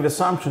speculative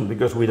assumption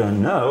because we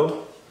don't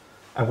know,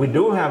 and we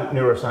do have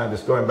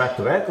neuroscientists going back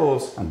to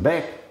Eccles and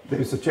Beck.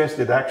 They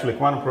suggested actually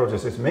quantum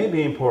processes may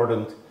be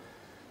important.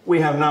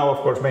 We have now, of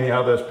course, many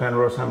others,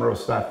 Penrose, Hameroff,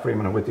 Staff,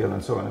 Freeman, and Whittier,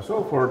 and so on and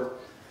so forth.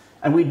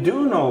 And we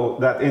do know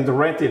that in the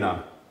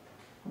retina,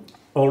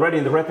 already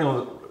in the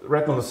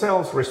retinal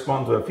cells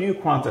respond to a few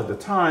quanta at a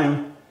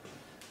time,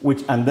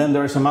 and then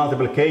there is a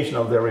multiplication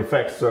of their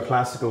effects to a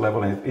classical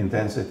level in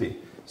intensity.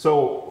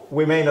 So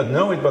we may not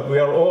know it, but we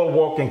are all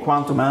walking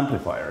quantum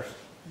amplifiers.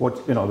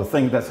 The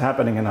thing that's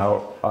happening in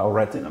our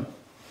retina.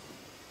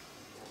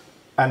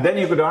 And then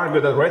you could argue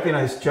that retina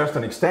is just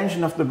an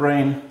extension of the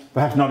brain.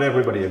 Perhaps not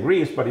everybody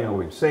agrees, but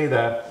we say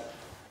that.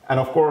 And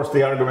of course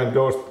the argument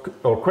goes,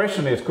 or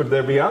question is, could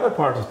there be other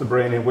parts of the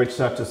brain in which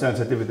such a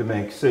sensitivity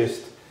may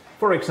exist?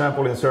 For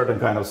example, in certain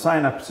kind of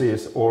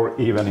synapses or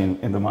even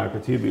in the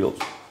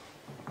microtubules.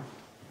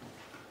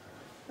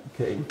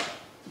 Okay.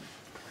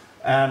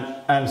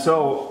 And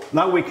so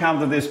now we come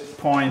to this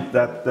point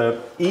that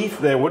if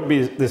there would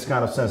be this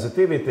kind of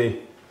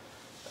sensitivity,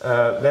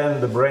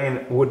 then the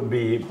brain would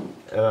be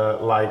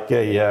like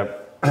a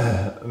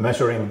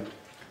measuring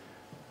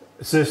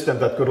system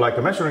that could, like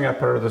a measuring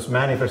apparatus,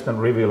 manifest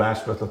and reveal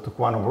aspects of the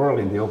quantum world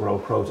in the overall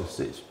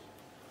processes.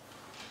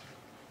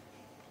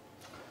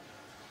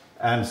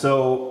 And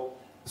so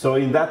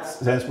in that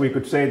sense, we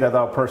could say that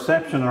our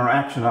perception and our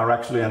action are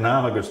actually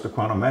analogous to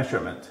quantum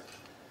measurement.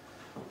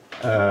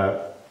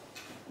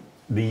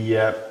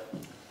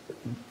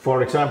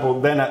 For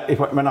example, then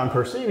when I'm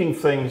perceiving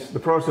things, the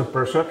process of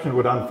perception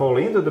would unfold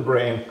into the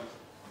brain,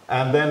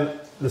 and then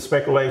the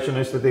speculation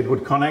is that it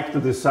would connect to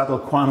this subtle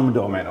quantum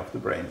domain of the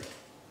brain.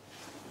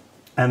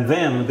 And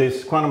then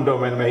this quantum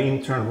domain may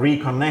in turn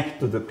reconnect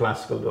to the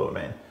classical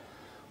domain,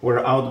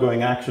 where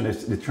outgoing action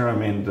is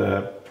determined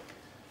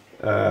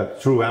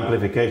through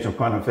amplification of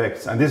quantum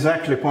effects. And this is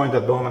actually a point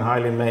that Bohm and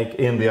Heilin make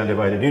in The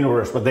Undivided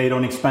Universe, but they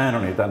don't expand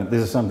on it. And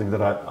this is something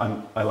that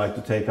I like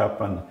to take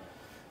up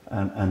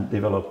and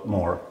develop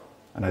more.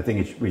 And I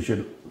think we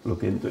should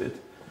look into it.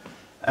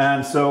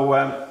 And so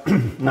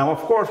now, of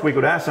course, we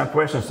could ask some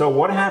questions. So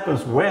what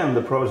happens when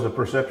the process of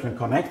perception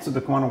connects to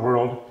the quantum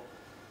world?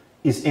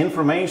 Is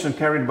information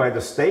carried by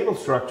the stable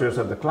structures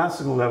at the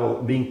classical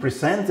level being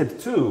presented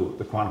to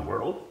the quantum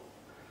world?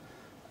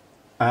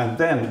 And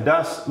then,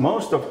 does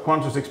most of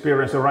conscious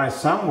experience arise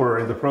somewhere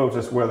in the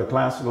process where the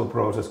classical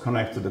process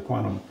connects to the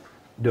quantum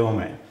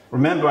domain?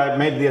 Remember, I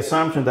made the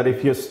assumption that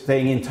if you're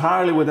staying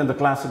entirely within the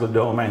classical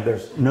domain,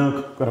 there's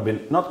not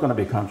going to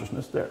be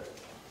consciousness there.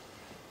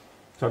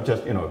 So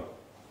just, and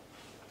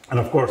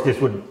of course this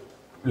would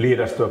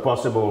lead us to a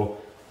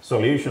possible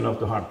solution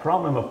of the hard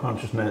problem of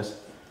consciousness.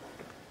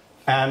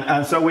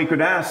 And so we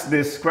could ask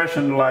this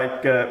question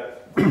like,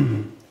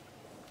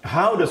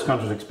 how does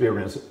conscious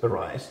experience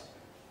arise?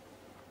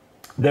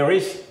 There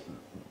is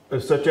a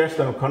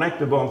suggestion of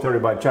connected Bohm theory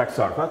by Jack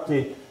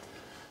Sarfati.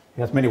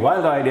 He has many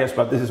wild ideas,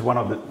 but this is one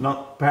of the,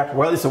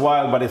 it's a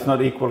wild, but it's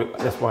not equally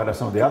as wild as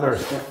some of the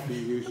others.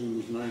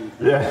 Using his name.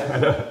 Yeah, I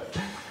know.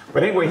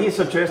 But anyway, he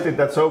suggested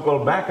that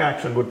so-called back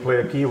action would play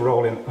a key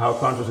role in how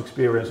conscious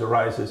experience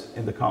arises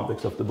in the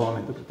context of the Bohm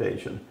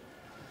interpretation.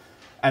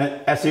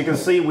 And as you can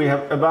see, we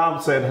have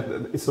above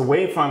said it's the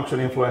wave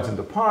function influencing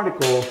the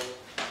particle,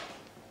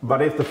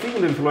 but if the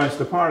field influences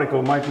the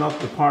particle, might not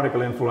the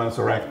particle influence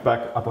or act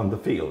back upon the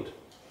field?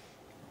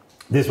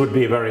 This would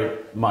be very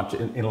much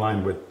in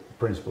line with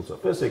principles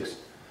of physics.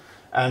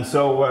 And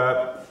so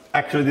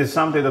actually this is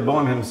something that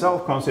Bohm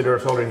himself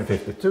considers already in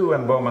 52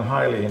 and Bohm and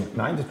Heilin in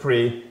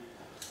 93.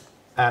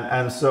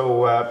 And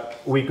so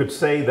we could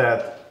say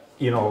that,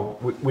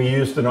 we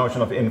use the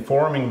notion of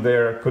informing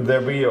there. Could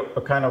there be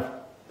a kind of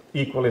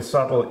equally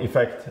subtle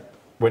effect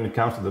when it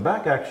comes to the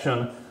back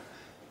action?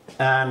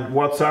 And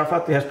what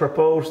Sarfati has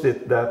proposed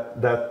is that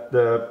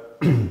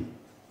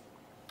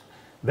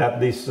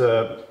this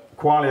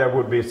qualia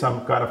would be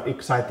some kind of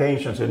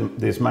excitations in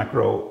these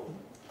macro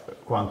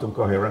quantum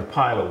coherent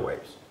pilot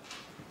waves.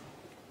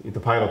 The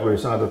pilot wave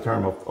is another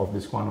term of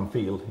this quantum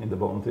field in the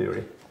Bohm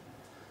theory.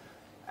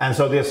 And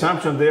so the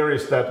assumption there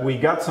is that we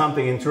got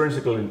something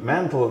intrinsically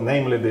mental,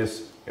 namely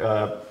this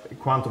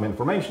quantum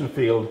information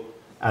field,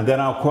 And then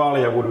our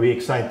qualia would be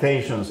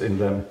excitations in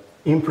them,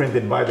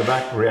 imprinted by the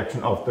back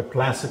reaction of the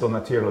classical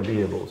material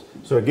variables.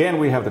 So again,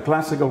 we have the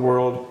classical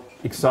world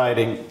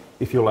exciting,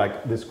 if you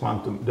like, this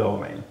quantum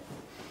domain.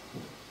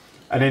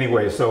 And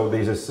anyway, so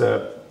this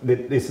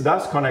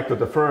does connect to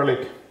the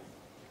Fröhlich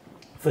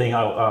thing.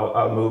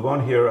 I'll move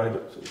on here. I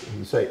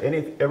don't say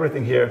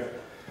everything here.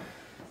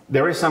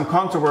 There is some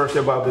controversy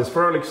about these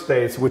Fröhlich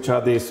states, which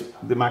are the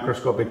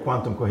macroscopic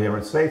quantum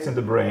coherent states in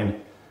the brain.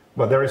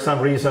 But there is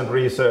some recent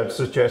research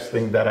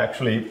suggesting that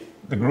actually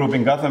the group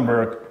in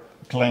Gothenburg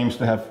claims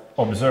to have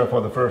observed for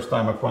the first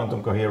time a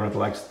quantum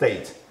coherent-like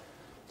state.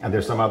 And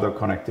there's some other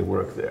connective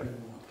work there.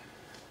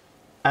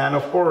 And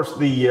of course,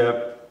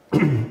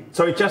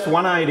 so it's just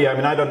one idea. I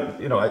mean, I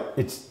don't,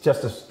 it's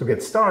just to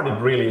get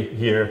started really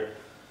here.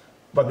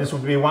 But this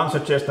would be one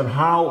suggestion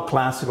how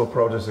classical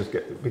processes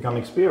become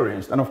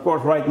experienced. And of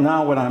course, right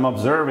now, when I'm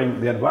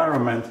observing the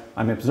environment,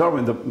 I'm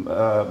observing the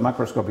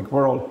macroscopic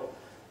world.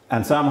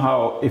 And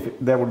somehow, if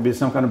there would be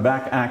some kind of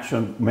back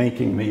action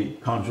making me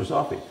conscious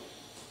of it.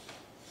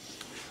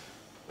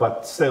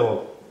 But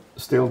still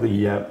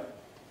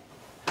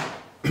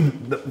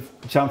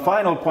some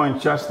final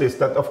point just is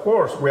that, of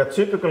course, we are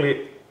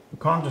typically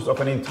conscious of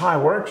an entire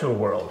virtual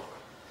world,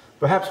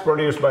 perhaps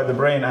produced by the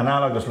brain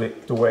analogously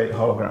to the way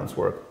holograms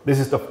work. This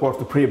is, of course,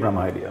 the pre-Brahm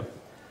idea.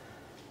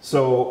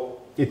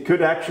 So it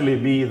could actually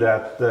be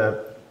that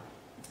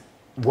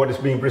what is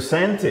being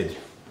presented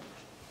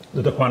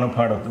to the quantum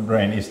part of the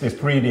brain is this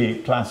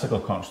 3D classical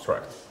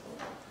construct.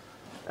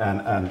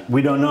 And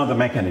we don't know the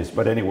mechanism,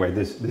 but anyway,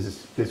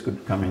 this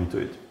could come into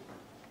it.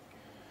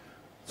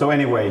 So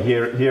anyway,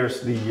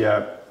 here's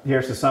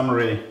the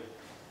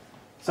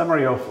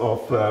summary of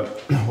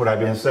what I've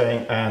been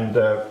saying, and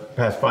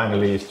perhaps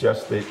finally is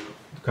just to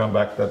come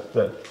back that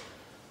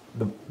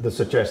the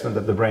suggestion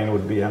that the brain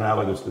would be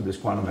analogous to this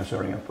quantum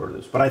measuring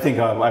apparatus. But I think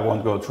I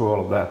won't go through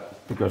all of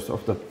that because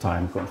of the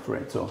time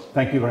constraint. So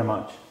thank you very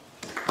much.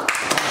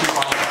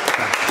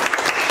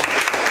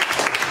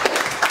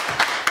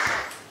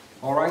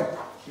 All right,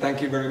 thank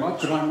you very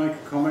much. Could I make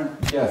a comment?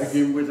 Yes. To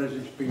begin with, as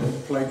it's been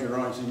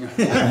plagiarising,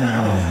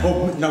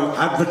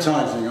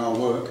 advertising our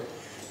work.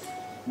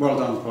 Well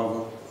done,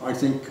 Paavo. I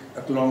think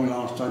at long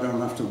last I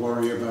don't have to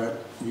worry about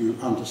you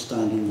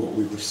understanding what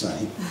we were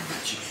saying.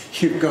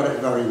 You've got it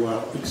very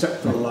well,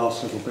 except for the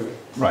last little bit,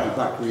 right. The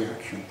back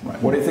reaction.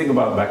 Right. What do you think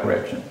about back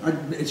reaction?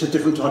 It's a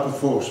different type of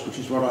force, which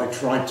is what I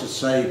tried to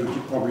say, but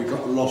you probably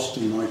got lost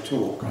in my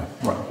talk.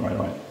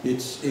 Right.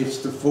 It's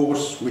the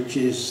force which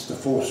is the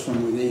force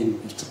from within.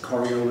 It's the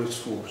Coriolis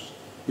force.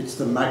 It's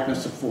the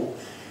Magnus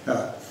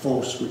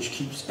force which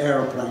keeps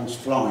aeroplanes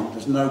flying.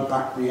 There's no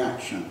back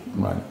reaction.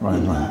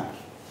 Right.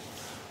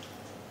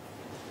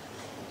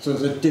 So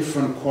there's a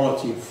different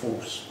quality of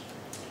force.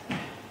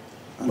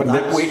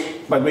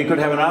 But we could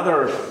have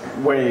another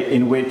way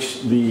in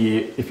which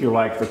if you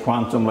like, the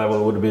quantum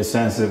level would be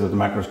sensitive to the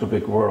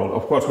macroscopic world.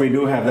 Of course, we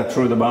do have that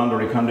through the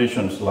boundary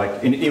conditions.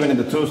 Like even in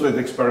the two-slit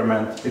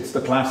experiment, it's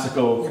the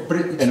classical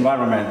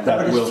environment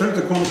that will. But it's through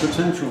the quantum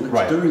potential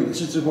that's doing this.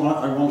 This is why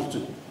I wanted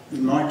to,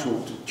 in my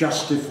talk, to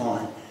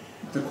justify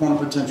the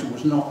quantum potential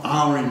was not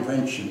our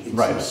invention. It's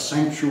an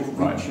essential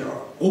feature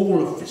of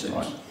all of physics.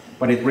 Right.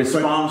 But it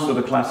responds to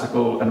the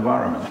classical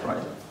environment,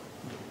 right?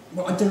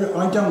 Well, I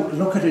don't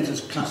look at it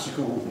as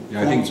classical.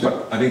 Yeah, I think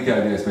the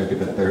idea is maybe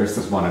that there is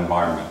this one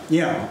environment.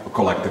 Yeah.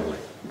 Collectively.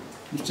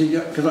 You see,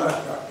 because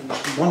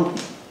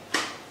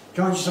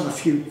can I just have a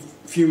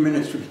few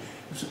minutes?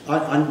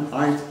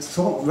 I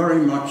thought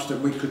very much that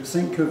we could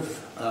think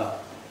of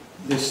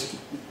this.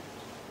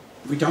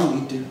 We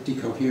don't need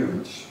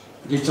decoherence.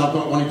 At least I've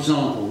got one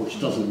example which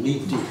doesn't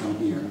need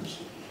decoherence,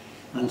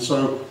 and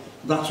so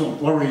that's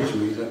what worries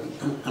me.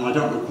 And I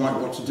don't know quite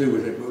what to do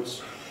with it.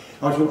 But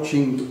I was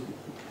watching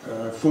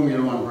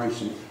Formula One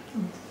racing,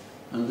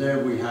 and there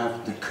we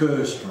have the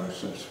Kerr's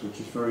process, which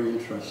is very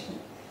interesting,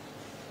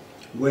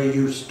 where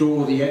you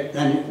store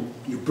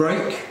you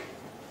brake,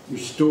 you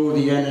store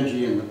the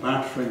energy in the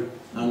battery,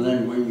 and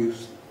then when you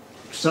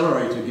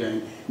accelerate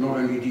again, not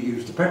only do you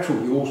use the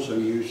petrol, you also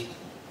use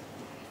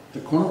the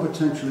quantum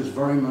potential is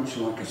very much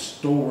like a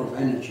store of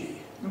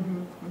energy,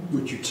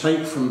 which you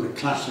take from the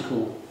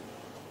classical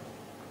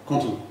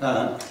quantum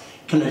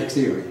kinetic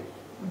theory.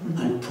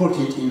 And put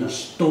it in a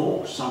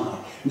store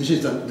somehow. And this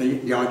is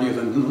the idea of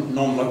the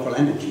non-local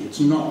energy. It's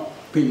not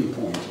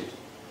pinpointed.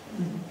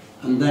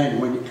 And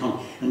then when it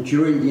comes, and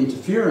during the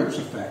interference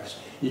effects,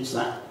 it's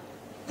that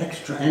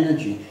extra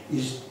energy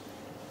is,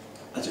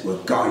 as it were,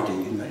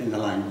 guiding in the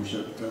language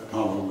that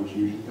Paavo was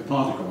using the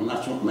particle, and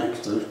that's what makes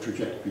those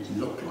trajectories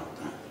look like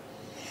that.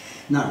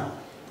 Now,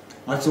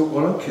 I thought,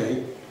 well,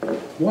 okay,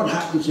 what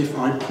happens if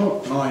I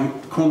put my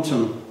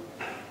quantum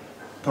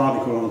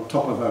particle on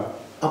top of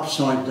a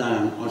upside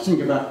down? I think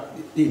about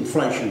the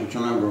inflation, which I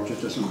know Roger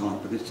doesn't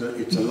like, but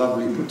it's a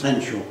lovely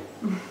potential,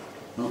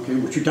 okay,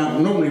 which you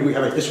don't, normally we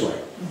have it this way,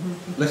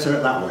 let's have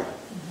it that way.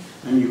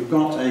 And you've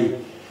got a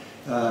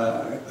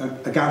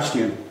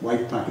Gaussian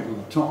wave packet on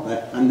the top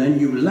there, and then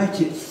you let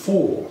it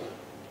fall.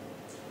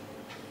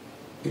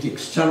 It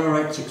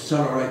accelerates,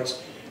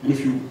 And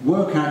if you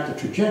work out the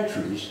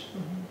trajectories,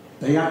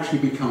 they actually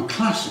become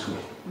classical.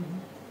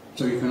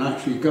 So you can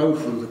actually go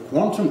from the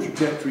quantum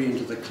trajectory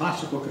into the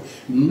classical,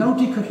 no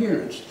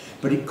decoherence,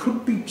 but it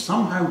could be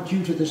somehow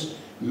due to this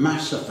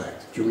mass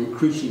effect, you're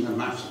increasing the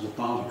mass of the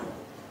particle.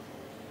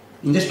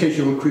 In this case,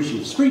 you're increasing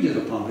the speed of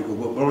the particle,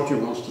 but Roger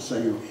wants to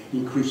say you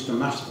increase the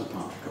mass of the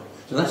particle.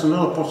 So that's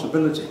another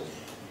possibility.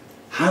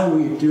 How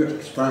we do it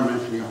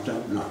experimentally, I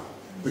don't know.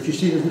 But you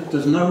see,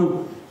 there's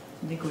no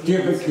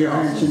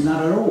decoherence in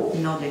that at all.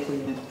 No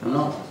decoherence.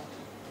 No.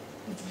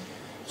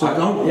 So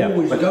don't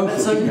always go for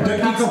So it.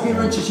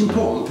 Decoherence is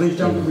important, please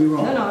don't get me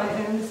wrong. No, I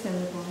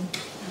understand the point.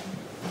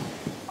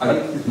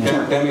 I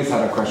think Demis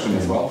had a question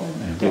as well.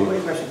 Yeah,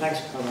 quick question. Thanks,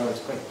 Paavo.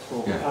 It's great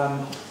talk.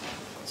 Yeah.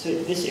 So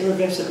this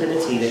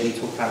irreversibility that you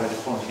talk about with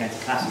the quantum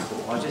against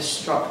classical, just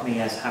struck me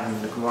as having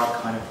the right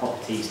kind of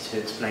properties to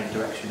explain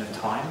direction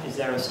of time. Is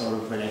there a sort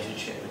of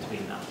relationship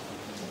between that?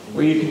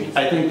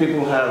 I think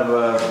people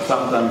have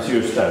sometimes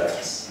used that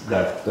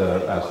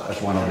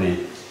as one of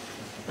the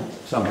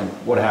something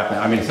what happened.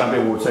 I mean, some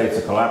people would say it's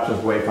a collapse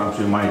of wave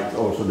function. You might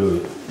also do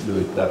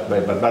it that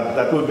way, but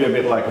that would be a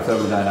bit like a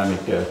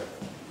thermodynamic.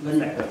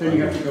 Then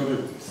you have to go to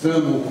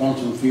thermal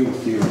quantum field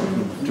theory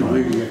to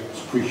really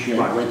appreciate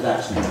where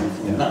that's coming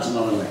from. Yeah. That's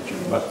another lecture.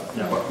 But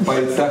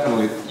it's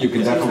definitely you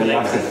can definitely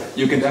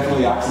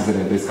access it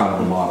in this kind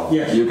of a model.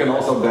 Yes. You can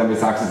also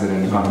access it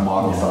in the kind of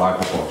models that I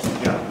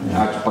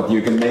propose. But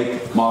you can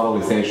make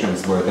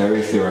modelizations where there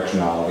is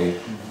directionality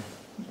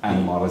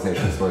and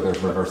modelizations where there's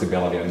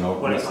reversibility and no.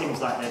 Well, it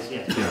seems like there's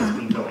it's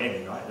been built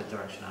in, right? The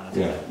directionality.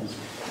 Yeah.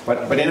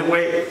 But in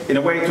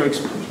a way to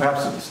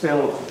perhaps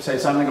still say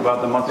something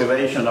about the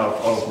motivation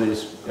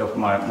of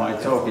my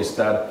talk is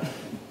that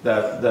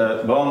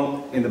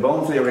in the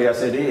bone theory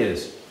as it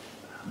is,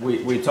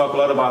 we talk a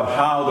lot about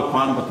how the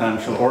quantum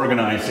potential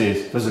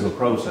organizes physical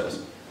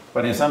process.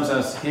 But in some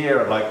sense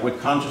here, like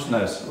with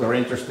consciousness, we're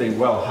interested,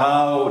 well,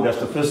 how does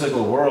the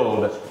physical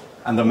world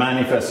and the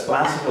manifest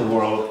classical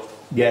world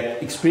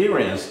get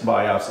experienced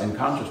by us in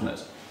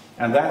consciousness?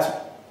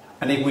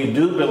 And if we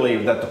do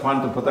believe that the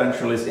quantum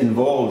potential is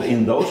involved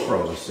in those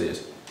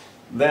processes,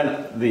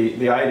 then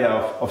the idea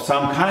of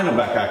some kind of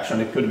back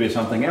action, it could be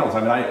something else. I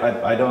mean,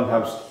 I don't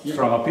have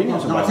strong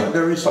opinions about that.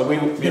 There is, but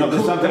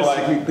there's something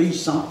like be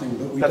something,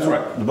 but we that's don't.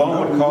 right. The Bohm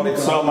would call it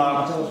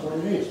soma. Tell us what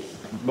it is.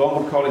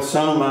 Bohm would call it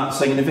soma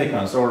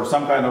significance, or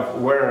some kind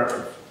of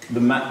where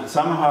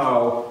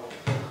somehow,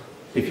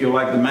 if you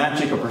like, the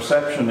magic of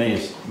perception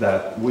is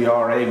that we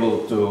are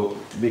able to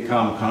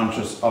become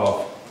conscious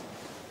of,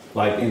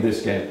 like in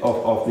this case,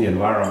 of the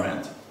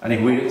environment. And if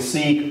we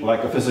seek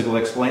like a physical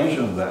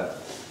explanation of that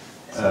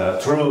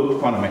through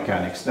quantum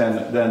mechanics,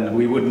 then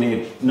we would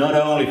need not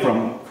only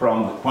from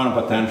quantum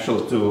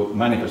potential to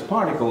manifest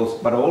particles,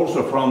 but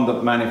also from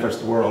the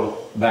manifest world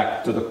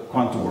back to the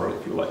quantum world,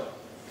 if you like.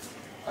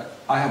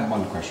 I have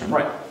one question.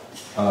 Right.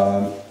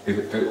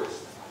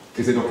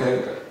 Is it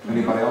okay?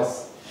 Anybody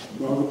else?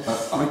 Well,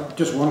 I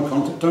just want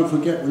to don't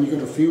forget when you go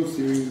to field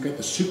theory, you get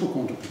the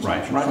superquantum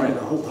potential. Right. The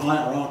whole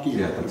hierarchy.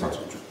 Yeah, that's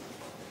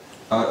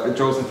right.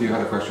 Joseph, you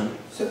had a question?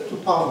 So to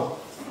Paavo,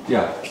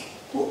 Yeah.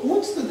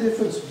 what's the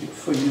difference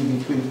for you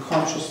between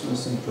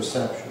consciousness and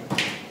perception?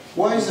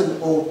 Why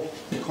isn't all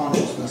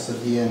consciousness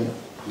at the end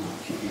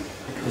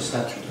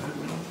perception?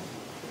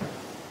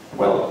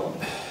 Well,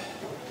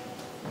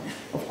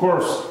 of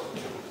course,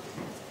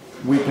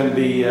 we can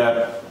be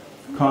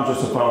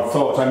conscious of our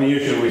thoughts. I mean,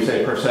 usually we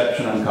say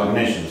perception and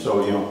cognition,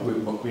 so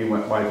we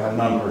might have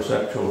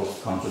non-perceptual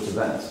conscious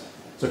events.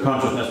 So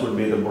consciousness would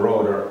be the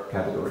broader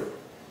category.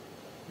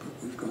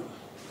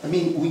 I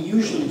mean, we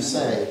usually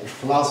say,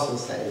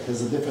 philosophers say,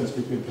 there's a difference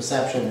between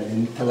perception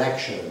and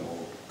intellection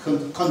or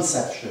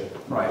conception.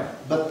 Right.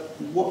 But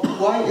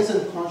why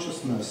isn't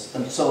consciousness,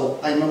 and so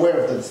I'm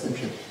aware of the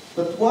distinction,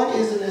 but why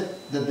isn't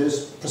it that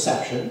there's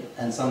perception,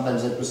 and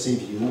sometimes I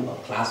perceive you, a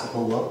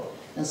classical world,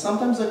 and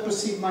sometimes I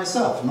perceive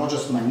myself, not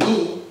just my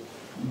me,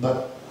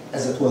 but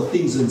as it were,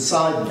 things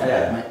inside me.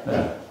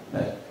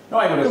 No,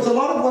 I would. Because a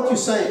lot of what you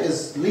say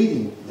is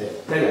leading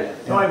there.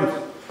 No, I would.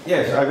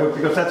 Yes, I would,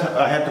 because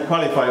I had to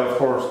qualify, of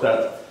course,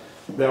 that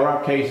there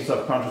are cases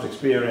of conscious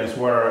experience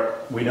where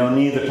we don't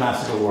need the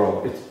classical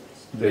world, it's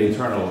the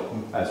internal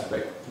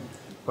aspect.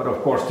 But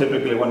of course,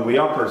 typically when we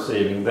are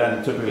perceiving,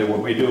 then typically what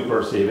we do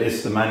perceive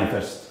is the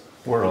manifest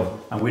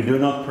world, and we do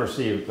not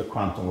perceive the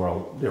quantum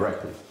world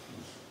directly.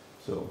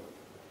 So,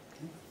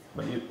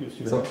 but you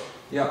see that?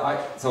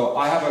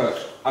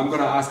 I'm going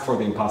to ask for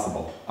the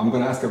impossible. I'm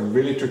going to ask a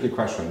really tricky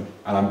question,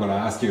 and I'm going to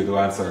ask you to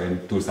answer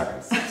in 2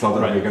 seconds, so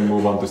that we can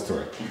move on to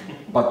Stuart.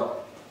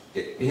 But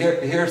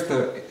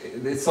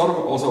it's sort of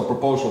also a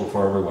proposal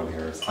for everyone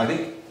here. I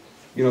think,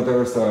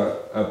 there's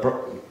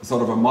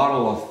sort of a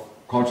model of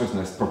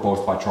consciousness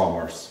proposed by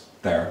Chalmers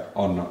there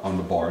on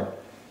the board.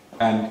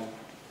 And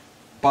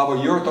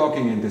Paavo, you're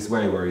talking in this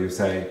way where you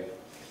say,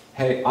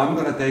 hey, I'm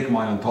going to take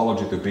my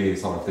ontology to be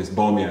sort of this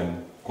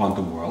Bohmian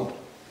quantum world.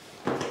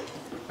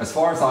 As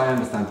far as I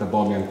understand the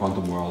Bohmian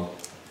quantum world,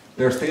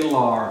 there still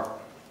are,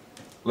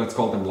 let's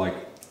call them like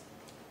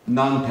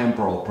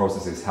non-temporal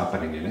processes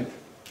happening in it.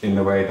 in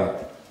a way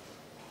that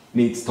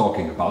needs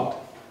talking about.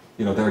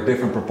 You know, there are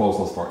different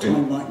proposals for it.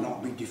 Time might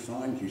not be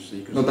defined, you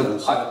see, because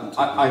No,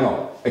 I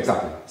know,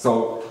 exactly.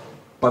 So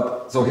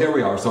here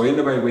we are. So in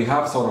a way we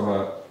have sort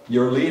of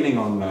you're leaning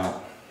on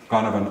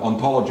kind of an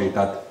ontology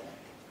that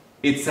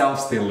itself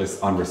still is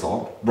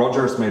unresolved.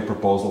 Rogers made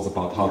proposals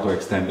about how to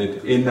extend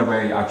it. In a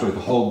way, actually,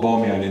 the whole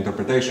Bohmian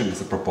interpretation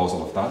is a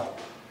proposal of that.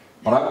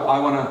 But I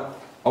want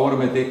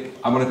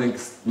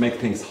to make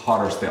things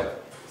harder still.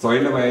 So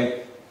in a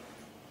way,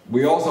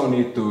 we also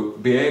need to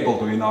be able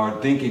to, in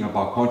our thinking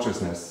about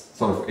consciousness,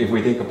 sort of, if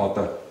we think about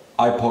the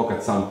I poke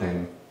at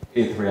something,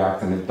 it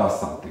reacts and it does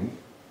something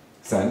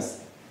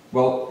sense.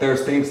 Well,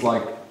 there's things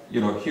like,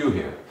 you know, Hugh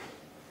here.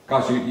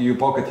 Gosh, you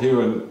poke at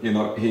Hugh and, you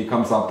know, he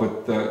comes up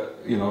with the,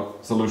 you know,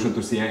 solution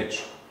to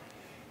CH.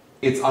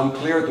 It's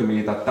unclear to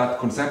me that that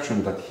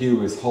conception that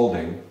Hugh is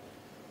holding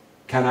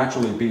can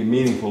actually be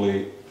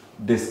meaningfully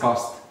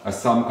discussed as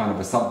some kind of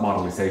a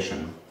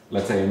submodelization,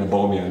 let's say in the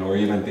Bohmian or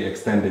even the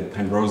extended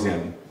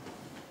Penrosian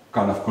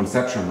kind of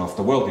conception of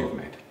the world you've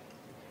made.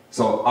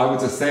 So I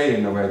would just say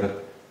in a way that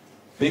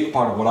big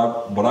part of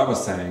what I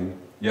was saying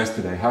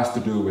yesterday has to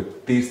do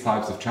with these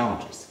types of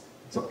challenges.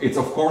 So it's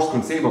of course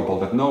conceivable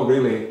that no,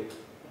 really,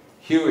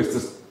 Hugh is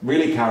just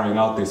really carrying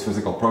out these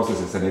physical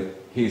processes and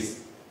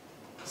he's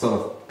sort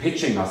of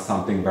pitching us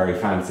something very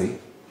fancy,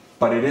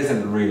 but it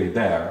isn't really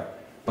there.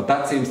 But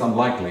that seems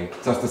unlikely,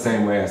 just the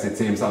same way as it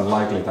seems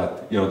unlikely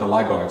that, you know, the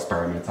LIGO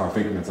experiments are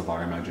figments of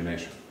our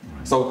imagination.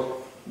 Right. So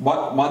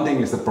one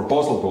thing is a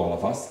proposal to all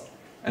of us,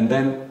 and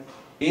then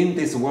in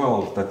this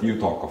world that you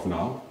talk of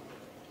now,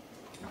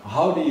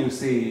 how do you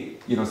see,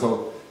 you know,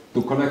 so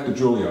to connect to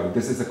Giulio,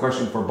 this is a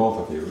question for both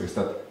of you, is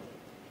that,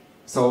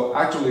 so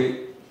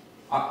actually,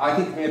 I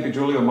think maybe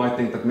Giulio might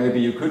think that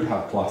maybe you could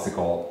have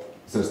classical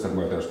system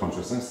where there's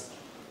consciousness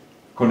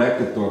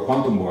connected to a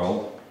quantum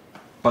world,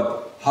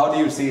 but how do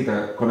you see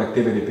the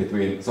connectivity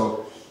between,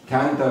 so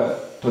can the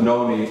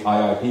Tononi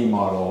IIP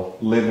model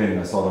live in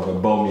a sort of a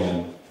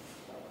Bohmian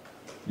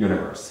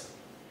universe?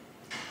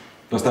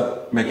 Does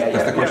that make,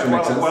 does the question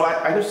make sense? Well,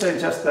 I just say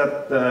just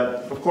that,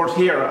 of course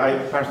here I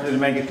perhaps didn't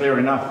make it clear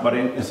enough, but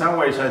in some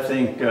ways I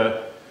think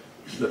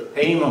the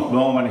aim of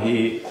Bohm when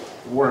he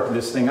worked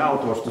this thing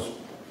out was to,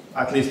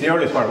 at least the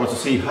early part was to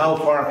see how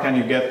far can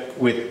you get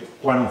with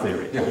quantum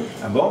theory. Yeah.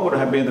 And Bohm would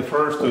have been the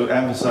first to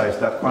emphasize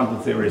that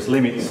quantum theory is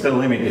still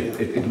limited.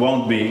 It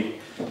won't be,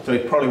 so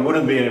it probably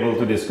wouldn't be able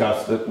to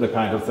discuss the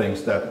kind of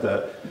things that,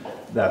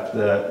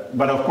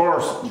 but of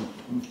course,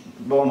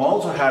 Bohm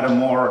also had a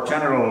more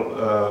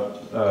general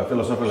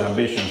philosophical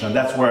ambitions, and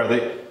that's where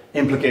the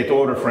implicate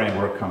order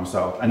framework comes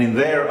out. And in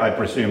there, I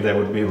presume there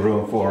would be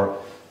room for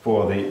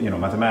the, you know,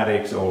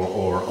 mathematics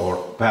or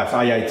perhaps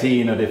IIT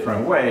in a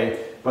different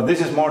way. But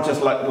this is more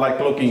just like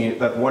looking at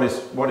that what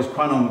is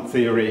quantum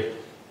theory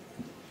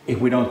if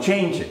we don't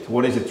change it?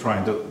 What is it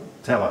trying to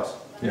tell us?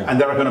 Yeah. And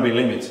there are going to be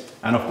limits.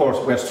 And of course,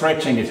 we're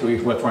stretching it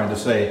if we're trying to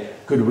say,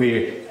 could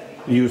we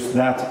use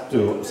that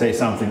to say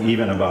something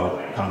even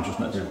about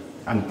consciousness? Yeah.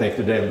 And take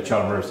the David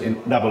Chalmers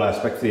in double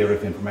aspect theory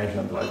of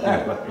information like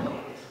that. But, you know,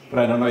 but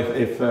I don't know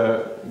if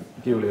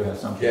Giulio has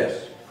something.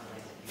 Yes.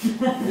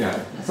 Yeah.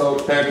 So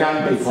there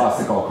can be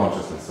classical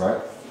consciousness,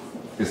 right?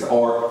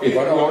 Sorry, you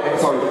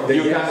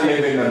can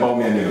live in the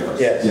Bohmian universe.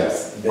 Yes.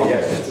 Yes. Okay.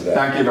 Yes to that.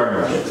 Thank you very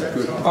much.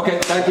 Okay,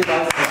 thank you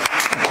guys.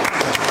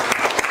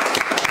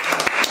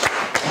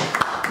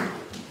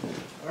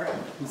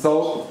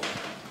 So,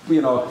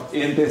 you know,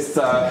 in this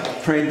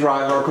train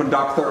driver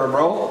conductor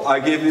role, I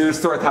give you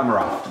Stuart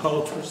Hameroff.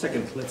 Hold for a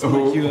second. Let's who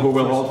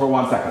will hold for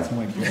 1 second.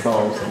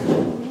 So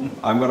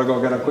I'm going to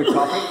go get a quick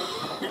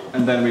coffee,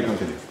 and then we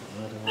continue.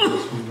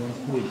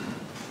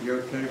 You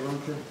okay,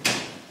 Roger?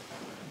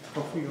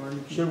 Coffee or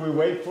anything? Should we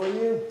wait for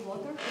you?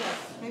 Water?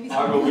 Maybe I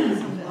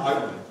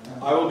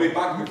will be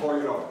back before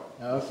you know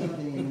it. Okay.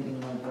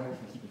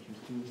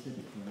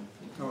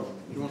 Oh,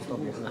 you want some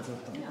water?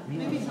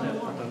 maybe some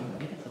water.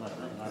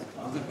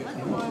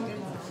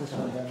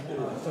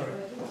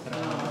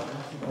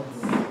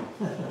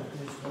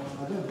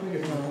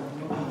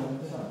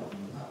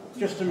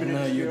 Just a minute.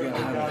 No, you get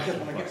I just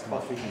want to get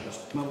coffee.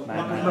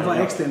 Mä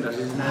vaan extendän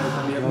sen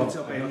näin, ja nyt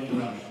sopii.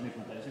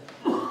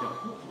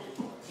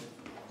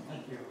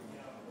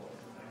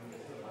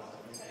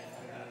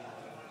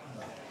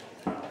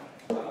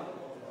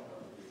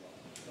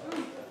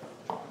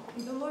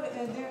 Don't worry,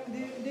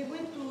 they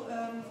went to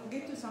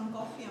get you some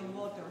coffee and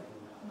water.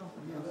 No.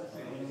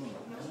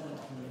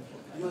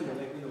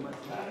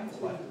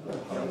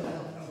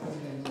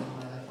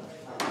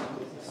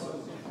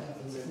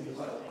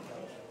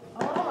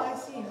 Oh, I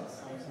see.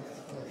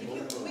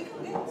 We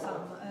can get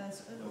some.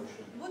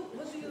 What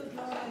do you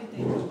normally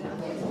take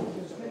then?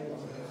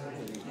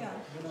 Yeah.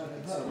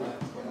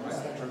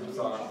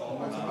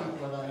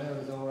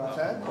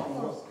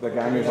 The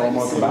gang is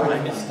almost back.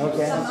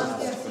 Okay.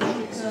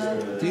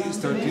 Do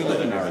you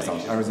live in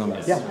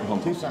Arizona? Yeah,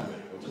 Tucson.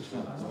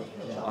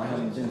 I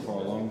haven't been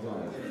for a long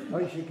time. Oh,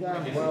 you should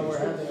come. Well, we're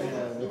having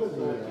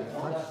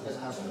lunch this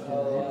afternoon.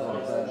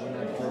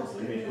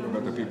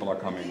 But the people are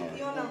coming.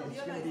 Yona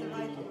is the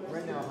right.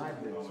 Right now,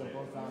 hybrid, so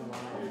both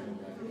online and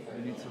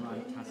We need to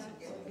write tassels.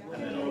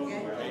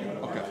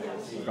 Okei,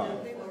 got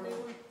it.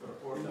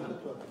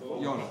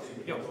 Joona,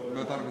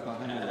 me tarvitaan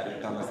hänelle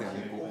tällaisia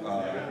niinku,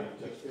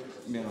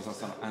 minä en osaa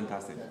sanoa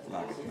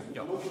antacid-lääkettä.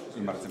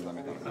 Ymmärrätkö mitä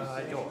me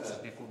tarvitaan? Joo,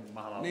 niin kuin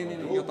mahalla.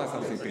 Niin, jotain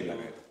sellaisia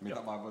pillereitä,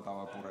 mitä vaan voidaan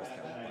vaan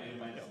pureskella.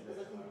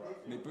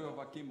 Niin pyydän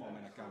vaan Kimmoa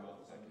mennä käymään.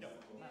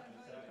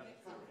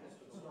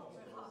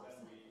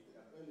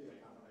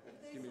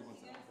 Give me one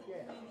second.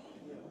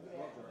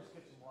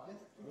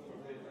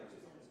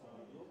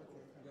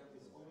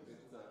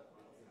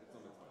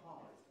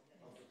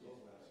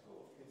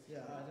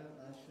 yeah, I don't.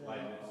 I should.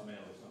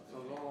 It's a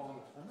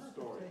long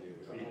story.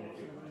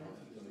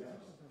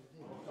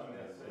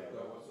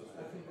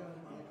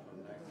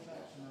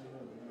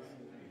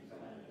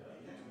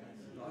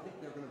 I think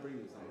they're going to bring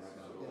you some right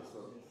now. Yes. So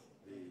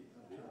The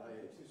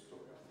IAT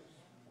story.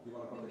 you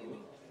want to come in?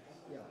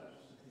 Yeah.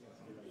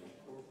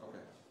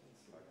 Okay.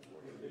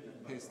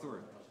 Hey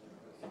Stuart,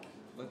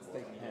 let's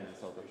take hands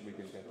so that we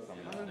can get some.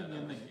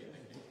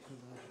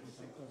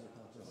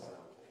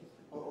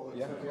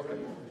 Yeah. Okay.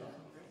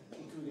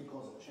 Including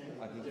cause of change.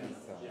 I think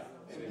it's.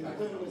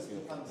 Internals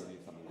becomes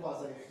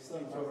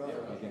quasi-structural.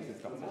 I think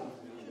it's got some.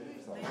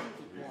 So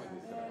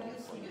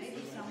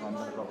Maybe I'm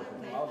gonna go with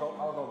him. I'll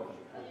go with him.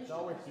 It's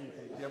always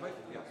easy. Yeah, but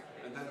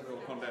yeah, and then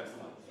we'll condense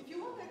now. If you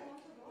want, I can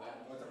also go.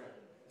 That's okay.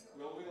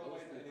 We'll wait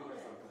anyway. It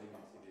is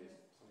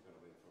some kind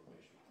of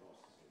information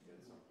process. You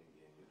get something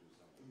in,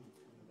 you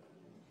do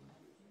something.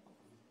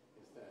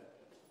 Instead,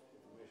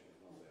 information is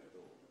not there at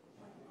all.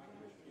 Information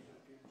is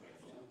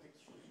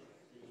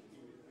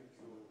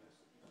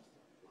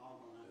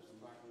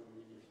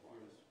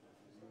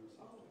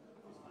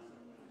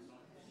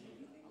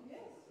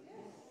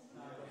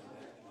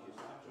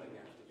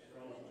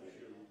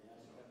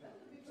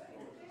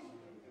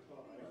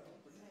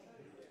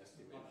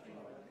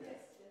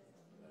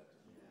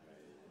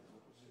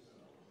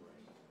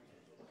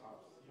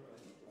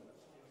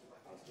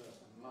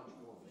much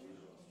more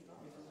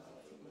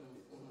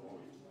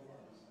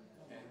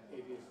and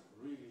it is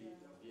really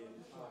the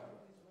entire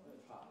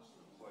past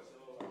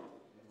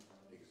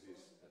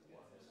exists at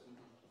once.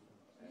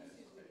 And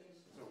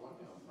so one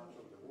much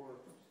of the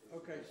work.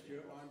 Okay,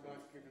 Stuart, I'm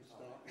back. You can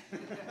start.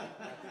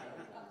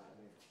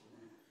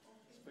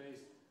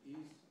 Space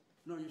is.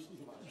 No, you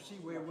see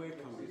where we're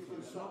coming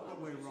from. It's not that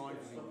we're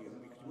rivaling you,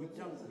 because we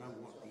don't know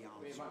what the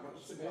answer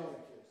is.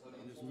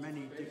 And there's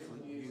many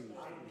different views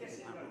that we can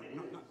have.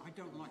 I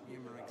don't like the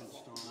American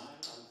style.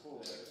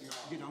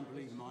 You don't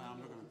believe me, I'm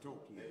not going to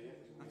talk to you.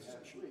 That's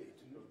stupid.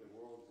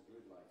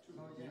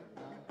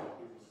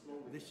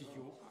 This is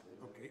your...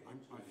 Okay,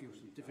 I feel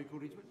some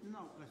difficulties, but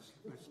no,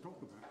 let's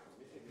talk about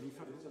it. And in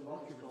fact,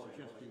 Roger was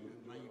suggesting that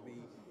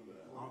maybe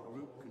our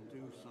group can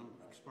do some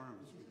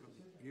experiments. We've got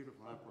this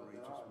beautiful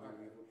apparatus where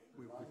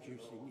we're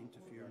producing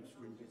interference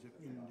fringes of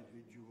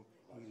individual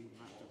helium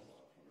atoms,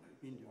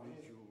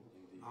 individual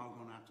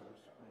argon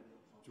atoms.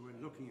 So we're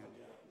looking at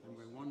it, and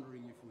we're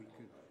wondering if we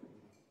could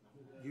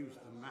use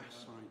the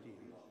mass idea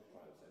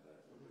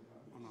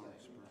on our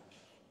experiments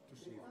to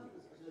see if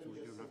so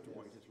we don't have to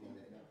wait as long.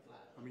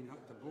 I mean,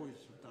 the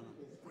boys have done a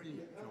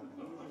brilliant job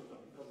on that.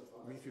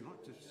 I mean, if you'd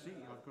like to see,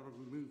 I've got a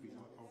movie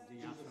of the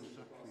atoms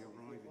actually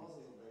arriving,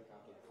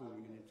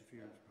 forming an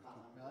interference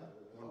pattern,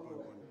 one by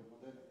one.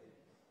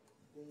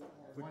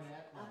 One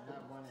atom,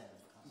 not one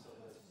atom.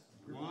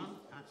 One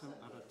atom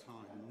at a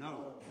time.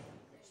 No.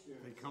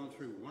 They come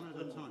through one at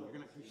a time. You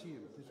can actually see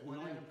them. There's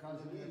One atom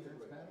causing the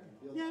interference pattern?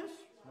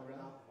 Yes. Oh,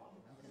 really?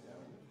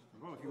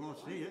 Well, if you want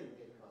to see it,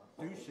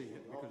 do see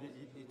it, because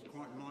it's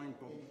quite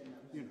mind-boggling.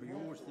 You know, you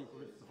always think,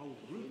 well, it's the whole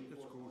group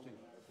that's causing.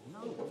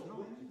 No, it's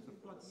not. It's the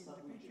bloody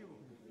individual.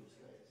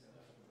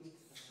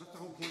 That's the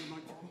whole point of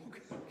my talk.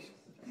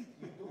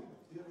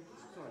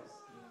 Sorry.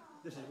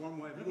 This is one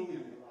way of looking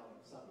at it.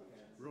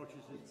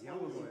 Roger says the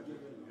other way of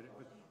looking at it,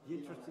 but the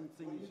interesting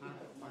thing is how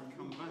I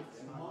come back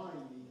and I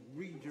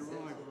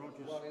re-derive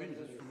Roger's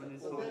spins from an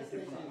entirely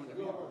different point of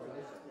view.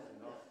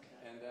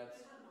 And there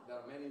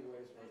are many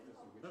ways for us to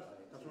see which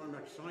That's why I'm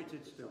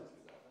excited still.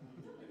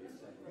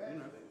 You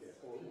know.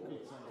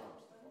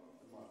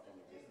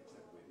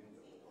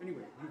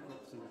 Anyway, you've got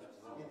things to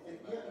say.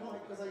 Yeah, no,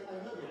 because I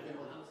heard it.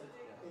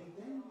 And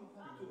then you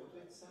have to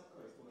get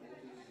separate.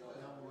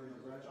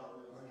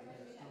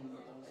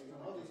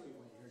 All these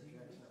people.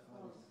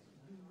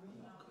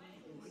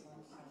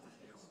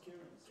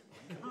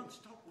 I can't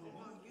stop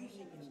while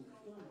using it.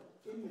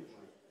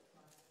 Imagery.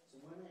 So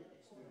when I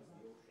experience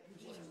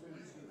the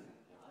ocean,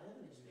 I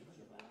haven't experienced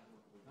it.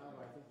 No,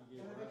 I think you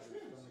Can I gave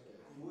experience?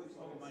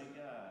 Oh my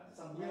God.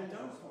 Some Yeah,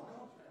 don't. So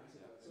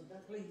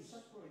that please.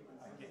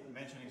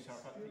 Mentioning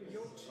Sarfat.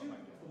 You're too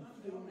honest.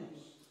 The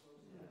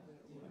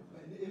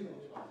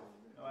image.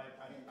 No, I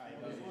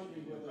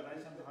but I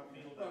somehow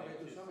feel that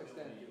to some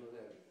extent you were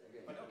there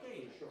again. But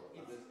okay, sure.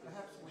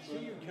 perhaps we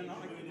Can do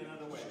it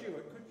another way.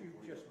 Stuart, could you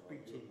just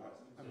beat him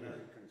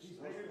American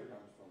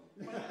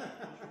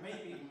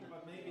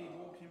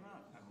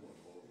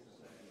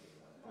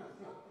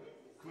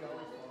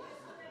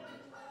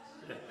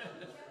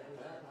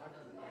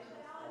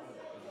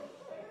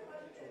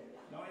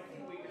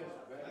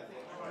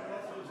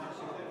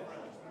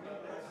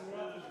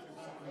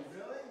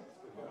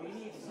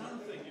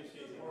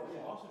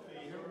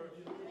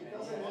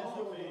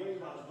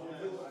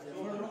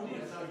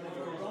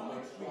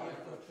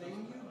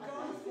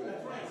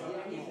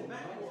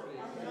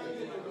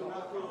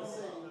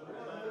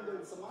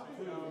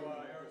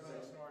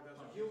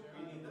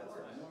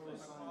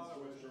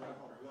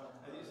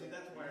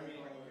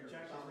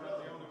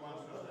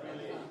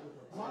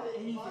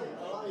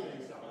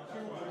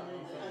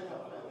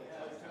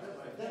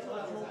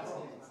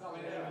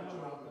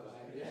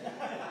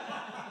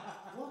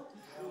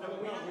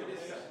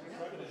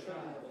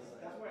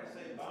That's why I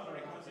say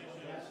boundary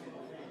conditions.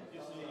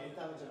 You see, we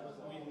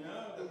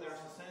know that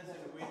there's a sense in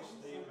which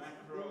the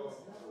macro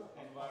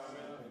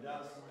environment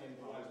does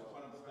influence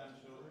quantum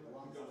potential,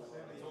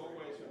 because it's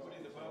always you put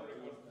in the boundary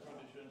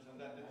conditions and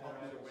that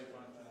determines the wave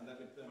function and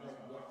that determines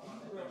what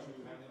quantum potential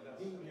you have in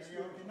that.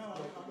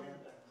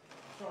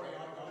 Sorry, I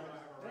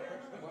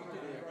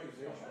did a great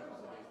job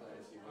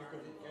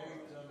because it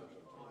gave them the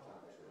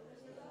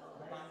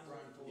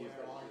background to where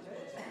I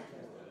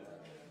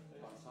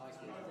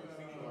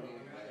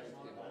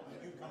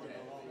you coming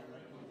along and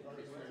making it very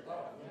clear.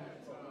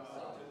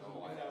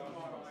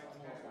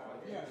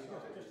 Yes,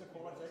 just a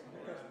quality,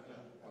 because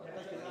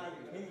they can now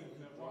heed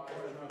what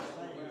I'm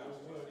saying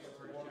with words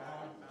what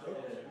I took to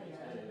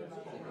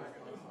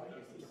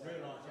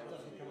realise it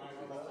doesn't come out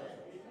of that.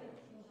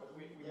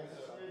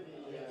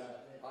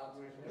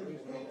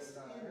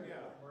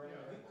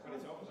 But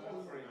it's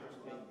also very interesting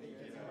to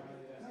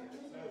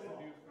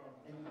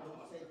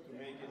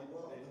make it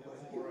more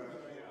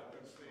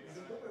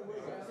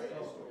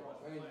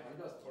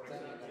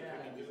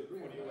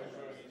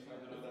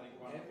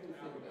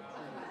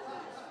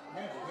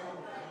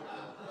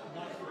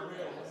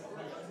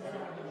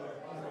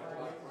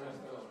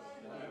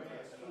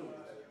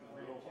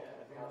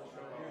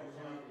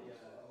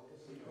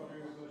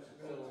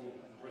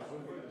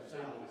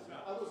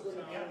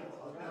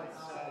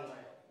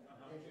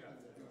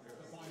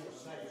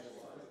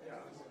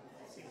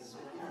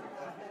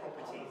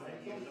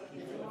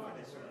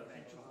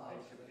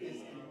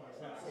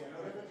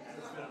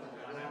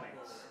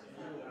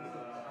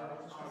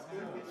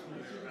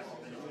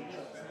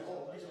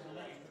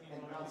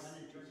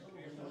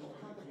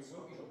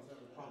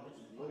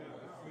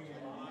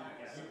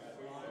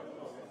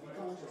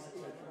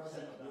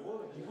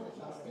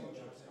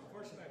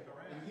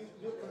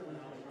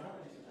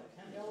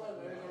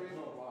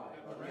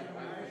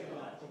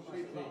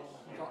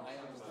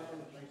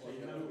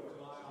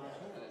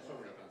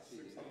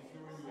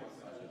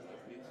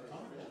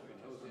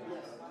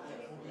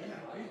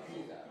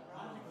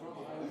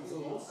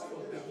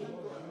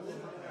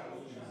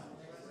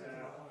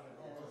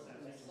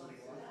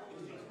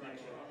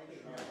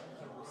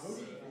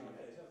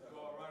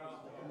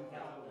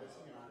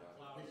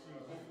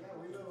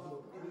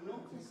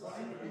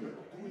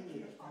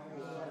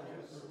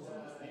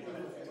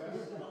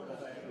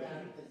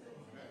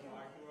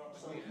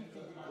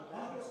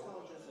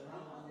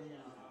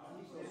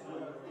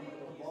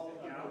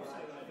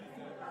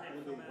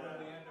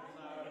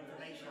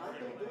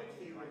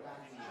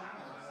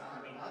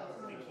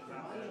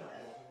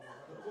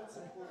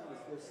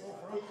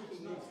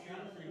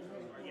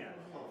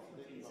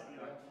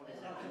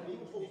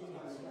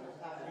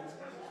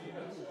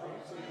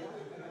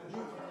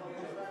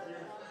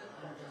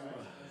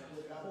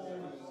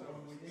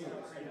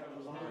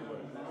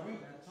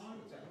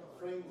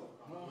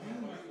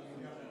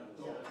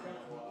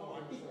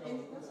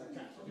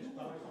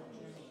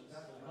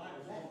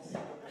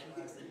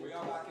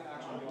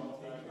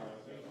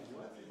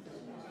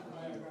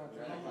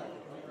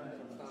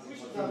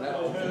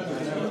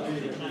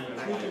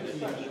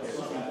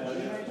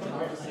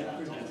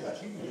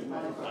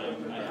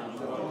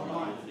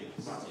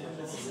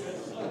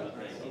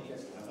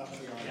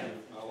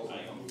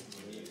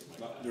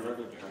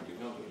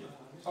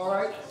All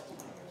right.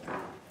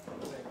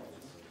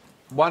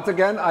 Once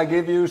again, I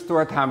give you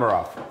Stuart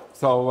Hameroff.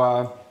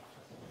 So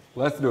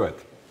let's do it.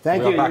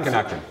 Thank you. Back in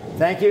action.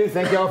 Thank you.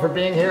 Thank you all for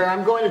being here.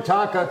 I'm going to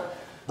talk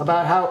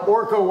about how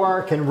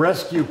OrcaWire can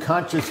rescue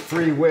conscious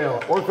free will.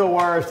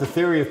 OrcaWire is the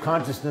theory of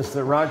consciousness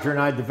that Roger and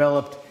I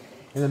developed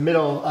in the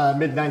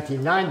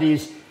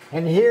mid-1990s.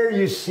 And here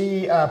you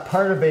see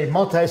part of a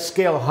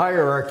multi-scale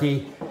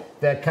hierarchy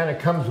that kind of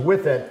comes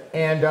with it.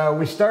 And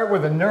we start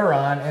with a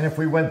neuron, and if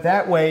we went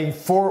that way,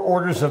 4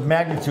 orders of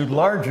magnitude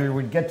larger,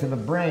 we'd get to the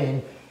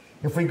brain.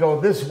 If we go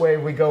this way,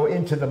 we go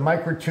into the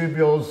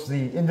microtubules,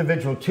 the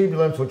individual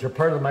tubulins, which are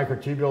part of the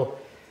microtubule,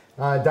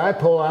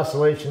 dipole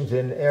oscillations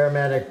in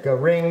aromatic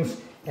rings,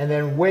 and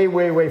then way,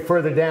 way, way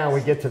further down,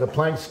 we get to the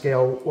Planck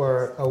scale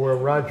where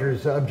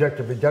Roger's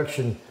objective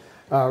reduction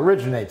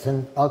originates,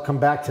 and I'll come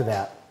back to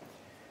that.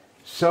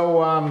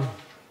 So,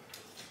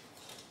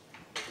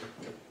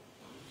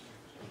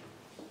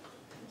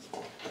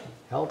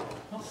 help?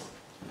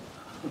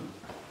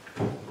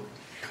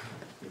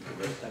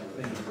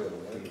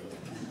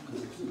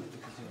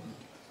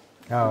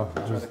 Oh,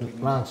 just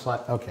wrong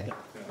slide. Okay.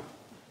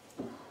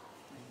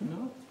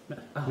 No?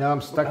 No, I'm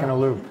stuck in a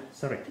loop.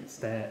 Sorry, it's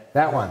there.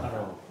 That one.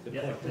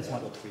 Yeah, this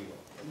one.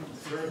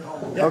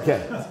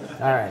 Okay.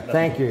 All right.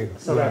 Thank you.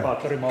 Sorry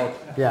about the remote.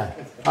 Yeah.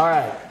 All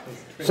right.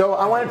 So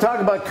I want to talk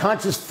about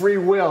conscious free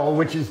will,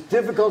 which is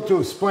difficult to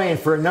explain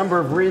for a number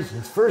of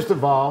reasons. First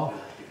of all,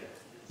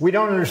 we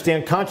don't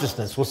understand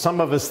consciousness. Well, some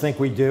of us think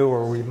we do,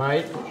 or we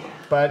might.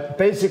 But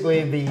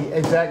basically, the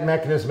exact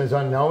mechanism is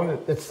unknown.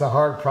 It's the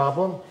hard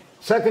problem.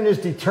 Second is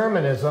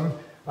determinism.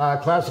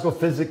 Classical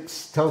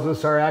physics tells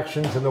us our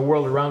actions in the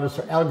world around us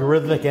are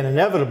algorithmic and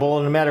inevitable,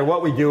 and no matter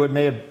what we do, it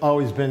may have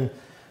always been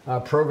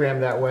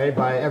programmed that way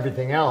by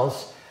everything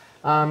else.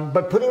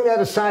 But putting that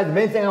aside, the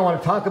main thing I want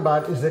to talk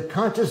about is that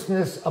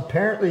consciousness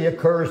apparently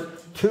occurs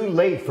too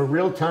late for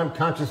real-time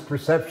conscious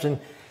perception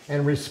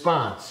and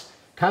response.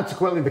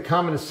 Consequently, the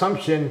common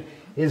assumption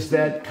is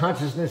that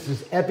consciousness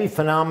is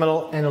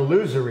epiphenomenal and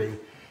illusory,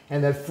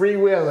 and that free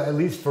will, at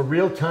least for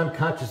real-time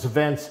conscious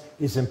events,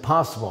 is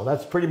impossible.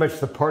 That's pretty much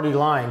the party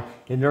line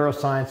in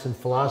neuroscience and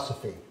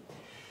philosophy.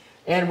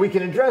 And we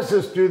can address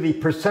this through the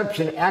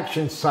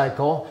perception-action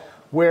cycle,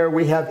 where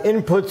we have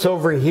inputs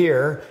over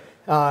here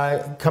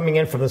coming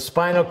in from the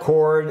spinal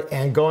cord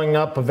and going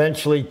up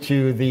eventually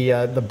to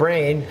the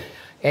brain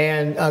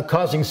and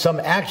causing some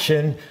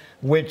action,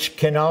 which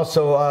can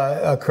also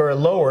occur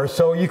lower.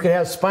 So you can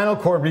have spinal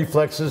cord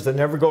reflexes that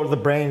never go to the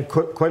brain,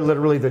 quite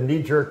literally the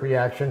knee-jerk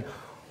reaction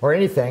or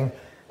anything.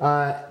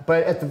 But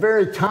at the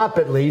very top,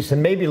 at least,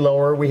 and maybe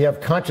lower, we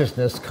have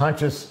consciousness,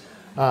 conscious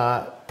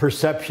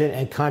perception,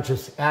 and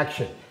conscious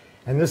action.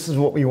 And this is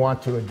what we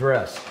want to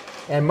address.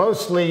 And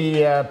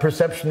mostly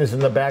perception is in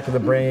the back of the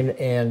brain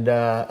and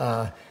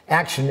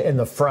action in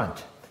the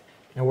front.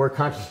 And where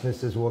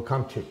consciousness is, we'll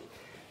come to.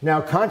 Now,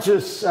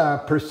 conscious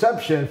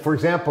perception, for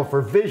example,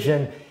 for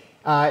vision,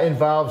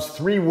 involves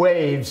 3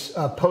 waves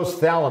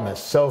post-thalamus.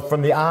 So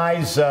from the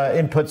eyes,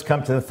 inputs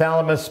come to the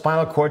thalamus,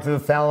 spinal cord to the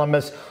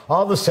thalamus.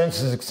 All the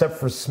senses except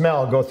for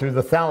smell go through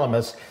the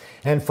thalamus.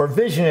 And for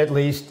vision, at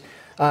least,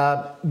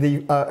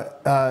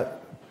 the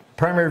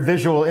primary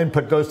visual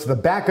input goes to the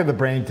back of the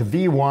brain, to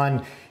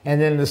V1, and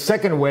then the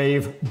second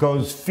wave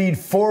goes feed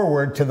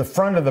forward to the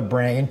front of the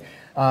brain.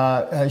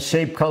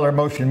 Shape, color,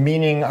 motion,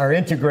 meaning are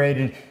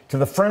integrated to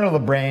the front of the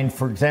brain,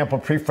 for example,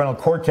 prefrontal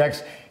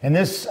cortex, and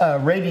this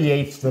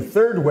radiates the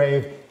third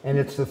wave, and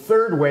it's the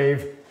third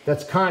wave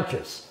that's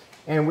conscious.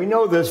 And we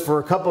know this for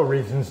a couple of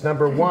reasons.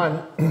 Number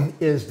one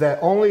is that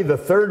only the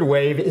third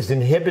wave is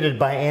inhibited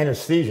by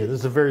anesthesia.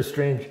 This is a very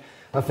strange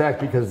effect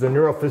because the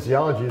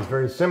neurophysiology is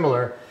very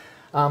similar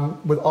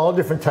with all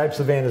different types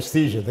of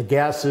anesthesia. The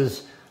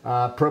gases,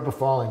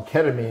 propofol and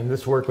ketamine.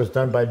 This work was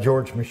done by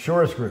George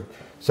Mashour's group.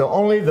 So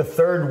only the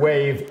third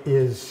wave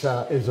is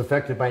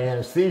affected by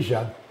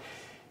anesthesia.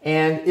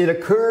 And it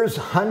occurs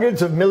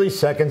hundreds of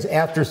milliseconds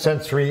after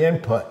sensory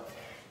input.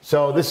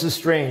 So this is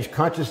strange.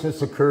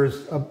 Consciousness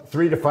occurs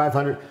 300 to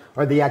 500,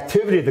 or the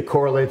activity that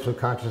correlates with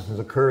consciousness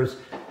occurs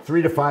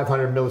 300 to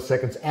 500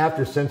 milliseconds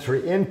after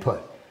sensory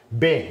input.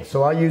 Bing.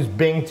 So I'll use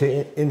Bing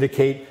to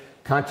indicate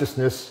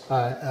consciousness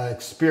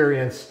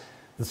experience,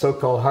 the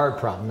so-called hard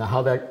problem. Now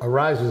how that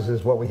arises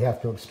is what we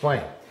have to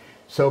explain.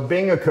 So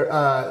Bing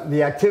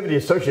the activity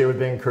associated with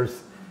Bing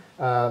occurs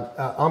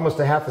almost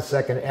a half a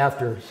second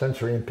after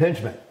sensory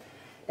impingement.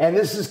 And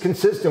this is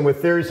consistent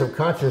with theories of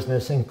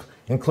consciousness,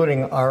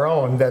 including our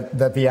own,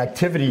 that the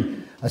activity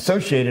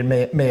associated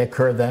may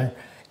occur then.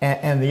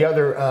 And the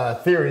other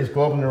theories,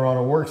 global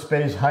neuronal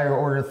workspace, higher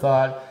order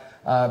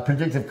thought,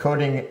 predictive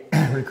coding,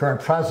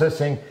 recurrent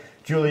processing,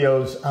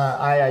 Giulio's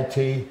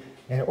IIT,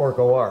 and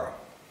ORCOR.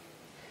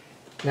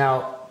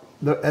 Now,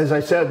 as I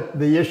said,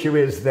 the issue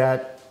is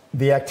that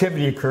the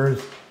activity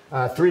occurs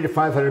 300 to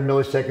 500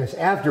 milliseconds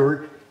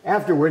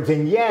afterwards,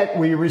 and yet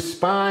we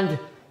respond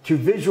to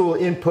visual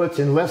inputs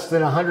in less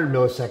than 100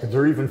 milliseconds,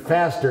 or even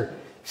faster,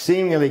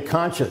 seemingly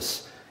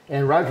conscious.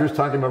 And Roger's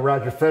talking about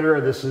Roger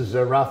Federer. This is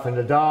Rafa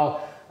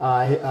Nadal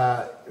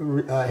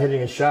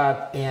hitting a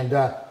shot,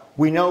 and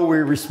we know we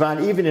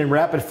respond even in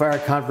rapid-fire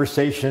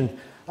conversation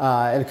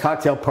at a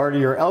cocktail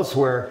party or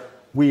elsewhere.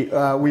 We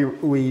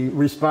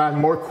respond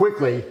more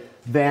quickly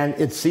than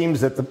it seems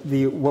that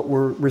what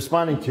we're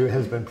responding to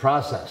has been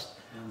processed.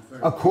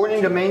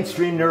 According to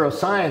mainstream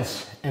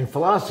neuroscience and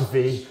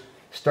philosophy,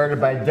 started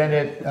by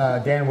Dennett,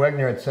 Dan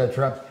Wegner,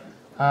 etc.,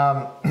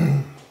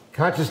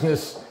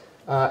 consciousness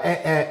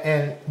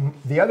and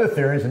the other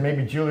theories, and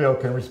maybe Giulio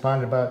can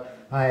respond about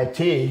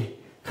IIT,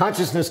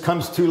 consciousness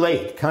comes too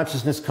late.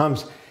 Consciousness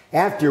comes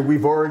after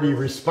we've already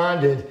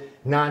responded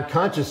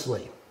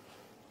non-consciously.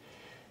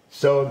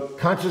 So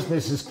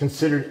consciousness is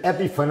considered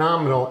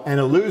epiphenomenal and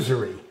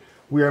illusory.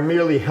 We are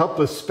merely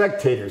helpless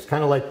spectators,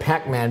 kind of like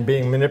Pac-Man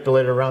being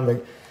manipulated around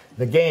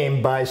the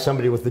game by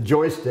somebody with the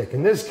joystick.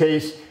 In this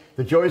case,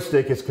 the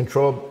joystick is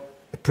controlled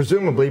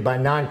presumably by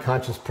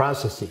non-conscious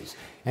processes,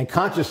 and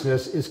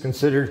consciousness is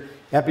considered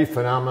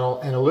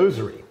epiphenomenal and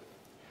illusory.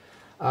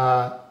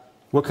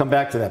 We'll come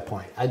back to that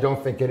point. I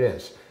don't think it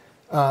is.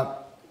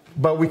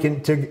 But we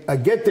can, to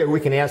get there,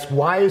 we can ask,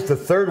 why is the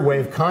third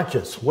wave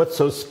conscious? What's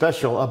so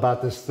special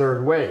about this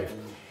third wave?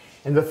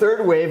 And the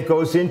third wave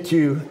goes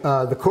into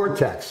the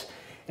cortex.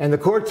 And the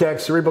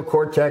cortex, cerebral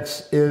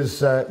cortex,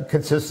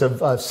 consists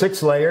of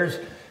 6 layers.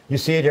 You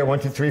see it here, 1,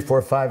 2, 3,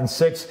 4, 5, and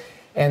 6.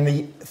 And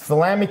the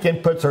thalamic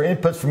inputs, or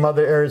inputs from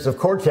other areas of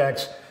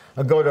cortex,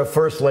 go to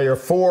first layer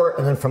 4,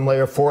 and then from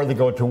layer 4 they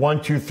go to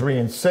 1, 2, 3,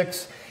 and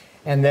 6.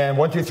 And then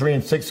 1, 2, 3,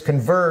 and 6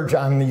 converge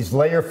on these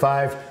layer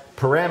 5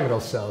 pyramidal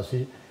cells.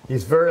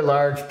 These very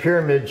large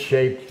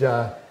pyramid-shaped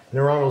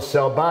neuronal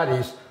cell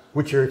bodies,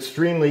 which are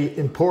extremely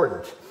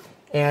important.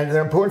 And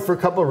they're important for a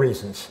couple of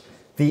reasons.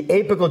 The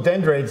apical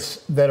dendrites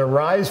that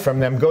arise from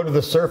them go to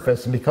the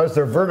surface, and because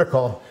they're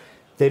vertical,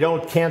 they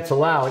don't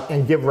cancel out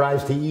and give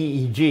rise to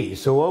EEG.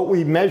 So what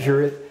we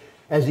measure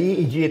as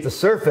EEG at the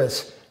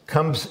surface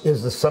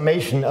is the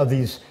summation of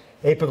these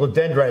apical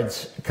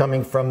dendrites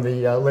coming from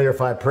the layer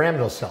 5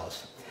 pyramidal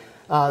cells.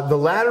 The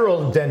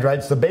lateral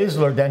dendrites, the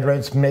basilar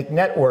dendrites, make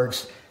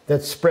networks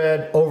that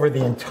spread over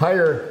the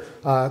entire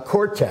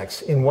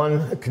cortex in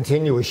one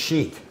continuous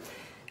sheet.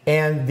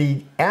 And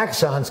the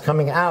axons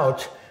coming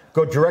out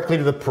go directly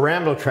to the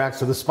pyramidal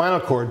tracts of the spinal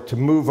cord to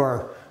move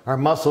our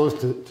muscles,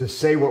 to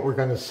say what we're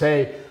going to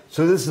say.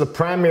 So this is the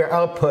primary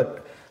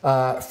output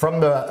from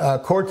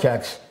the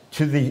cortex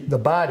to the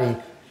body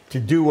to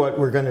do what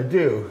we're going to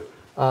do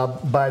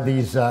by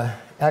these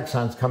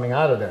axons coming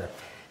out of there.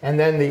 And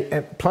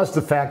then plus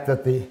the fact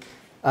that the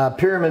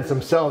pyramids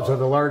themselves are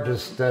the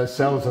largest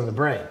cells in the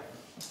brain.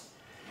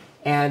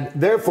 And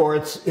therefore,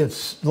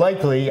 it's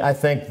likely, I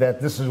think,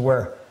 that this is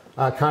where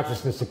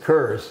consciousness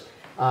occurs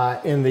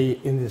in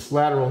this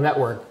lateral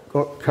network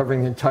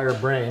covering the entire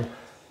brain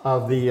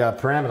of the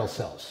pyramidal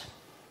cells.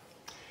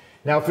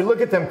 Now, if we look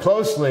at them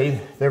closely,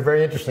 they're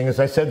very interesting. As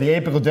I said, the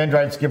apical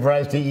dendrites give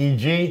rise to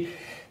EEG.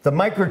 The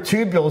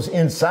microtubules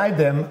inside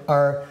them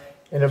are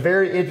in a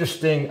very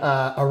interesting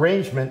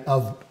arrangement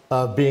of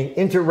being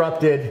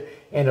interrupted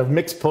and of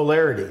mixed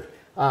polarity.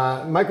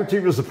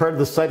 Microtubules are part of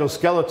the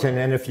cytoskeleton,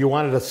 and if you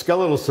wanted a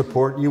skeletal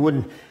support, you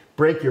wouldn't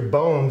break your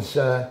bones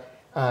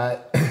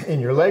in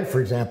your leg,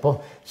 for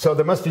example. So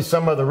there must be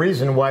some other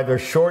reason why they're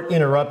short,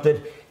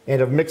 interrupted,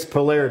 and of mixed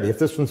polarity. If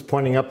this one's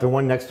pointing up, the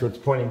one next to it's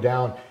pointing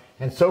down,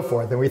 and so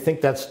forth. And we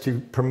think that's to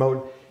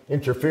promote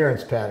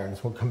interference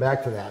patterns. We'll come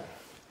back to that.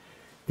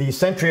 The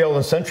centriole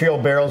and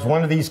centriole barrels,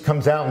 one of these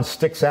comes out and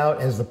sticks out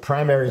as the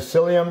primary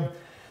cilium.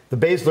 The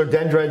basilar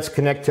dendrites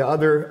connect to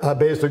other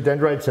basilar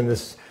dendrites in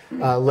this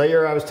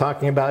layer I was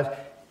talking about,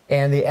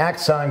 and the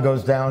axon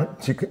goes down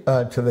to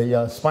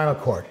the spinal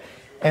cord.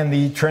 And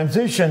the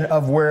transition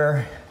of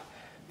where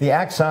the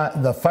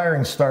axon, the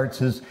firing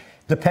starts, is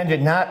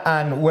dependent not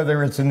on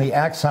whether it's in the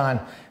axon,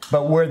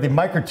 but where the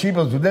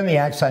microtubules within the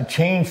axon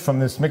change from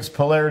this mixed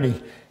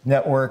polarity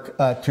network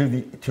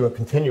to a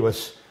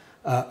continuous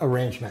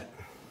arrangement.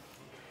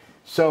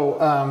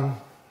 So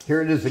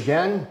here it is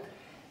again.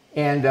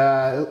 And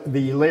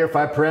the layer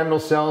 5 pyramidal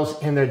cells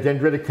and their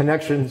dendritic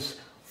connections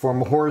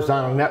form a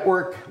horizontal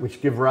network,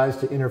 which give rise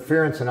to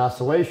interference and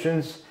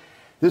oscillations.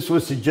 This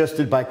was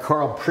suggested by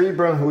Carl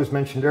Pribram, who was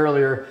mentioned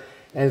earlier,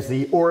 as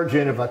the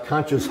origin of a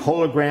conscious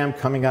hologram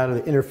coming out of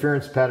the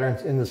interference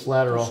patterns in this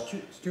lateral.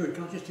 Stuart,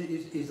 can I just,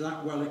 is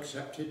that well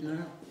accepted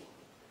now?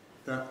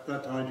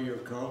 That idea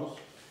of Carl's?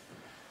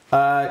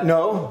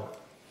 No,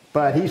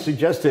 but he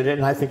suggested it,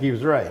 and I think he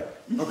was right.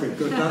 Okay,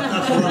 good.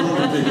 That's what I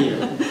wanted to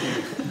hear.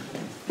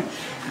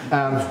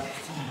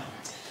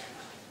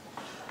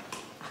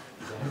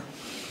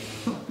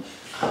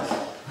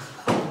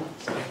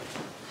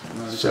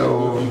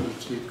 So,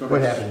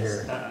 what happened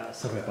here?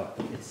 Sorry about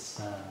that.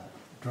 It's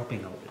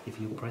dropping out. If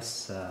you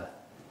press that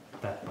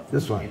button,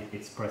 this one,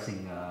 it's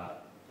pressing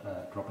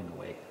dropping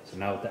away. So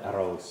now the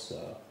arrows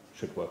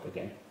should work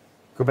again.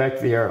 Go back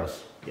to the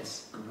arrows.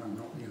 Yes.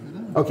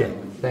 Okay,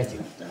 thank you.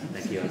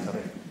 Thank you.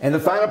 Sorry. And the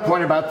final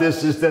point about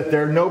this is that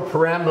there are no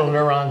pyramidal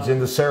neurons in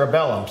the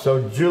cerebellum.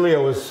 So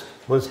Giulio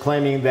was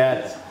claiming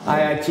that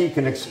IIT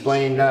can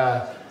explain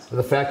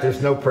the fact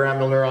there's no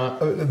pyramidal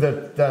neuron,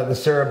 that the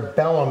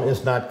cerebellum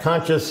is not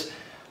conscious,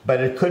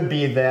 but it could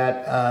be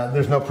that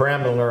there's no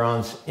pyramidal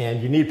neurons,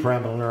 and you need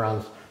pyramidal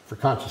neurons for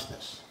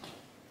consciousness.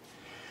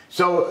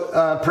 So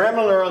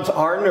pyramidal neurons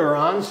are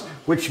neurons,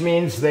 which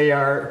means they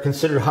are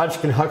considered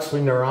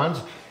Hodgkin-Huxley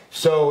neurons.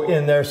 So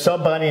in their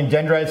subbody and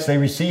dendrites, they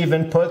receive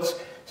inputs,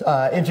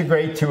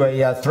 integrate to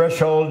a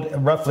threshold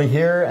roughly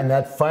here, and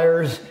that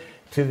fires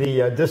to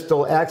the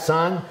distal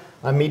axon,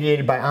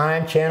 mediated by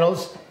ion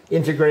channels,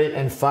 integrate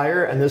and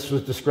fire, and this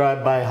was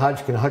described by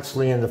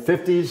Hodgkin-Huxley in the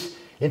 50s,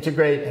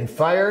 integrate and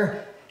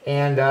fire,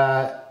 and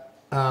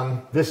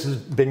this has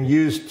been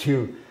used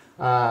to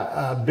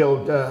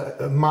build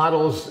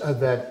models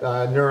that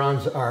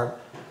neurons are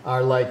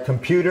like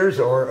computers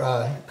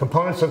or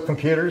components of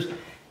computers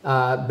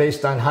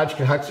based on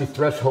Hodgkin-Huxley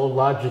threshold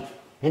logic,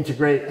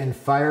 integrate and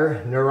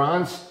fire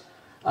neurons.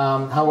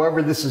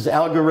 However, this is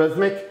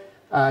algorithmic,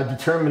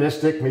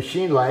 deterministic,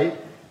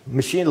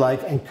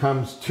 machine-like, and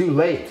comes too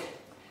late.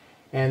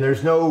 And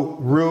there's no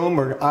room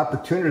or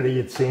opportunity,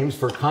 it seems,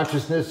 for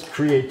consciousness,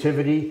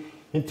 creativity,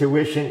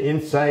 intuition,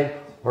 insight,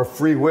 or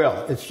free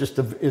will. It's just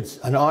it's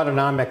an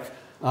autonomic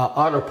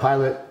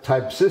autopilot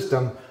type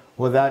system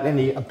without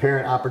any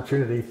apparent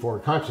opportunity for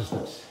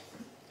consciousness.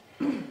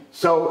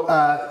 So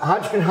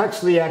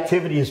Hodgkin-Huxley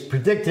activity is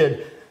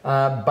predicted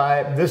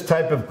by this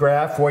type of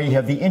graph where you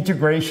have the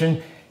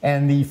integration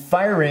and the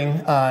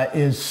firing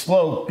is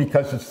sloped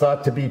because it's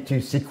thought to be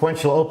to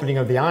sequential opening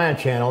of the ion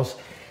channels.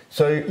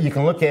 So you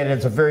can look at it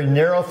as a very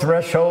narrow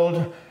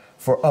threshold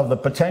of the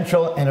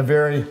potential and a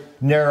very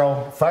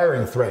narrow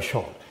firing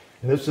threshold.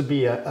 And this would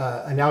be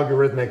an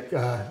algorithmic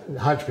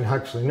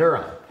Hodgkin-Huxley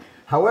neuron.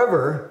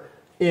 However,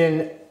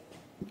 in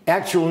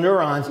actual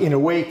neurons in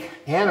awake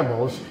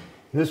animals.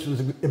 This was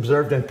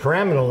observed in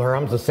pyramidal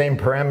neurons, the same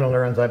pyramidal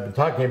neurons I've been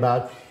talking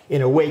about.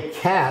 In awake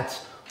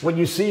cats, what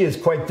you see is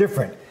quite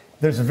different.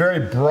 There's a very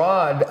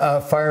broad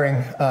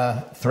firing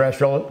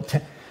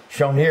threshold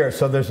shown here.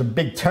 So there's a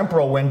big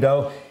temporal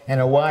window and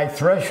a wide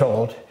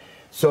threshold.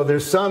 So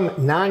there's some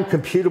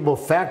non-computable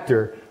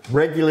factor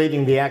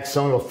regulating the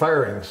axonal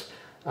firings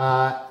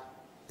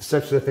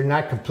such that they're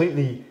not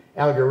completely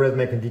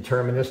algorithmic and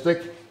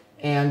deterministic.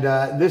 And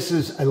this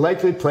is a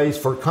likely place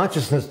for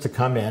consciousness to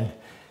come in.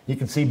 You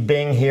can see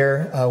Bing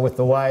here with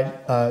the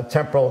wide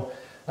temporal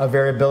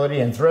variability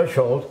and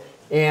threshold.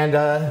 And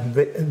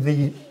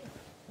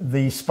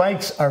the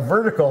spikes are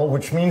vertical,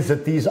 which means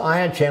that these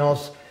ion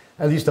channels,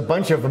 at least a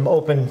bunch of them,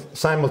 open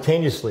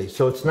simultaneously.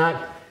 So it's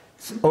not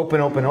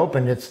open, open,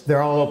 open.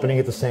 They're all opening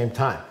at the same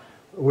time,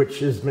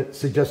 which is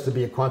suggests to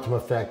be a quantum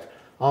effect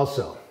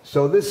also.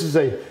 So this is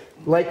a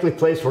likely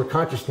place where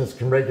consciousness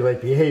can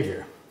regulate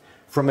behavior.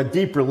 From a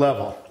deeper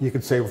level, you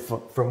could say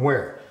from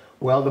where?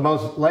 Well, the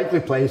most likely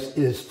place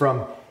is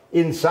from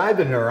inside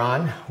the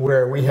neuron,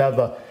 where we have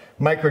the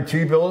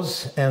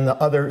microtubules and the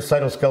other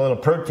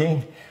cytoskeletal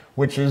protein,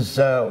 which is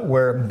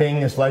where Bing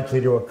is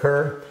likely to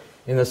occur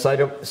in the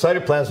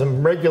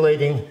cytoplasm,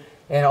 regulating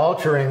and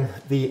altering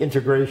the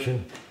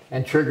integration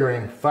and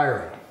triggering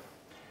firing.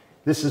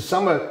 This is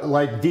somewhat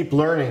like deep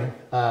learning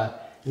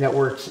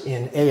networks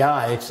in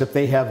AI, except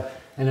they have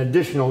an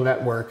additional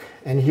network,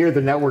 and here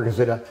the network is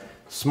at a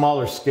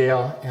smaller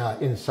scale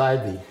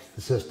inside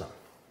the system.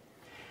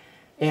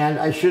 And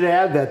I should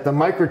add that the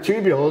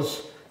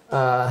microtubules,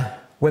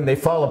 when they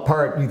fall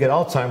apart, you get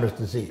Alzheimer's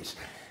disease.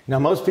 Now,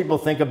 most people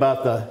think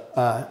about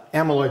the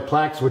amyloid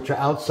plaques, which are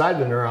outside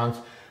the neurons,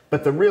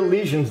 but the real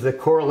lesions that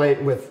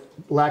correlate with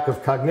lack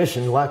of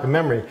cognition, lack of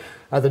memory,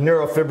 are the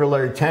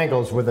neurofibrillary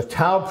tangles, where the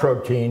tau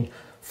protein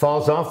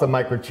falls off the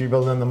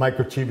microtubule, and the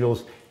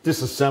microtubules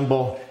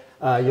disassemble.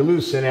 You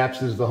lose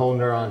synapses, the whole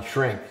neuron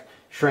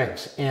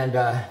shrinks. And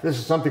this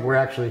is something we're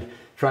actually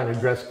trying to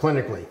address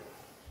clinically.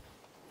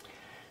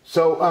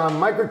 So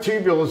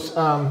microtubules,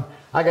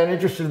 I got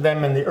interested in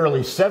them in the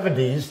early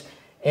 70s,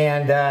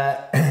 and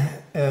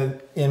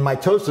in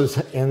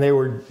mitosis, and they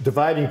were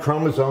dividing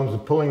chromosomes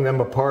and pulling them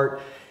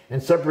apart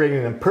and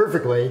separating them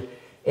perfectly.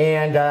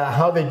 And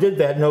how they did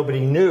that, nobody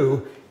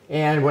knew.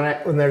 And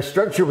when their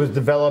structure was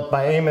developed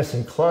by Amos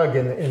and Klug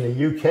in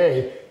the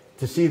UK,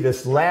 to see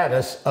this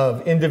lattice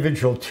of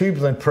individual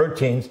tubulin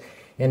proteins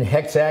in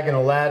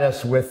hexagonal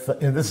lattice with,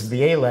 and this is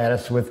the A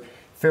lattice with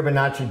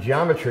Fibonacci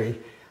geometry,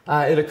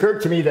 it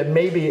occurred to me that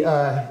maybe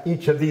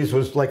each of these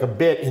was like a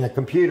bit in a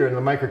computer, and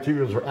the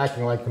microtubules were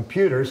acting like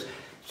computers.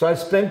 So I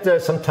spent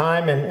some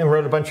time and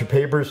wrote a bunch of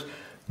papers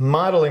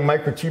modeling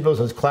microtubules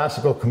as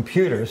classical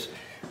computers.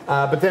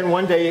 But then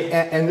one day,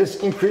 and this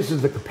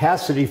increases the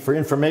capacity for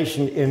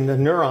information in the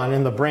neuron,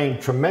 in the brain,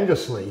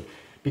 tremendously,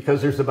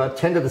 because there's about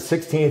 10 to the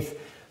 16th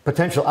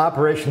potential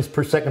operations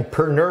per second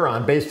per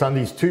neuron based on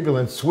these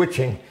tubulins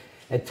switching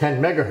at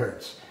 10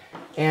 megahertz.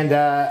 And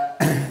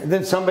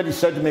then somebody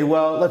said to me,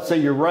 well, let's say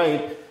you're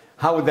right,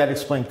 how would that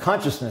explain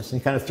consciousness?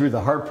 And he kind of threw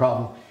the hard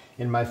problem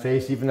in my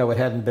face, even though it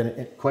hadn't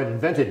been quite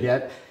invented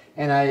yet.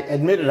 And I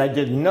admitted I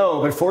didn't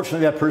know, but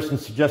fortunately that person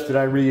suggested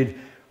I read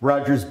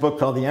Roger's book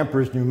called The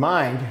Emperor's New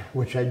Mind,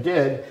 which I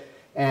did,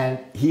 and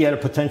he had a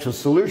potential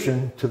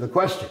solution to the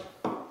question.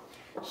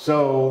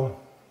 So,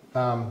 did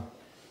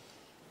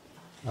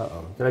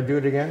I do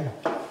it again?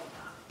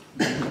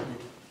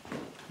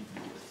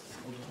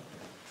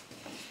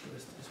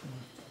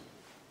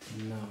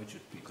 No, it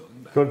should be going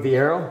back. Go to the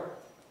arrow?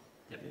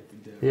 Yep.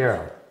 The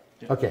arrow.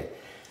 Okay.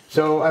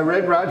 So I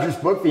read Roger's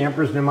book, The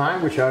Emperor's New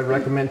Mind, which I would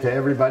recommend to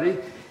everybody.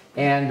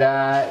 And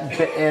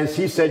as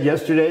he said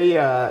yesterday,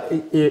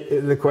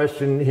 the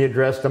question he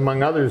addressed,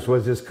 among others,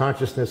 was, is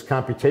consciousness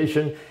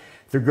computation?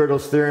 Through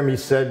Gödel's theorem, he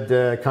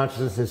said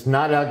consciousness is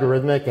not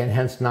algorithmic and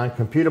hence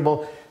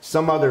non-computable.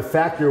 Some other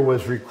factor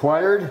was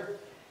required.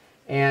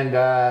 And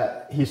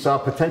he saw a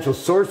potential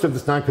source of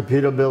this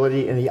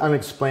non-computability in the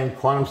unexplained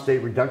quantum state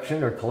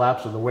reduction or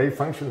collapse of the wave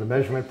function, the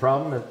measurement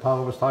problem that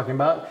Paavo was talking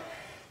about.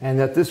 And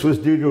that this was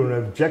due to an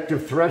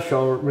objective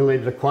threshold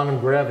related to quantum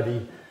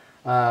gravity,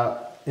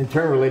 in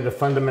turn related to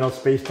fundamental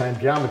space-time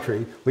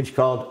geometry, which he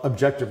called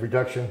objective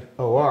reduction,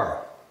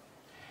 OR.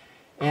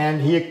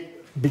 And he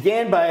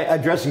began by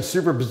addressing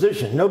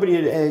superposition. Nobody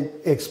had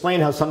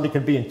explained how something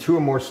could be in two or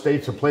more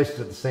states or places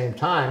at the same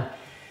time.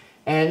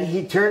 And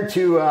he turned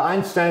to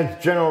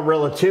Einstein's general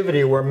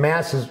relativity, where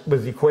mass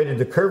was equated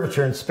to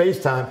curvature in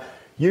space-time,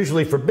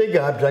 usually for big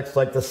objects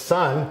like the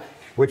sun,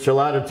 which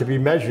allowed it to be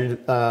measured.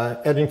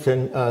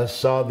 Eddington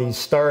saw these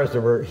stars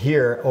that were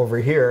here, over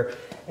here,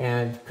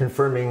 and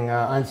confirming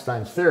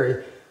Einstein's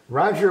theory.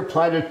 Roger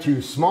applied it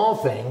to small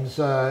things,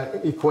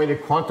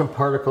 equated quantum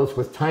particles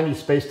with tiny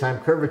space-time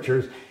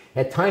curvatures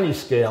at tiny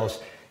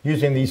scales,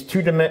 using these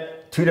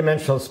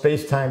two-dimensional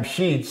space-time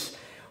sheets,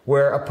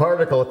 where a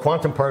particle, a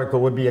quantum particle,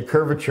 would be a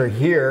curvature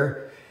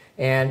here,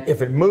 and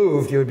if it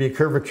moved, it would be a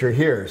curvature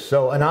here.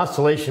 So an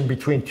oscillation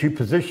between two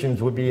positions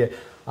would be an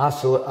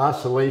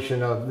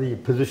oscillation of the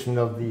position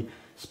of the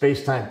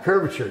space-time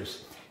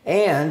curvatures.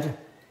 And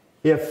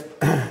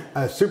if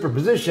a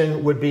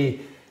superposition would be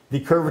the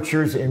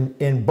curvatures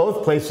in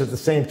both places at the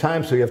same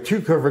time, so you have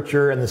two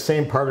curvature and the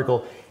same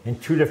particle in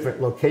two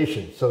different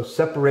locations, so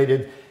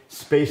separated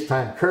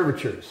space-time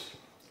curvatures.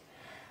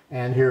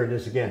 And here it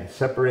is again,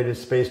 separated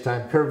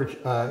space-time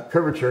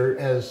curvature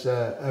as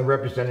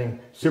representing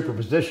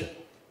superposition.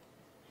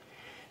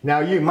 Now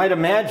you might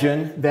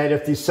imagine that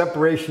if these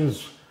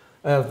separations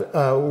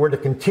were to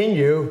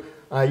continue,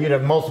 you'd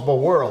have multiple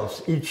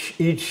worlds.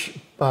 Each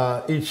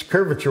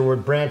curvature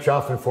would branch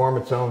off and form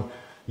its own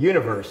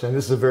universe, and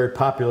this is a very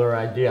popular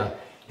idea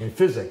in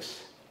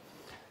physics.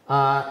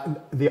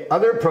 The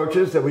other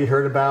approaches that we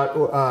heard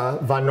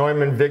about, von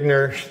Neumann,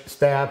 Wigner,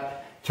 Stapp,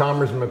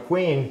 Chalmers, and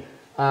McQueen,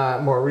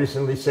 more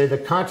recently say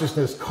that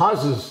consciousness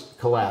causes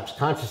collapse,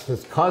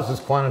 consciousness causes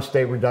quantum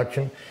state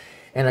reduction,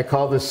 and I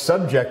call this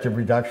subjective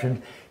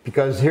reduction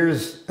because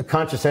here's a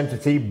conscious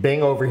entity,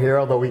 Bing over here,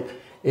 although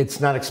it's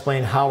not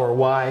explained how or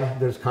why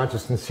there's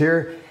consciousness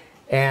here,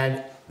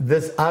 and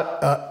this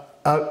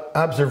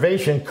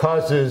observation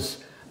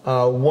causes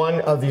one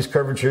of these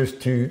curvatures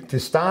to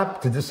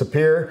stop, to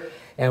disappear,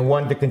 and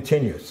one to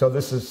continue. So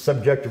this is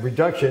subjective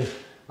reduction,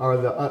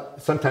 or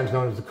sometimes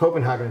known as the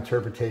Copenhagen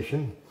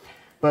interpretation.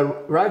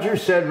 But Roger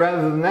said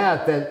rather than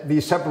that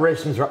these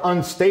separations are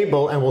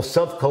unstable and will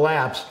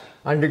self-collapse,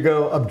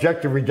 undergo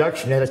objective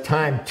reduction at a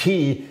time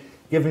t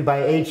given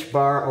by h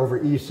bar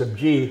over E sub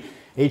g.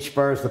 H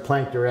bar is the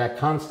Planck-Dirac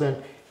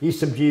constant. E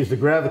sub g is the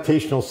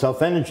gravitational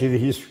self-energy that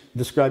he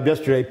described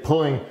yesterday,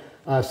 pulling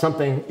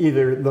something,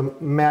 either the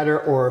matter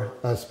or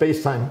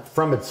space-time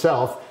from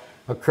itself,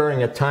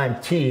 occurring at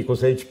time t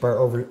equals h bar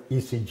over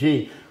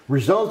ECG,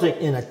 resulting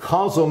in a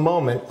causal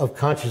moment of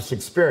conscious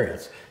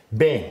experience,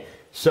 Bing.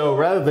 So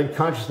rather than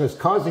consciousness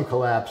causing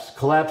collapse,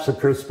 collapse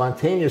occurs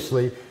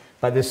spontaneously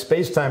by this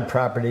space-time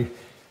property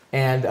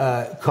and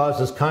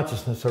causes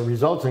consciousness or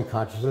results in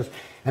consciousness.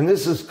 And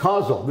this is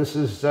causal. This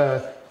is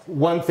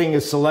one thing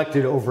is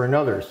selected over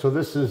another. So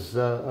this is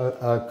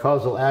a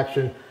causal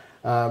action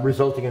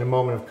resulting in a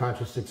moment of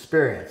conscious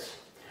experience.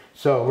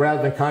 So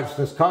rather than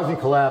consciousness causing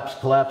collapse,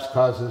 collapse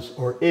causes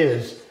or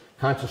is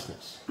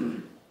consciousness.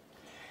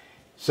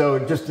 So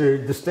just to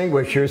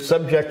distinguish, here's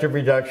subjective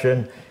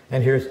reduction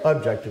and here's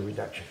objective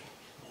reduction.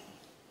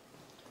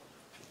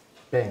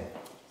 Bing.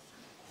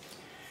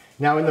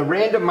 Now in the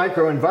random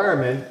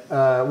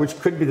microenvironment, which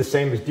could be the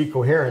same as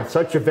decoherence,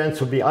 such events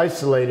would be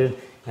isolated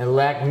and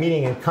lack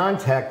meaning and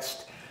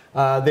context.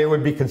 They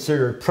would be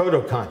considered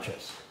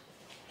proto-conscious.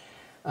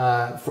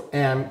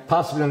 And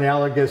possibly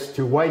analogous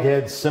to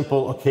Whitehead's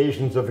simple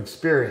occasions of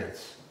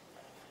experience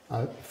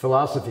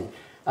philosophy.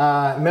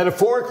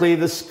 Metaphorically,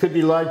 this could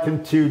be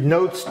likened to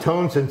notes,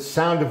 tones, and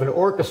sound of an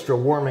orchestra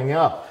warming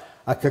up,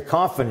 a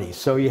cacophony.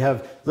 So you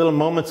have little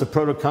moments of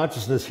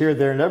proto-consciousness here,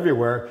 there, and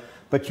everywhere,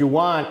 but you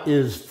want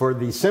is for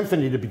the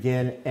symphony to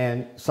begin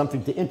and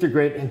something to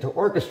integrate and to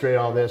orchestrate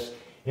all this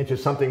into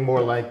something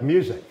more like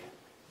music.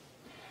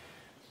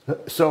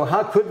 So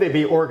how could they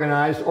be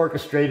organized,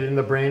 orchestrated in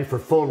the brain for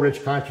full,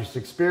 rich conscious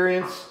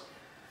experience?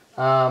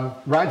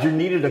 Roger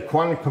needed a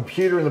quantum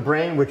computer in the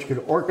brain which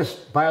could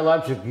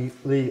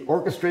biologically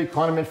orchestrate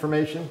quantum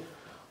information,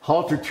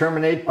 halt or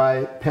terminate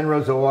by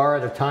Penrose OR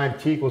at a time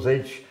t equals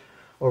h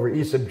over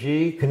E sub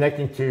g,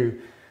 connecting to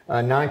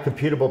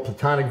non-computable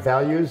platonic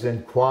values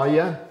and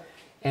qualia,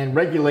 and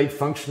regulate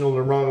functional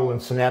neuronal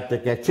and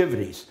synaptic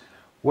activities.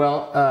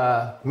 Well,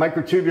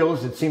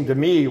 microtubules, it seemed to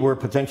me, were a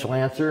potential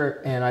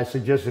answer, and I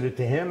suggested it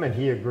to him, and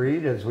he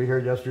agreed, as we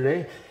heard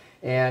yesterday,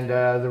 and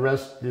the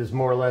rest is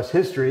more or less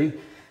history.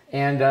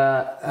 And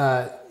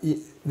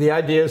the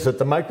idea is that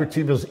the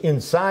microtubules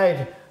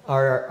inside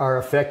are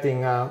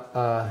affecting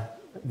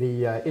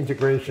the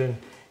integration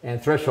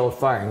and threshold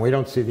firing. We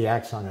don't see the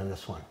axon in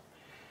this one.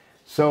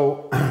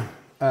 So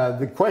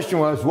the question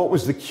was, what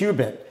was the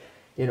qubit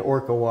in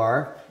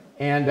ORCA-WAR?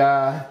 And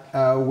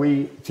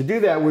to do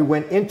that, we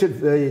went into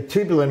the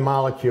tubulin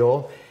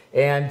molecule.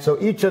 And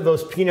so each of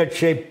those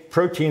peanut-shaped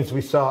proteins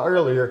we saw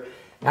earlier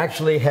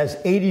actually has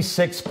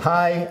 86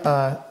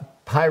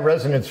 pi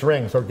resonance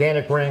rings,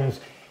 organic rings,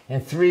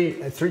 and three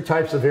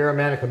types of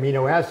aromatic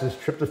amino acids,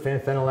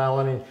 tryptophan,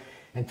 phenylalanine,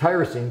 and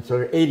tyrosine. So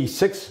there are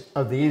 86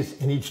 of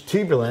these in each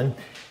tubulin.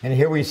 And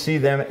here we see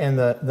them in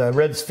the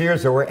red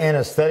spheres are where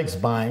anesthetics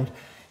bind.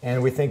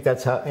 And we think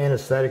that's how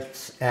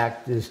anesthetics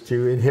act, is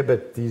to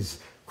inhibit these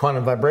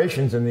quantum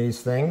vibrations in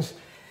these things.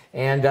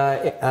 And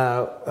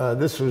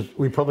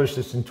we published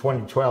this in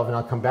 2012, and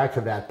I'll come back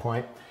to that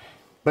point.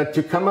 But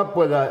to come up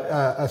with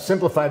a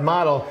simplified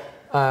model,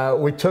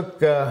 we took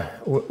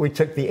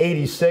the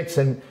 86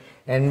 and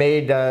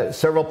made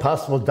several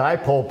possible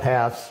dipole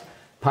paths,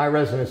 pi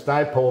resonance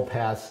dipole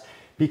paths,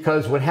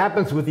 because what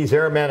happens with these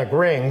aromatic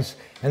rings,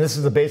 and this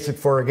is the basic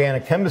for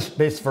organic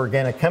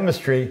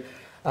chemistry,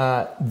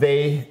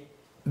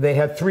 they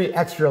have three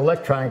extra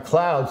electron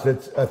clouds,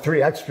 that's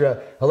three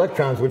extra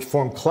electrons which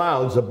form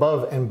clouds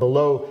above and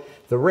below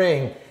the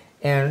ring.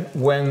 And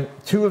when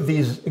two of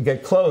these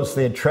get close,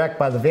 they attract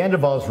by the van der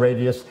Waals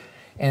radius.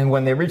 And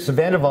when they reach the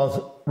van der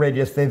Waals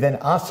radius, they then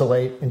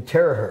oscillate in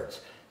terahertz.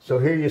 So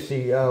here you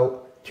see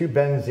two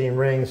benzene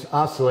rings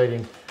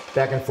oscillating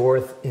back and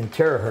forth in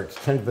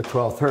terahertz, 10 to the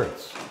 12th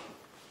hertz.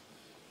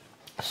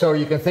 So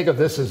you can think of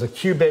this as a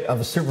qubit of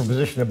a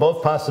superposition of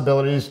both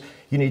possibilities.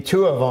 You need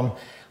two of them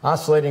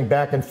oscillating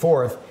back and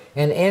forth.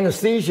 And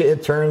anesthesia,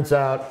 it turns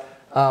out,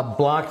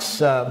 blocks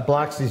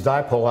these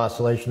dipole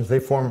oscillations. They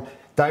form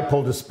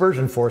dipole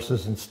dispersion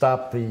forces and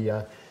stop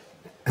the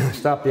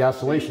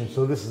oscillation.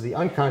 So this is the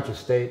unconscious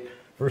state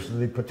versus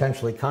the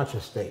potentially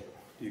conscious state.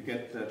 Do you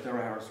get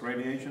terahertz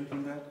radiation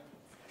from that?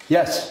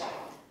 Yes.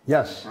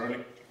 Yes.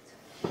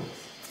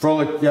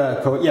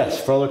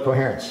 Froelich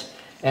coherence.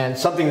 And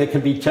something that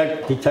can be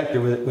detected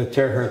with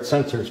terahertz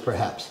sensors,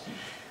 perhaps.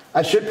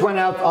 I should point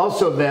out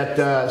also that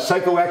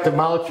psychoactive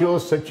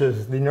molecules such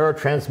as the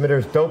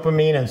neurotransmitters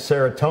dopamine and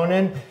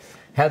serotonin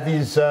have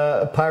these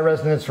pi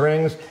resonance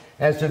rings,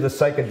 as do the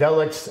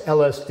psychedelics,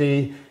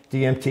 LSD,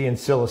 DMT, and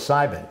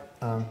psilocybin.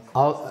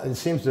 It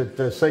seems that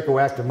the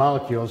psychoactive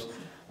molecules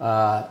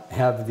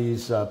have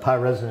these pi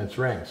resonance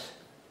rings.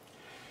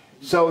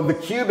 So the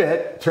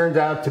qubit turned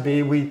out to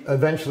be, we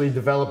eventually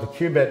developed the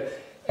qubit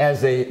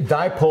as a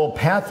dipole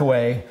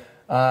pathway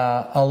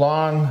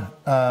along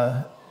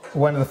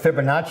one of the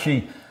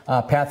Fibonacci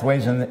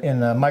pathways in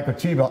the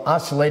microtubule,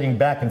 oscillating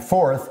back and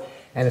forth,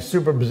 and a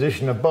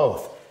superposition of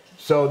both.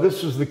 So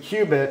this was the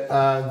qubit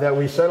that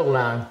we settled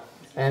on,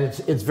 and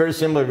it's very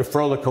similar to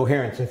Froelich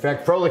coherence. In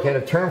fact, Froelich had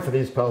a term for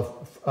these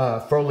both,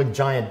 Froelich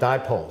giant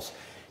dipoles,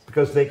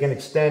 because they can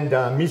extend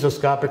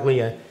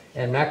mesoscopically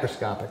and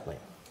macroscopically.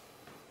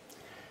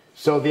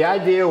 So the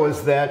idea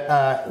was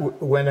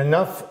that when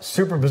enough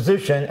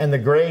superposition, and the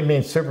gray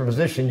means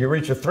superposition, you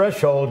reach a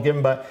threshold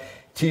given by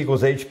T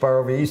equals h bar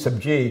over E sub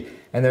g,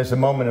 and there's a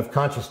moment of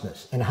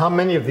consciousness. And how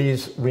many of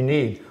these we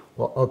need,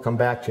 well, I'll come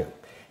back to.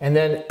 And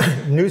then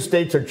new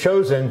states are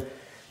chosen,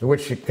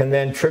 which can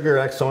then trigger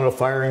axonal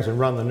firings and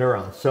run the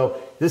neurons.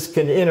 So this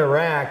can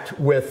interact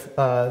with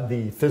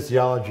the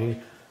physiology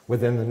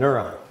within the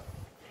neuron.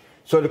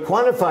 So to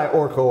quantify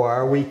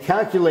ORCO-R, we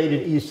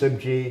calculated E sub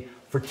g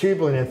for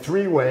tubulin in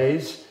three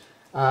ways.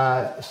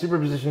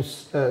 Superposition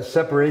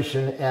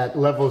separation at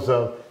levels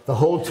of the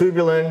whole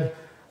tubulin,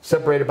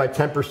 separated by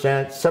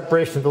 10%,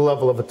 separation at the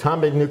level of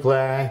atomic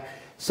nuclei,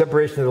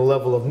 separation at the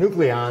level of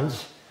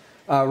nucleons.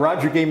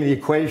 Roger gave me the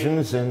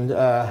equations, and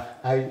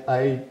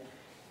I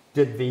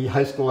did the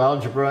high school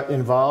algebra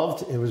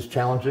involved. It was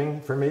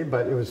challenging for me,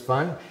 but it was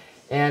fun.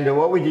 And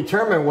what we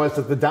determined was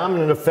that the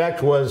dominant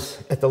effect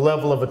was at the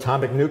level of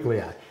atomic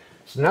nuclei.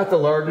 So not the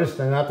largest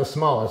and not the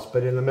smallest,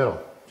 but in the middle.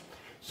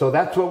 So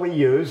that's what we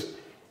used.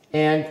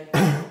 And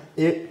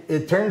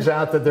it turns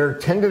out that there are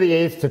 10 to the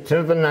 8th to 10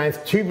 to the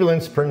 9th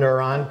tubulins per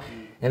neuron,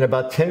 and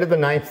about 10 to the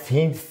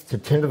 19th to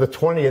 10 to the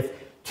 20th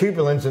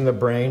tubulins in the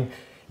brain.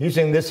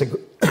 Using this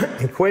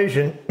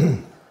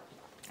equation,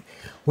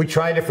 we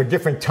tried it for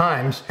different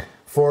times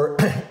for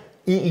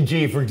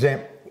EEG, for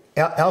example,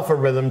 alpha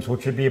rhythms,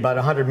 which would be about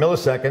 100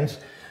 milliseconds.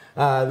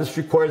 This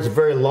requires a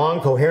very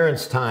long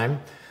coherence time,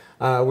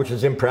 which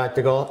is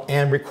impractical,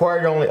 and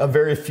required only a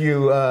very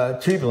few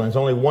tubulins,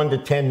 only 1 to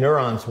 10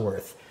 neurons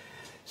worth.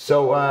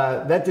 So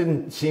that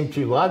didn't seem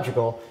too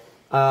logical.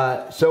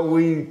 So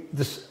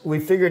we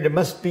figured it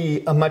must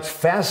be a much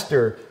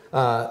faster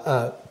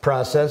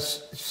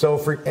process. So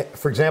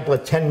for example,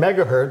 at 10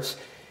 megahertz,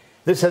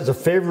 this has a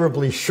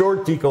favorably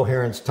short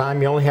decoherence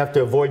time. You only have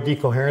to avoid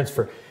decoherence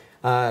for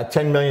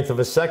 10 millionth of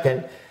a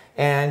second,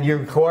 and you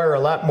require a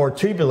lot more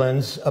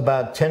tubulins,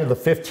 about 10 to the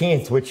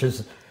 15th, which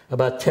is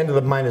about 10 to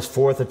the minus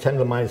 4th or 10 to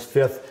the minus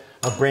 5th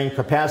of brain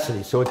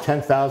capacity. So a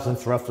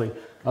 10,000th roughly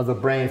of the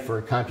brain for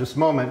a conscious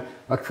moment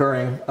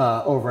occurring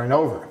over and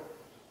over.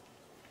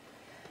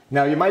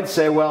 Now you might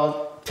say,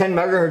 well, 10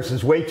 megahertz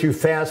is way too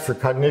fast for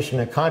cognition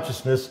and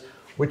consciousness,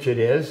 which it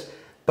is,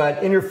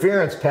 but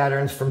interference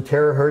patterns from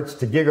terahertz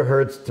to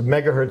gigahertz to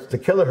megahertz to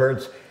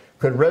kilohertz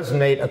could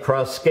resonate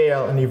across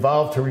scale and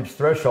evolve to reach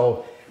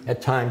threshold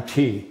at time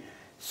t.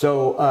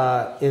 So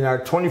in our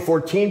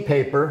 2014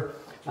 paper,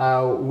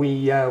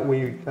 we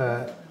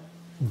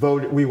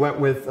went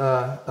with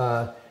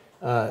a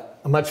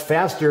much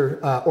faster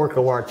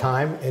ORCO-R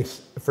time,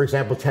 for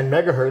example 10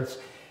 megahertz,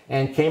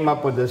 and came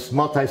up with this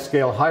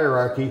multi-scale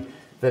hierarchy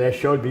that I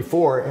showed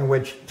before, in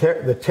which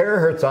the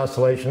terahertz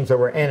oscillations, there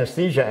were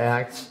anesthesia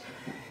acts,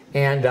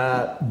 and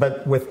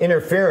but with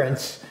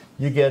interference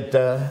you get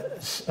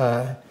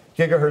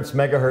gigahertz,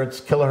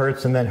 megahertz,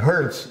 kilohertz, and then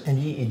hertz and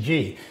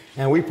EEG.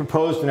 And we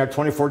proposed in our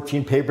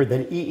 2014 paper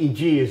that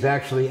EEG is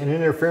actually an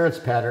interference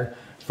pattern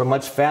for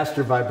much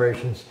faster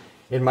vibrations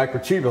in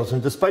microtubules.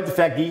 And despite the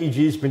fact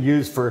EEG has been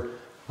used for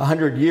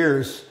 100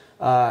 years,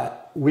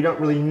 we don't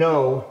really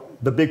know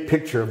the big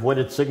picture of what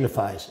it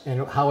signifies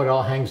and how it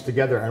all hangs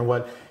together and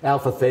what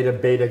alpha, theta,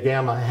 beta,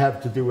 gamma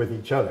have to do with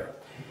each other.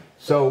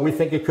 So we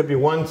think it could be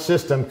one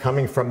system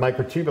coming from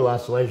microtubule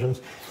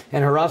oscillations,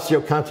 and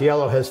Horacio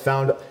Cantiello has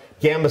found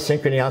gamma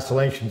synchrony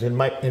oscillations in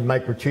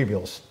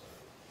microtubules.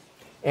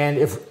 And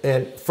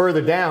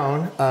further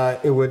down,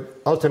 it would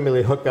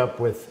ultimately hook up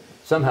with,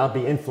 somehow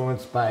be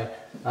influenced by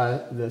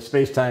the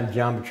space-time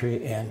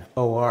geometry and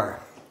OR.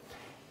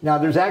 Now,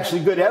 there's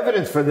actually good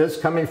evidence for this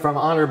coming from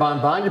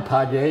Anirban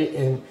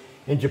Banyapadye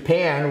in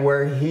Japan,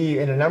 where he,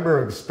 in a number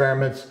of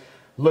experiments,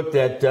 looked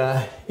at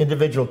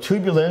individual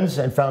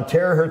tubulins and found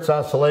terahertz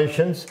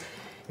oscillations,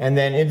 and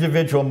then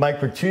individual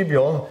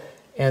microtubule,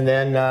 and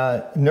then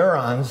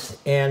neurons,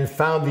 and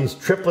found these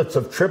triplets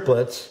of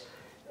triplets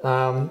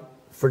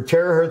for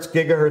terahertz,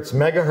 gigahertz,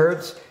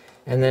 megahertz,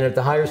 and then at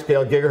the higher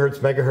scale, gigahertz,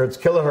 megahertz,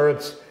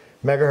 kilohertz,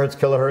 megahertz,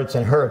 kilohertz,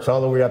 and hertz,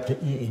 all the way up to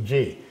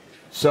EEG.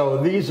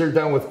 So these are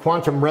done with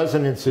quantum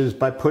resonances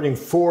by putting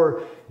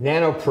 4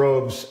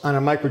 nanoprobes on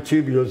a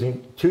microtubule,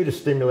 using 2 to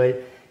stimulate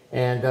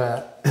and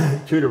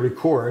 2 to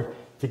record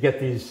to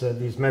get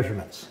these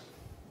measurements.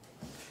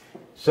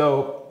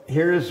 So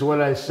here's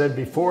what I said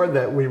before,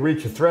 that we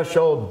reach a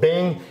threshold,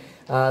 bing.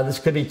 This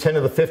could be 10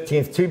 to the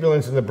 15th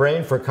tubulins in the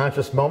brain for a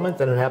conscious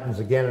moment, and it happens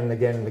again and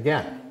again and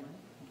again.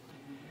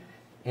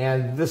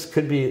 And this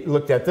could be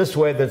looked at this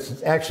way,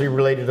 that's actually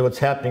related to what's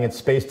happening in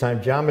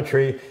space-time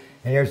geometry.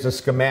 And here's the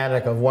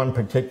schematic of one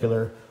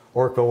particular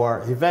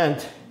ORCA-OR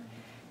event.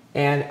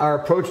 And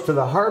our approach to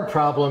the hard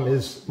problem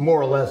is more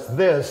or less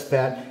this,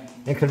 that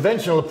in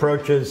conventional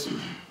approaches,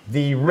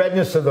 the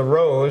redness of the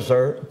rose,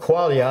 or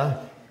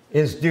qualia,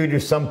 is due to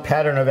some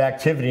pattern of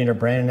activity in the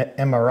brain,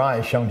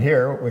 MRI shown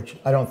here, which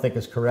I don't think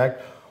is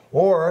correct.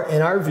 Or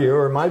in our view,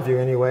 or my view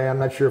anyway, I'm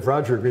not sure if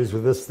Roger agrees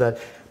with this, that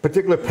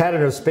particular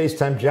pattern of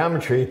space-time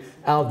geometry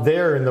out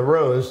there in the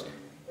rose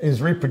is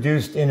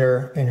reproduced in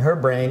her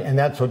brain, and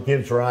that's what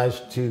gives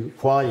rise to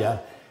qualia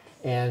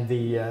and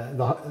the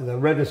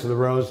redness of the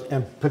rose,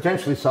 and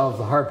potentially solves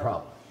the heart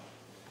problem.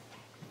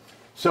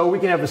 So we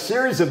can have a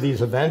series of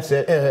these events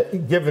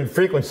at given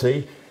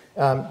frequency,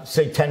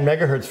 say 10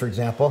 megahertz, for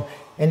example,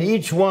 and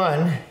each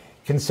one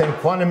can send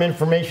quantum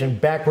information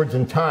backwards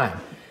in time.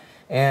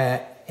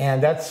 And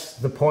that's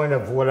the point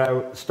of what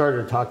I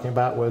started talking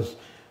about, was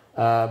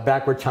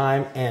backward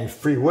time and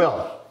free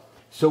will.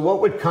 So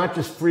what would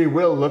conscious free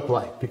will look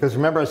like? Because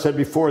remember I said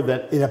before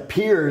that it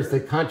appears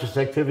that conscious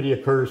activity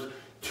occurs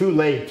too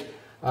late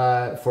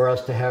for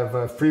us to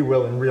have free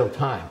will in real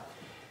time.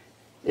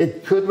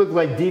 It could look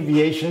like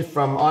deviation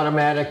from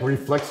automatic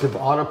reflexive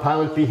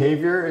autopilot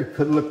behavior. It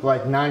could look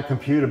like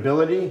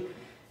non-computability.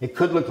 It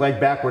could look like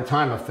backward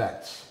time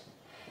effects.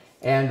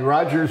 And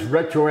Roger's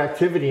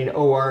retroactivity in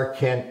OR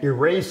can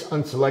erase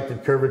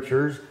unselected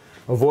curvatures,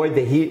 avoid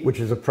the heat, which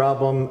is a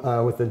problem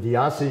with the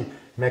Diassi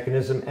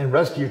mechanism, and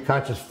rescue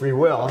conscious free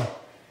will,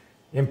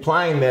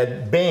 implying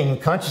that bing,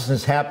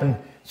 consciousness happened,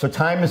 so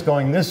time is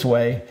going this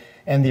way,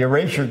 and the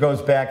erasure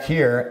goes back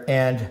here,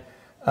 and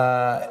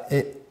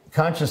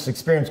conscious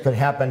experience could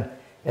happen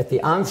at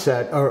the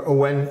onset, or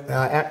when,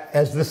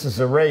 as this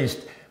is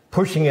erased,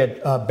 pushing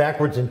it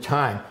backwards in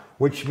time,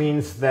 which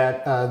means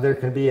that there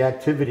can be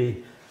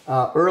activity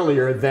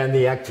earlier than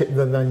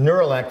the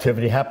neural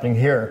activity happening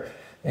here,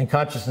 and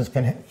consciousness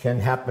can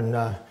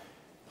happen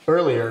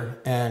earlier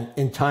and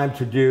in time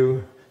to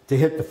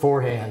hit the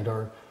forehand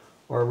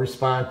or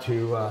respond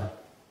to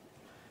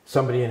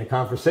somebody in a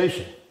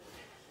conversation.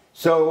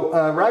 So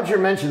Roger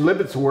mentioned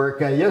Libet's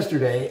work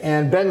yesterday,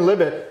 and Ben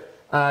Libet,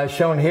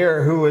 shown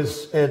here, who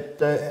was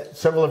at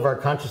several of our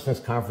consciousness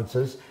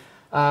conferences,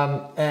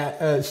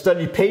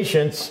 studied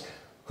patients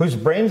whose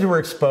brains were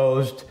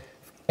exposed,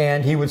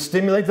 and he would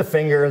stimulate the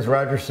finger, as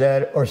Roger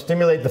said, or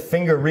stimulate the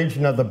finger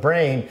region of the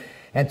brain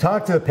and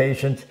talk to the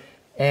patient.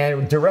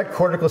 And direct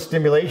cortical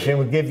stimulation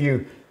would give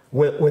you,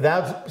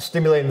 without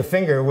stimulating the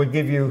finger, would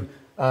give you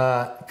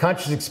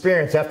conscious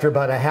experience after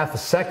about a half a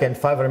second,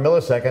 500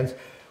 milliseconds,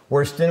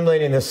 where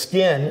stimulating the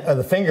skin of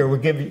the finger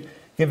would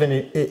give an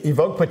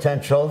evoked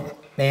potential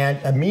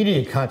and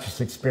immediate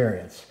conscious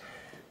experience.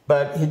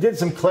 But he did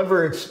some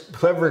clever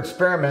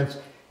experiments,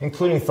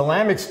 including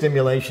thalamic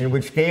stimulation,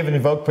 which gave an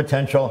evoked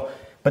potential,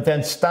 but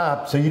then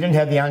stopped, so you didn't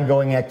have the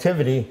ongoing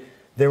activity.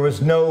 There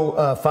was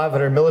no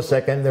 500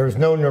 millisecond, there was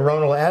no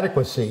neuronal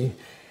adequacy.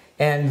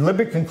 And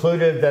Libet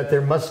concluded that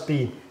there must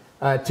be,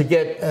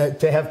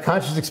 to have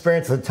conscious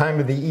experience at the time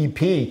of the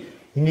EP, you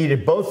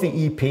needed both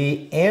the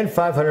EP and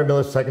 500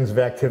 milliseconds of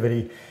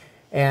activity,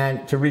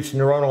 and to reach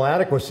neuronal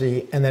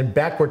adequacy, and then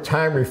backward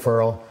time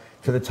referral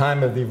to the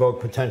time of the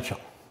evoked potential.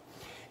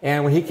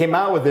 And when he came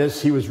out with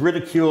this, he was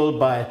ridiculed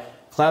by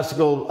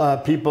classical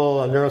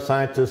people,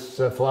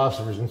 neuroscientists,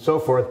 philosophers, and so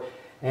forth.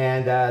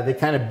 And they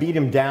kind of beat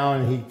him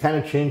down. He kind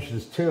of changed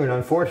his tune,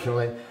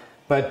 unfortunately.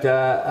 But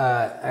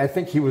I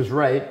think he was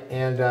right,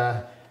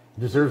 and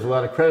deserves a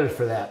lot of credit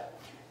for that.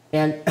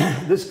 And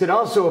this could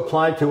also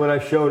apply to what I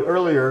showed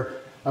earlier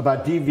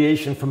about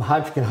deviation from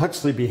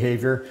Hodgkin-Huxley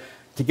behavior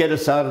to get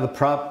us out of the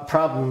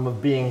problem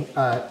of being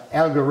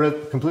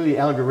completely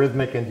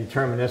algorithmic and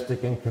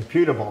deterministic and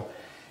computable.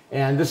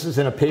 And this is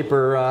in a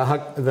paper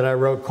that I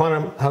wrote,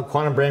 How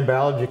Quantum Brain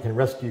Biology Can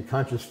Rescue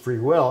Conscious Free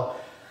Will.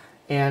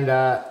 And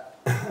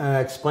I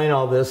explain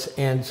all this.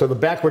 And so the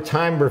backward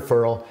time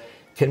referral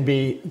can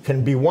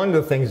be one of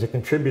the things that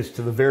contributes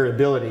to the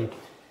variability,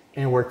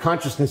 and where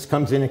consciousness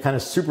comes in and kind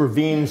of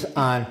supervenes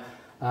on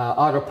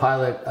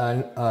automatic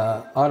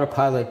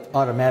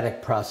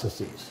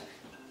processes.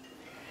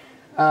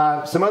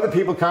 Some other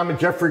people comment.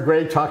 Jeffrey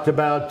Gray talked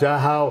about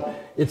how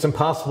it's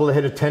impossible to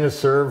hit a tennis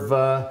serve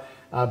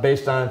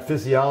based on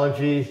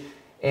physiology.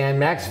 And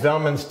Max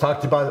Velman's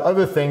talked about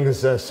other things,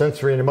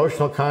 sensory and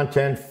emotional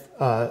content,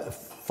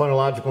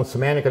 phonological and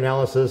semantic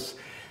analysis,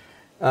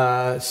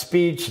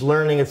 speech,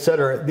 learning,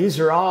 etc. These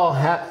are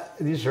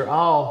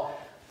all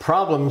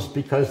problems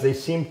because they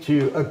seem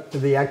to,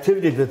 the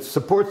activity that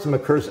supports them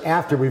occurs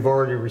after we've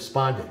already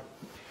responded.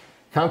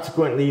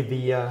 Consequently,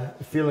 the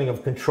feeling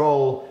of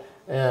control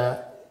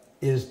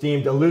is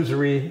deemed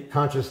illusory,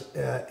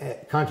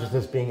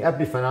 consciousness being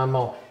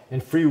epiphenomenal,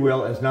 and free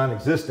will as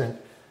non-existent.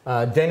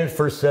 Dennett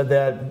first said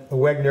that,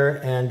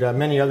 Wegner, and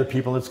many other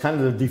people. It's kind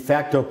of the de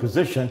facto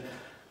position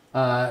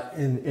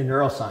in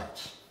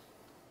neuroscience.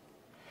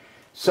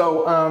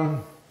 So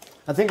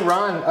I think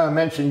Ron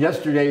mentioned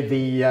yesterday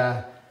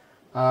the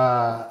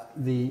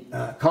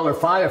color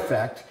phi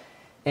effect,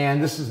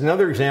 and this is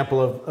another example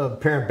of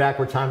apparent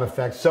backward time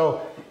effect.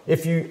 So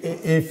if you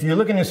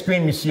look at the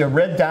screen, you see a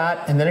red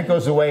dot, and then it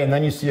goes away, and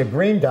then you see a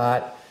green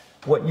dot.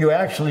 What you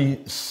actually,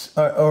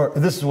 or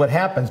this is what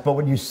happens, but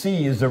what you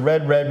see is the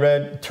red, red,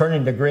 red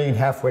turning to green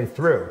halfway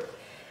through.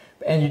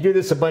 And you do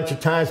this a bunch of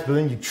times, but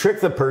then you trick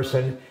the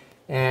person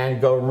and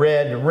go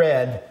red,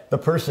 red. The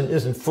person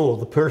isn't fooled.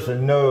 The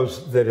person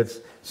knows that it's,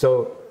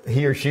 so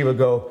he or she would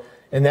go,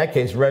 in that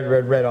case, red,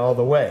 red, red all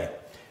the way.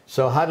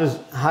 So how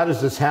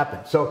does this happen?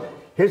 So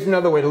here's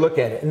another way to look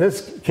at it. In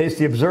this case,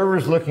 the observer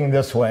is looking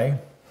this way.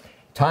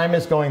 Time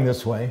is going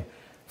this way.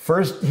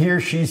 First, he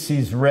or she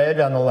sees red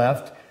on the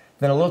left.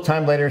 Then a little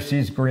time later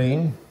sees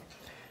green,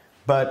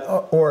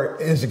 or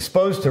is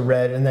exposed to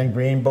red and then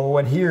green. But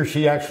what he or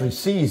she actually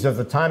sees, if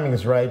the timing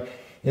is right,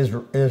 is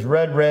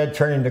red, red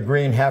turning to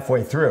green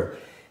halfway through.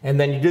 And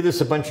then you do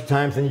this a bunch of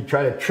times, and you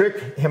try to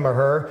trick him or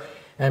her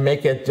and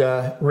make it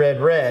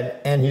red, red,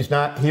 and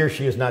he or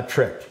she is not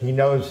tricked. He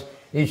knows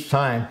each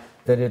time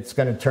that it's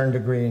going to turn to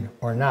green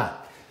or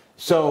not.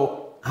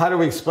 So how do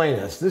we explain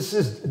this? This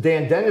is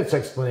Dan Dennett's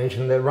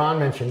explanation that Ron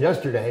mentioned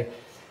yesterday.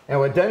 And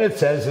what Dennett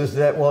says is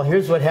that, well,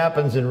 here's what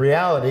happens in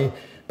reality,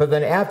 but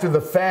then after the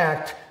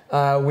fact,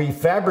 we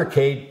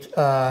fabricate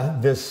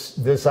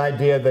this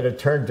idea that it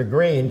turned to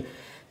green.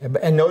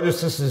 And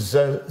notice this is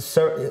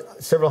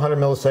several hundred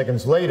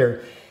milliseconds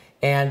later,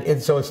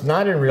 and so it's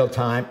not in real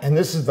time, and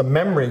this is the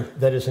memory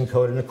that is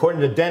encoded. And according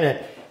to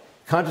Dennett,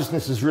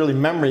 consciousness is really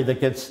memory that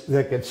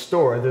gets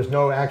stored. There's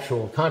no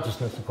actual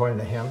consciousness, according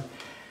to him.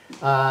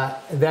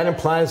 That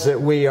implies that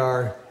we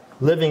are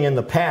living in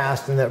the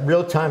past, and that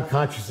real-time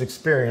conscious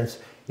experience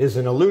is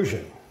an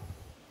illusion.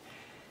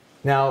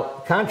 Now,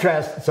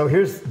 contrast, so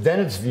here's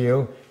Dennett's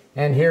view,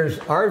 and here's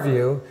our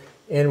view,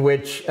 in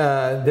which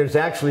there's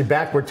actually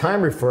backward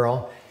time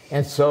referral,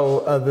 and so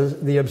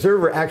the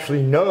observer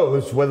actually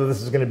knows whether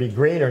this is going to be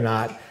green or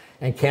not,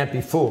 and can't be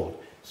fooled.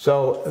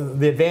 So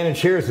the advantage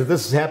here is that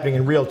this is happening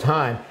in real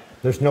time,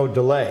 there's no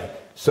delay.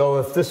 So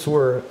if this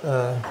were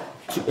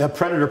a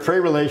predator-prey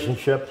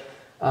relationship,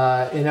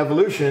 in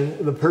evolution,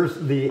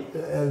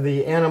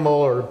 the animal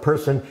or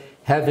person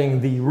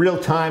having the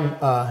real-time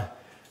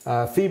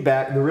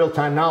feedback, the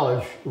real-time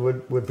knowledge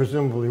would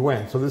presumably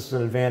win. So this is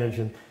an advantage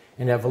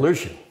in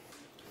evolution.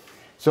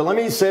 So let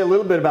me say a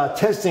little bit about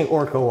testing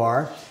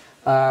ORCOR.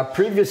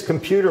 Previous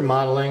computer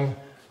modeling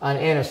on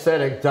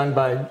anesthetic done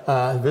by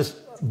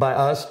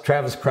us,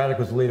 Travis Craddock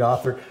was the lead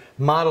author,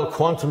 modeled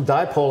quantum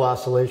dipole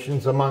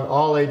oscillations among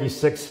all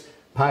 86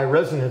 pi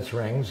resonance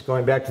rings,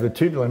 going back to the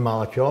tubulin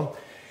molecule,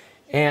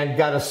 and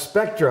got a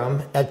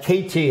spectrum at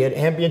KT, at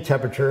ambient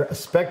temperature, a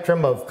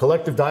spectrum of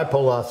collective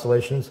dipole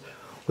oscillations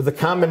with a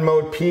common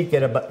mode peak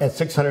at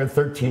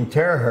 613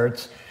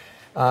 terahertz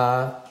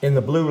in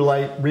the blue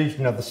light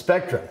region of the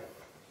spectrum.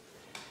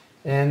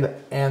 And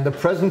the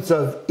presence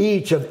of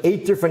each of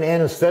 8 different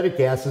anesthetic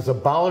gases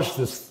abolished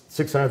this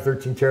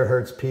 613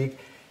 terahertz peak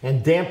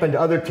and dampened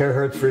other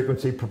terahertz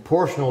frequency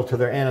proportional to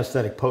their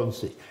anesthetic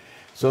potency.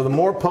 So the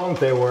more potent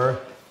they were,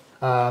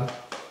 the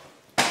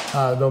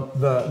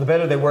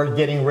better they were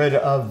getting rid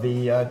of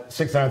the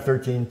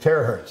 613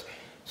 terahertz.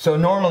 So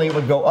normally it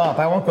would go up.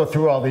 I won't go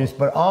through all these,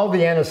 but all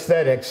the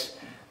anesthetics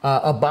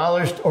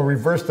abolished or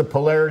reversed the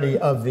polarity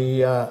of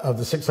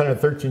the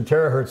 613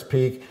 terahertz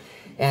peak,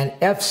 and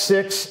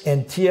F6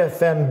 and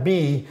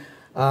TFMB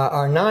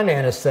are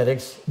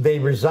non-anesthetics. They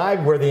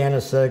reside where the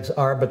anesthetics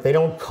are, but they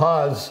don't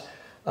cause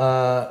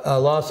a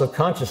loss of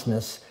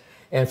consciousness.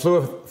 And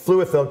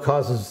fluethil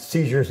causes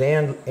seizures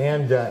and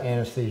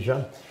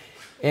anesthesia.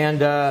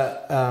 And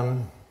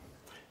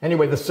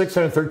anyway, the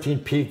 613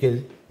 peak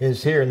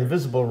is here in the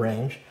visible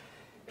range.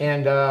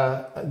 And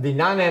the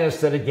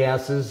non-anesthetic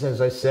gases,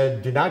 as I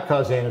said, do not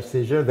cause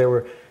anesthesia. They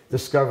were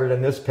discovered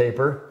in this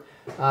paper.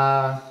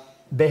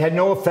 They had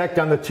no effect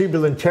on the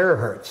tubulin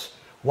terahertz.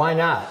 Why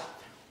not?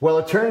 Well,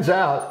 it turns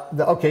out,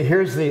 okay,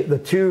 here's the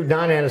 2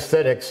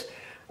 non-anesthetics.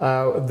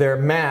 Their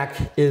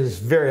MAC is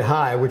very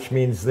high, which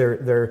means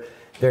they're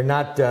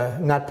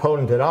not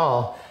potent at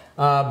all.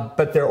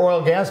 But their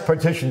oil gas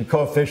partition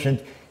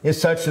coefficient is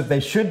such that they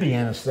should be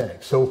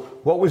anesthetic. So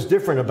what was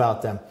different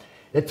about them?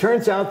 It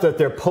turns out that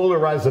their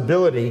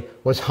polarizability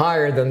was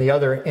higher than the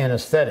other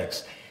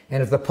anesthetics.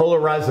 And if the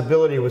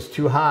polarizability was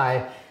too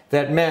high,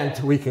 that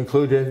meant, we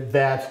concluded,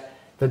 that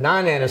the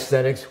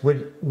non-anesthetics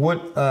would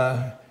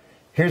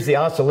here's the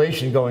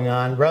oscillation going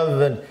on, rather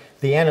than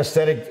the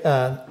anesthetic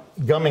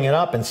gumming it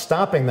up and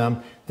stopping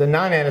them, the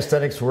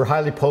non-anesthetics were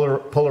highly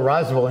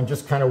polarizable and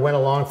just kind of went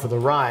along for the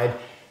ride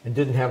and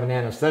didn't have an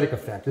anesthetic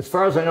effect. As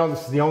far as I know,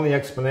 this is the only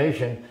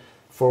explanation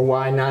for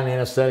why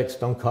non-anesthetics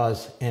don't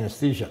cause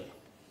anesthesia.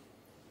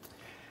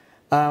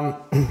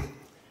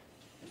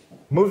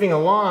 Moving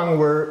along,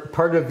 we're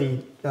part of the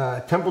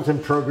Templeton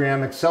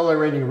program,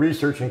 Accelerating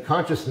Research in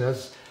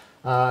Consciousness.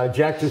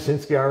 Jack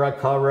Jasinski, Arat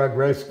Kalra,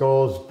 Grace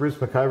Scholes, Bruce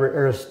McIver,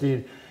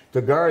 Aristide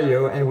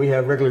Dogario, and we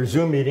have regular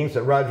Zoom meetings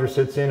that Roger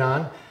sits in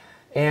on.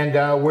 And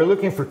we're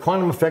looking for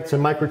quantum effects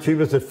in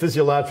microtubules at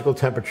physiological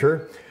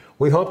temperature.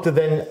 We hope to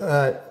then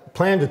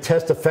plan to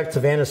test effects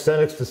of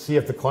anesthetics to see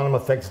if the quantum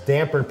effects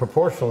dampen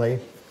proportionally,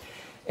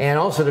 and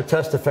also to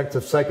test effects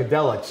of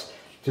psychedelics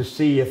to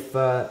see if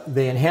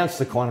they enhance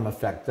the quantum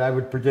effect. I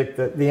would predict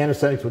that the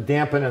anesthetics would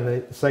dampen and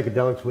the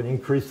psychedelics would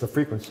increase the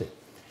frequency.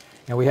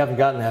 And we haven't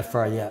gotten that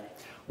far yet.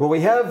 What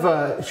we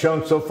have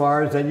shown so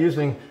far is that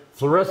using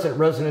fluorescent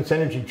resonance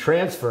energy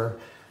transfer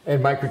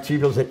in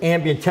microtubules at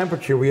ambient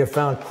temperature, we have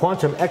found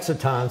quantum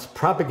excitons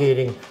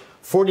propagating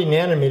 40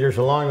 nanometers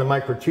along the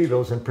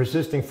microtubules and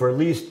persisting for at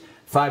least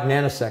 5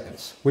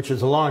 nanoseconds, which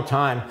is a long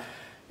time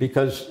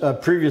because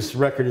previous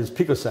record is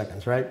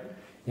picoseconds, right?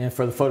 And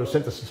for the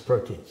photosynthesis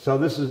protein. So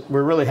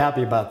we're really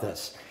happy about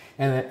this.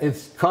 And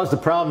it's caused a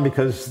problem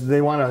because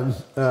they want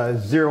to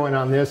zero in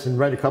on this and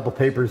write a couple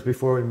papers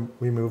before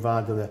we move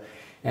on to the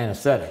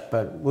anesthetic,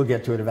 but we'll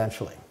get to it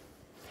eventually.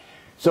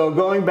 So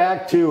going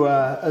back to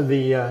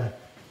the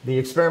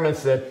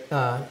experiments that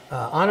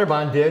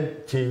Anirban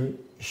did to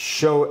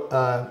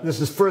show,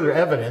 this is further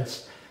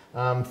evidence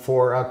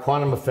for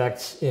quantum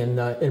effects in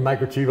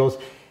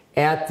microtubules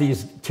at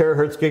these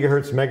terahertz,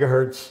 gigahertz,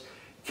 megahertz,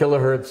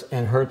 kilohertz,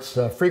 and hertz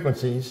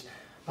frequencies.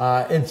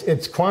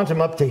 It's quantum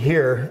up to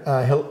here,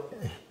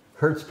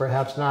 hertz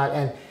perhaps not,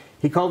 and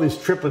he called these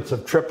triplets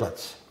of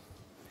triplets.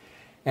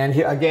 And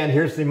again,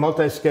 here's the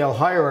multi-scale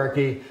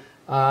hierarchy,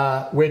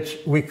 which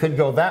we could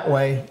go that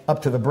way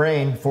up to the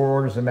brain, 4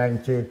 orders of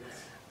magnitude,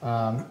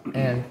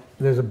 and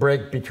there's a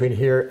break between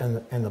here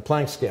and the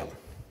Planck scale.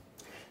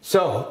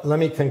 So let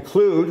me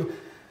conclude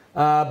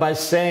by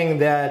saying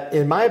that,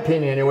 in my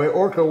opinion anyway,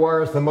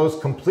 Orca-Wire is the most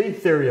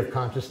complete theory of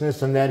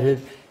consciousness, and that it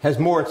has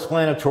more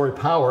explanatory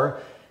power,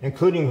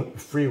 including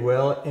free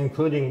will,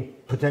 including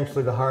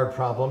potentially the hard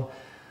problem,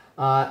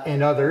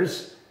 and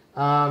others,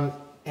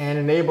 and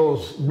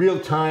enables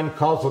real-time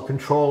causal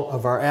control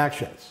of our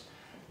actions.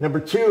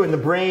 Number 2, in the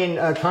brain,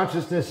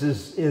 consciousness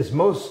is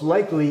most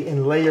likely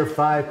in layer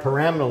 5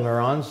 pyramidal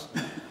neurons.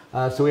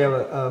 So we have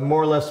a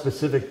more or less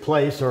specific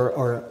place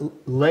or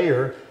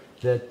layer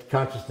that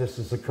consciousness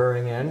is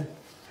occurring in.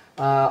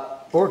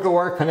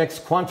 Orca-Wire connects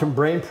quantum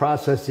brain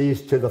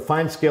processes to the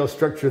fine-scale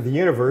structure of the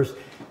universe,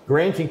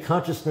 granting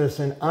consciousness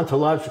an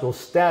ontological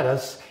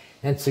status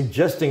and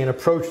suggesting an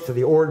approach to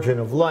the origin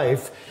of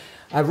life.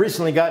 I've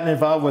recently gotten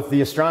involved with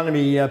the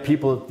astronomy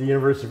people at the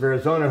University of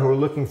Arizona who are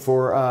looking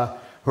for,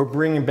 who are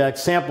bringing back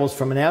samples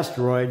from an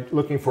asteroid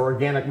looking for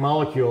organic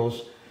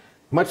molecules,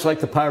 much like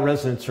the pi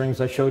resonance rings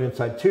I showed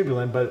inside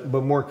tubulin, but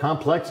more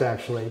complex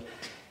actually,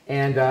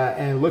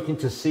 and looking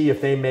to see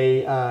if they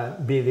may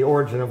be the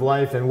origin of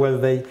life and whether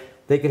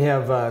they can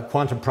have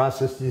quantum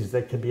processes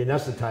that can be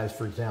anesthetized,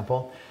 for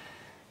example,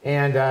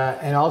 and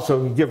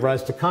also give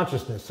rise to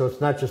consciousness. So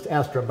it's not just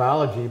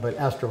astrobiology, but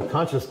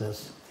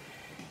astroconsciousness.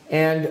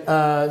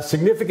 And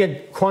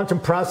significant quantum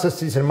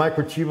processes in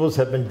microtubules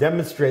have been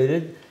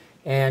demonstrated,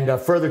 and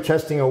further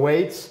testing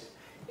awaits.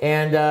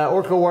 And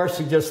Orca-Wire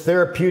suggests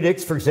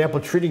therapeutics, for example,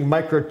 treating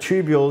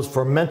microtubules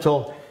for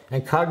mental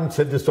and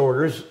cognitive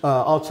disorders,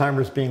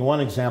 Alzheimer's being one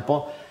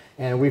example.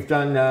 And we've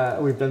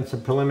done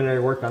some preliminary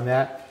work on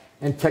that.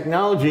 And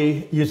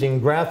technology using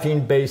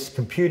graphene-based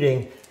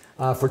computing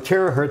for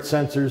terahertz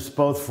sensors,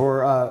 both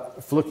for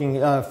looking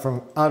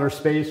from outer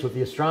space with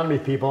the astronomy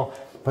people,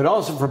 but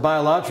also for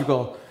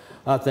biological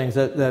things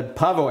that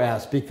Paavo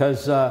asked,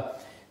 because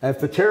if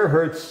the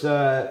terahertz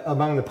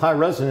among the pi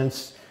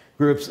resonance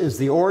groups is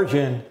the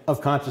origin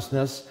of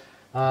consciousness,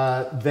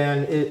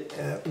 then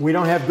we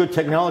don't have good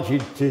technology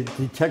to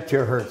detect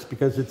terahertz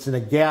because it's in a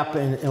gap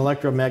in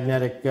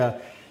electromagnetic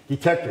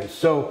detectors.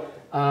 So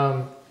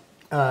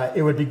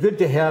it would be good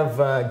to have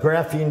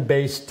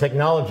graphene-based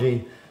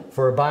technology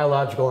for a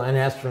biological and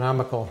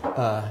astronomical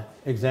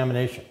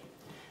examination.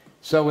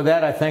 So with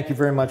that, I thank you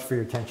very much for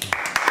your attention.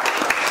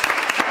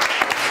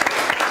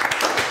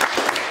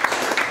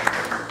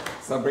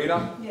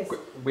 Sabrina, yes.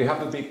 We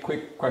have to be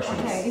quick questions.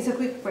 Okay, it's a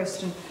quick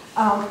question.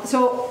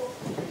 So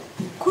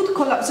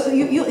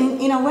you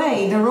in a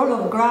way, the role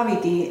of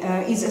gravity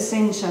is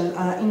essential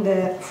in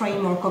the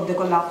framework of the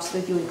collapse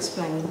that you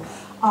explained.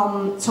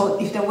 So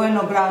if there were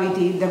no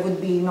gravity, there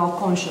would be no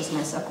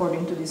consciousness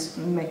according to this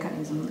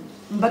mechanism.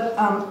 But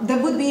there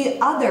would be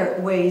other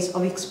ways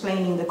of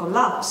explaining the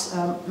collapse,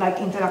 like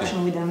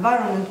interaction with the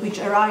environment, which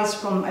arise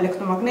from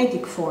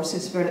electromagnetic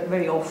forces very,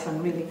 very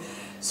often, really.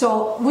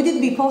 So would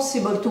it be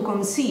possible to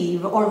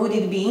conceive, or would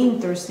it be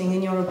interesting,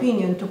 in your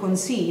opinion, to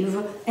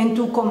conceive and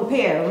to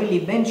compare, really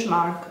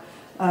benchmark,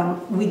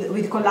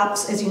 with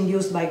collapse as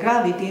induced by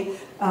gravity,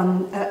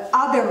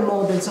 other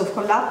models of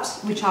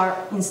collapse which are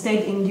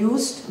instead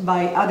induced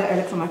by other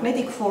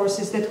electromagnetic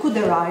forces that could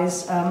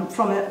arise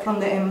from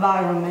the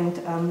environment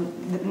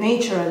that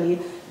naturally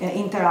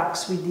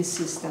interacts with these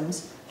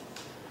systems?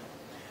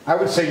 I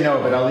would say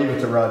no, but I'll leave it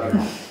to Roger.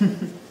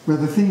 Well,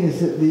 the thing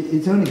is that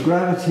it's only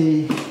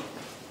gravity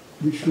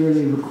which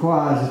really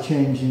requires a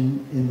change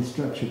in the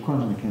structure of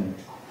quantum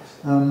mechanics.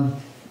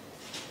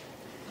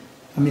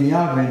 I mean, the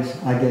argument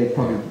I gave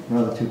probably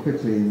rather too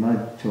quickly in my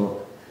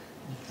talk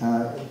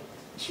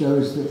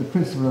shows that the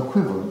principle of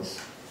equivalence,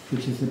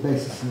 which is the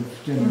basis of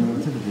general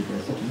relativity,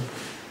 basically,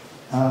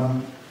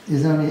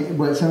 is only,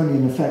 well, it's only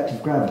an effect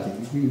of gravity.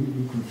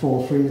 You can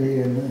fall freely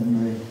and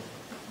the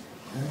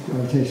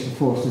gravitational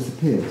force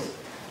disappears.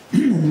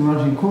 And you want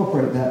to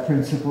incorporate that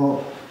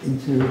principle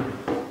into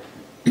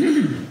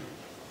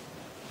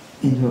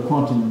a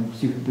quantum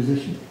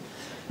superposition.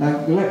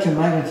 Now,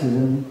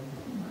 electromagnetism,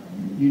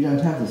 you don't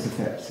have this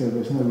effect, so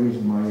there's no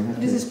reason why you have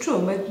to. This is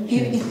true, but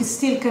it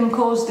still can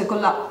cause the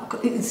collapse.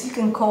 It still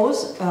can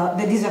cause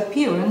the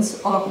disappearance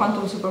of a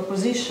quantum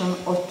superposition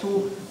of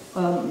two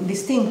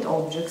distinct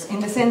objects, in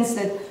the sense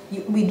that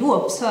we do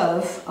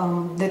observe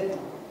that,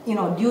 you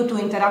know, due to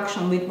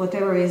interaction with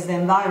whatever is the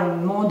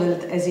environment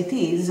modeled as it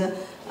is,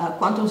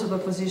 quantum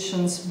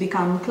superpositions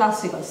become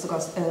classical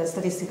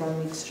statistical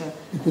mixture.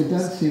 If I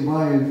don't see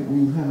why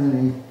you have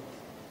any.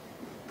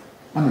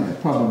 I mean, there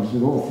are problems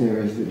with all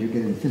theories that you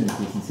get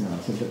infinities and so on,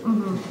 so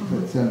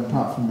but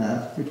apart from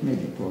that, which may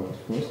be important,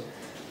 of course,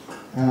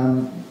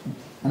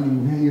 I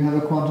mean, you have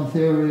a quantum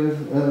theory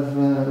of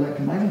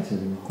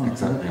electromagnetism,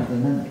 quantum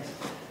electrodynamics,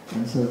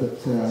 and so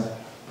that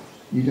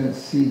you don't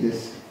see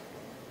this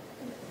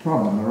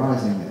problem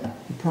arising there.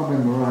 The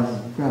problem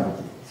arises with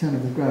gravity. It's only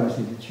with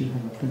gravity that you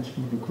have a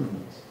principle of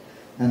equivalence.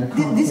 And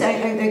this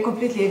I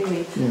completely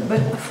agree. Yeah.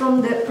 But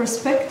from the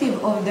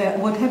perspective of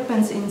what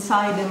happens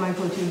inside the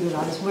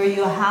microtubulars, where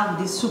you have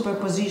this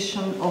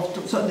superposition of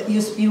two, so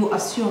you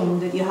assume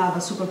that you have a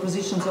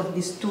superpositions of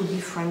these two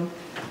different,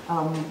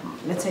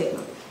 let's say,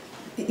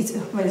 it's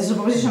a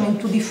superposition in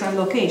two different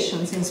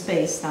locations in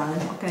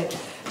space-time. Okay,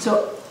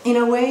 so in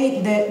a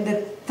way,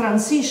 the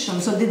transition,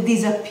 so the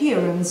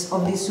disappearance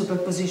of this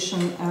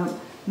superposition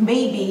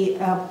may be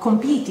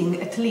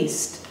competing at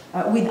least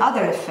with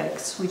other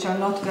effects which are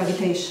not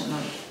gravitational.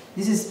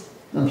 This is.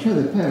 I'm sure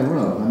they play a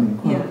role. I mean,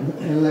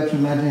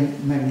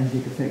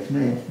 electromagnetic effects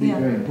may be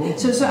very important.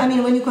 So I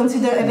mean, when you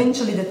consider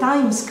eventually the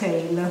time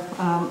scale,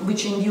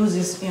 which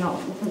induces, you know,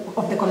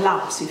 of the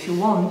collapse, if you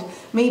want,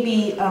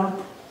 maybe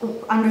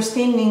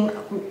understanding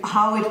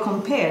how it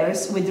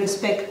compares with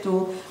respect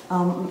to,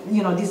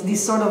 you know,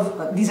 this sort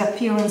of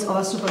disappearance of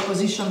a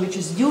superposition which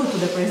is due to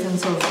the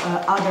presence of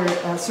other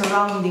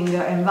surrounding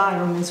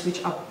environments,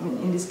 which are,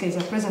 in this case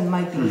are present,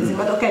 might be interesting.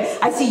 But okay,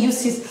 I see you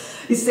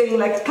is saying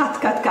like cut.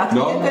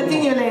 No, we can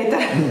continue later.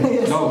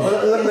 Yes. No,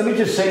 let me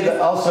just say that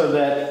also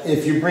that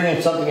if you bring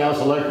in something else,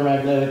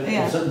 electromagnetic,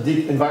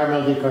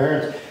 environmental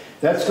decoherence,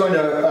 that's going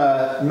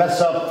to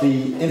mess up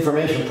the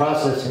information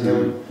processing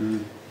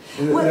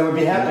that would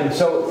be happening.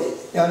 So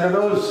under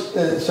those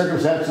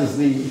circumstances,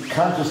 the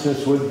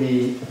consciousness would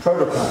be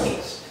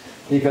proto-conscious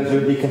because it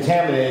would be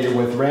contaminated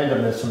with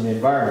randomness from the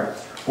environment.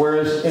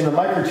 Whereas in the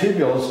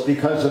microtubules,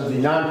 because of the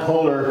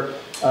nonpolar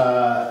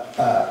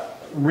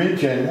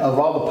region of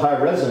all the pi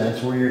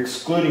resonance, where you're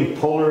excluding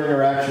polar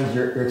interactions,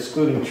 you're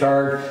excluding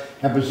charge,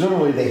 and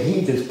presumably the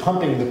heat is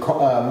pumping the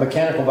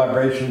mechanical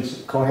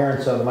vibrations,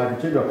 coherence of the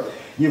microtubule,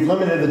 you've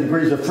limited the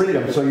degrees of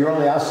freedom, so you're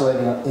only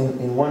oscillating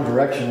in one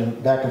direction,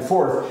 back and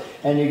forth,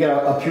 and you get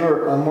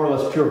a more or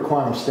less pure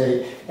quantum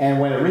state. And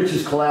when it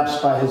reaches collapse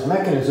by his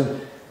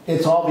mechanism,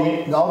 it's all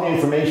the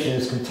information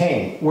is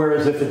contained.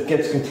 Whereas if it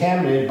gets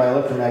contaminated by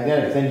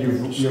electromagnetic, then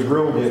you've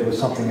ruined it with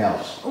something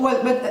else.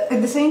 Well, but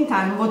at the same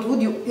time, what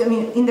would you? I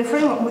mean, in the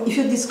framework, if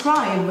you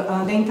describe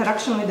the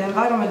interaction with the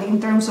environment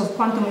in terms of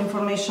quantum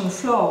information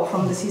flow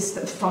from the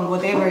system, from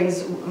whatever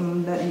is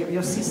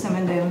your system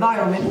and the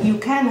environment, you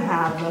can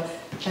have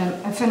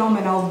a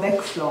phenomenon of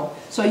backflow.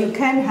 So you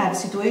can have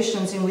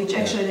situations in which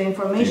actually the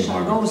information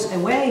goes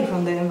away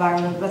from the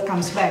environment but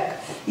comes back.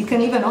 It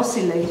can even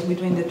oscillate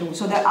between the two.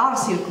 So there are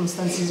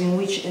circumstances in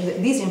which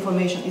this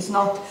information is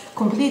not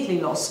completely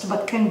lost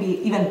but can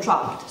be even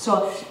trapped.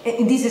 So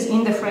this is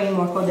in the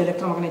framework of the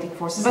electromagnetic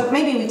forces. But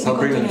maybe we can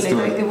continue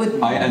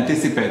later. I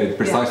anticipated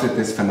precisely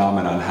this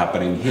phenomenon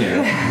happening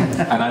here.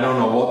 And I don't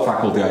know what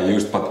faculty I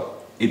used, but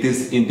it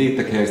is indeed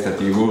the case that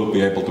you will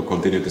be able to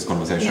continue this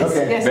conversation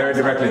very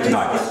directly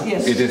tonight.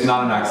 It is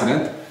not an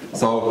accident.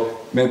 So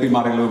maybe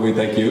Marilu, we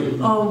take you.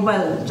 Oh,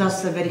 well,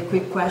 just a very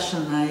quick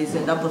question. It's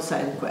a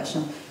double-sided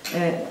question.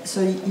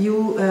 So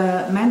you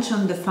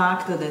mentioned the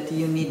fact that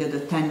you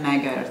needed 10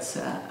 megahertz.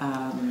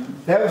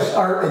 That was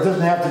it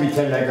doesn't have to be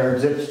 10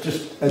 megahertz. It's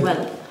just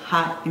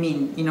I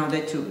mean, in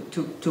order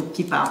to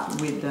keep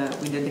up with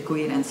the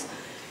decoherence.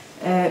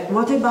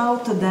 What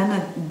about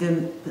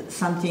then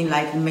something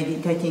like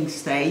meditating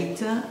state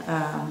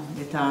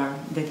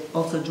that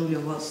also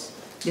Giulio was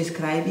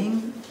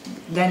describing?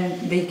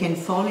 Then they can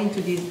fall into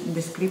this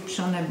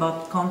description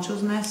about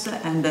consciousness.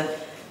 And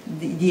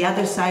the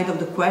other side of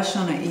the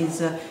question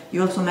is,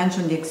 you also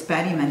mentioned the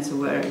experiments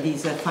where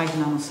these 5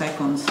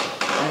 nanoseconds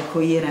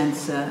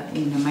coherence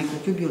in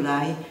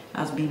microtubuli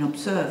has been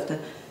observed.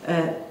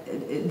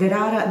 There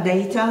are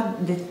data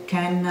that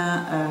can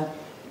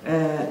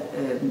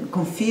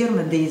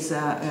confirm this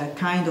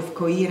kind of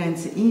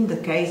coherence in the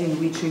case in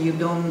which you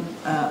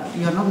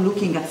are not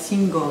looking at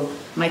single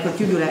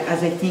microtubuli,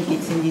 as I think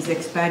it's in these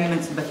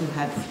experiments, but you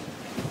have.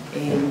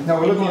 No,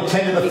 we're looking at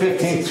 10 to the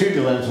 15th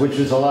tubulins, which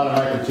is a lot of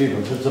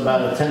microtubules. It's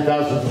about a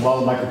 10,000th of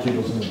all the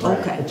microtubules in the brain.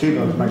 Okay. A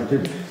tubulin is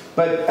microtubule.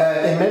 But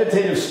in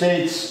meditative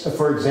states,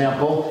 for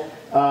example,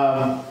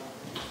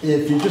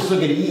 if you just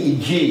look at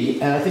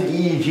EEG, and I think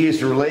EEG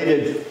is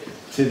related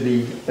to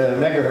the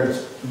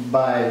megahertz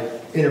by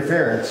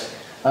interference,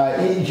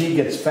 EEG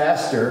gets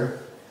faster.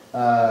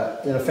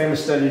 In a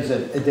famous studies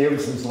at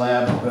Davidson's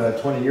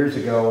lab 20 years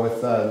ago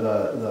with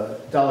the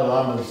Dalai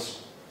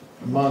Lama's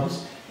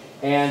monks,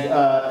 and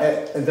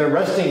their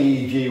resting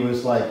EEG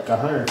was like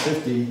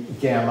 150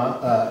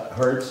 gamma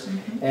hertz,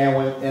 and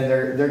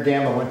their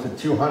gamma went to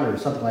 200,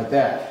 something like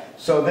that.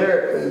 So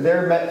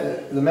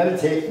the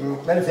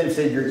meditative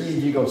state, your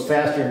EEG goes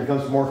faster and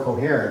becomes more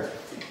coherent,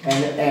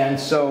 and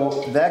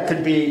so that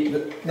could be.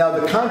 Now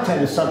the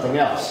content is something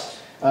else.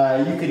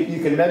 You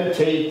can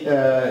meditate,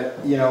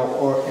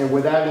 or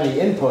without any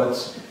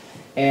inputs,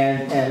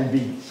 and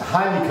be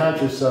highly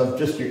conscious of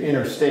just your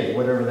inner state,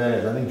 whatever that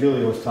is. I think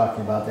Giulio was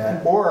talking about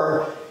that.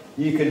 Or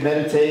you could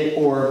meditate,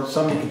 or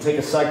somebody could take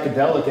a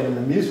psychedelic in an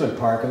amusement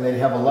park, and they'd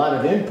have a lot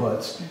of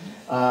inputs.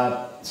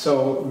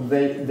 So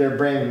their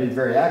brain would be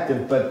very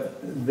active, but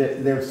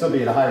they would still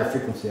be at a higher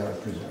frequency, I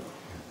would presume.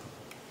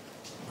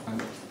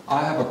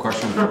 I have a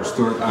question for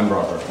Stuart and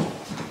Roger,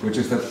 which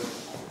is that.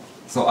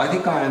 So I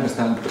think I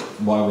understand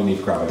why we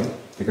need gravity,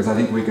 because I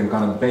think we can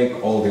kind of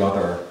bake all the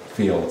other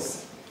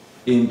fields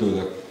into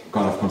the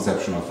kind of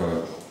conception of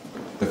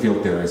the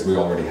field theories we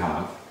already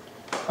have.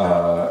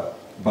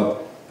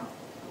 But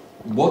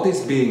what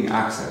is being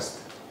accessed?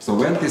 So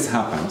when this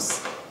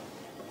happens,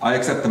 I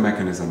accept the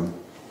mechanism,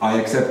 I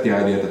accept the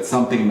idea that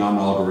something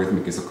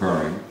non-algorithmic is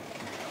occurring,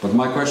 but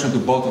my question to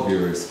both of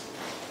you is,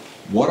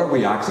 what are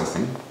we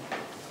accessing?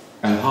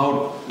 And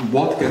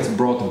what gets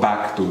brought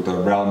back to the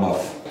realm of,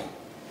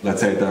 let's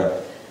say,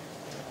 the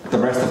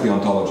rest of the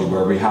ontology,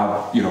 where we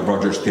have,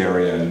 Roger's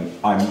theory, and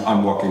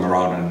I'm walking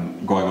around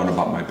and going on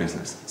about my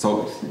business.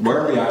 So where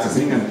are we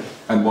accessing,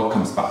 and what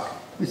comes back?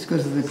 It's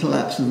because of the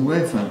collapse of the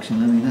wave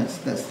function. I mean,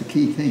 that's the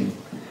key thing.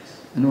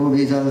 And all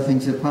these other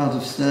things are part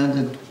of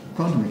standard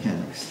quantum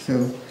mechanics.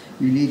 So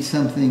you need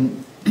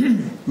something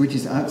which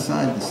is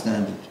outside the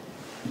standard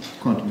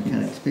quantum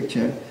mechanics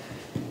picture,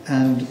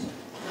 and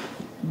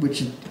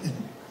which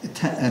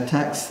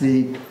attacks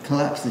the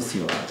collapse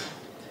issue.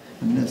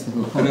 And that's the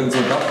whole point. And then,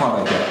 so that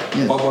part I get.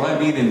 Yes. But what I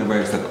mean in the way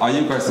is that, are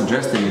you guys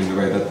suggesting in the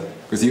way that,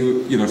 because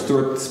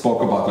Stuart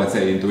spoke about, let's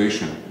say,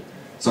 intuition.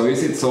 So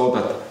is it so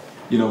that,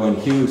 when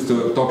Hugh's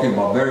talking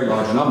about very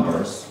large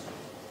numbers,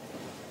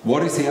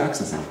 what is he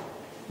accessing?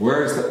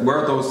 Where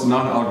are those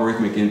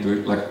non-algorithmic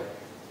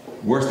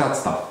where's that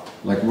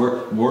stuff? Like,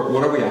 what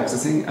are we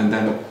accessing? And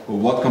then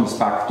what comes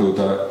back to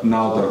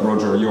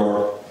Roger,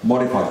 your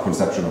modified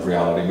conception of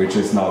reality, which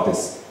is now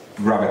this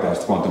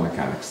gravitized quantum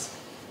mechanics.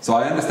 So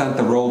I understand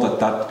the role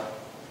that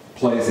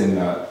plays in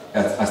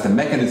as the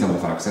mechanism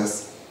of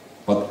access,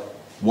 but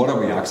what are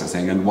we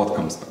accessing and what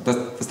comes back?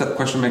 Does that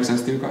question make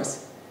sense to you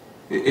guys?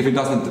 If it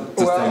doesn't,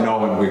 just say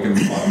no and we can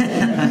move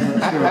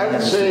on. I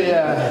would say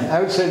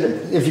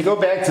that if you go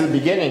back to the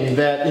beginning,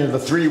 that the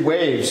 3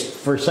 waves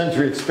for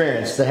sensory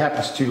experience, that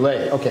happens too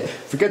late. Okay,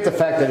 forget the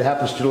fact that it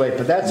happens too late,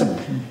 but that's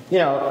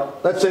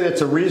let's say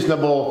that's a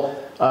reasonable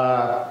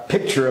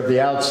picture of the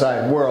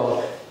outside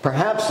world,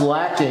 perhaps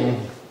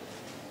lacking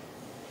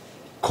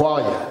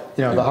qualia,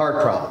 the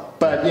hard problem.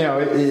 But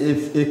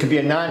it could be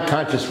a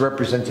non-conscious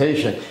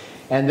representation,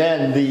 and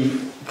then the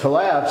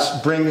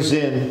collapse brings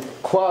in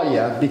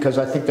qualia, because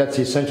I think that's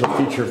the essential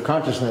feature of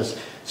consciousness.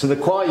 So the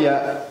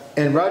qualia,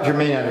 and Roger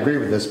may not agree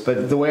with this,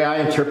 but the way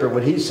I interpret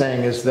what he's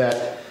saying is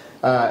that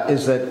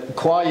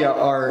qualia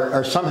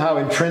are somehow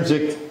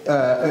intrinsic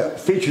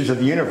features of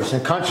the universe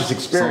and conscious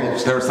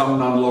experience. So there's some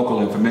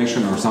non-local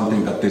information or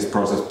something that this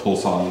process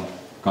pulls on,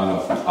 kind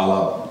of a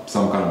la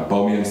some kind of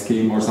Bohmian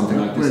scheme or something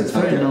like this. Well, it's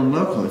very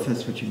non-local, if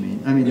that's what you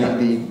mean. I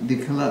mean, the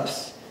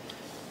collapse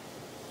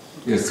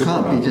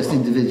can't be just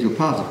individual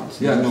particles.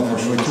 Yeah, no, for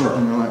sure. We're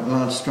talking about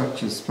large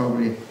structures,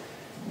 probably.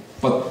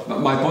 But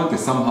my point is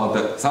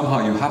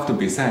somehow you have to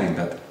be saying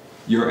that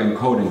you're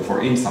encoding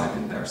for insight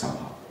in there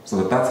somehow.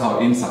 So that's how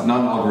insight,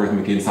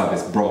 non-algorithmic insight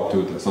is brought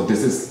to the, so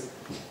this is...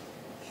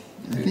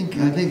 I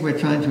think we're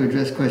trying to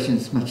address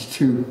questions much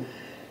too,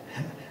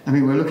 I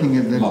mean, we're looking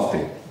at the...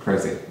 Lofty,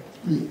 crazy.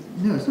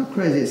 No, it's not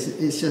crazy,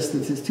 it's just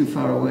that it's too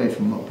far away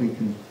from what we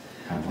can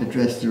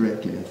address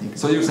directly, I think.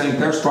 So you're saying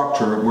their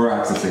structure, we're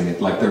accessing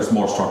it, like there's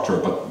more structure,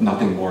 but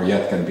nothing more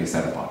yet can be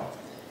said about it.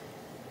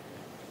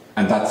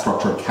 And that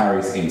structure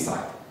carries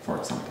insight, for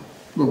example.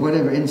 Well,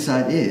 whatever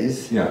insight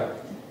is... Yeah.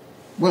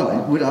 Well,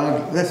 it would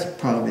argue, that's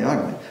part of the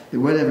argument, that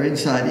whatever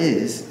insight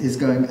is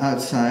going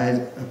outside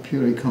a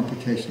purely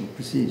computational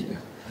procedure. Yeah.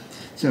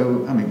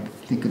 So, I mean,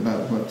 think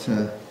about what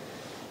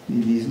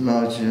these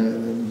large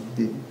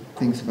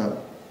things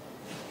about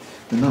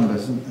the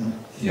numbers.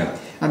 Yeah.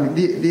 I mean,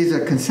 these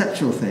are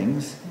conceptual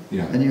things,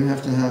 yeah. And you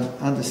have to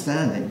have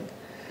understanding,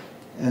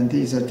 and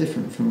these are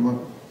different from what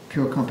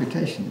pure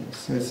computation is.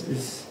 So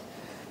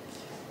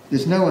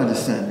there's no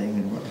understanding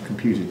in what the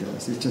computer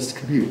does. It just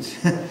computes.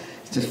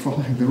 It's just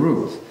following the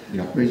rules.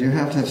 Yeah. But you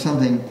have to have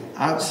something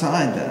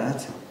outside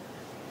that.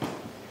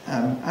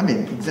 I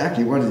mean,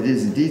 exactly what it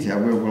is in detail,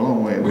 we're a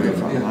long way away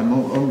from. Yeah. I'm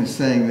only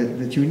saying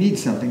that you need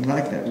something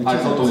like that. I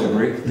totally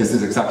agree. This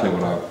is exactly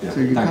what I... Yeah. So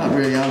you can't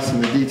really answer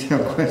the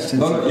detailed questions.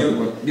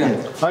 No,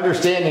 yeah.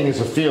 Understanding is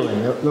a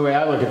feeling. The way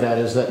I look at that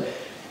is that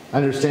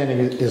understanding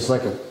is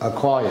like a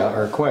qualia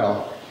or a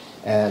quail,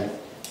 and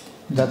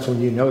that's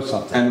when you know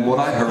something. And what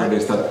I heard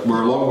is that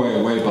we're a long way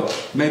away,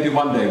 but maybe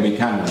one day we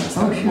can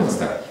understand what's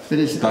there. But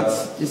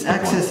it's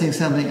accessing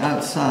something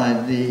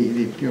outside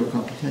the pure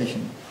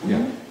computation.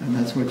 Yeah. And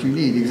that's what you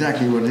need.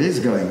 Exactly what is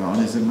going on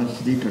is a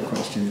much deeper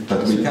question.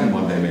 That we can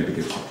one day maybe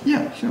give.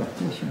 Yeah, sure.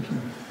 Yeah, sure.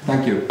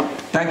 Thank you.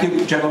 Thank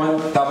you,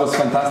 gentlemen. That was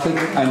fantastic.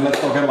 And let's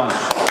go get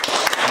lunch.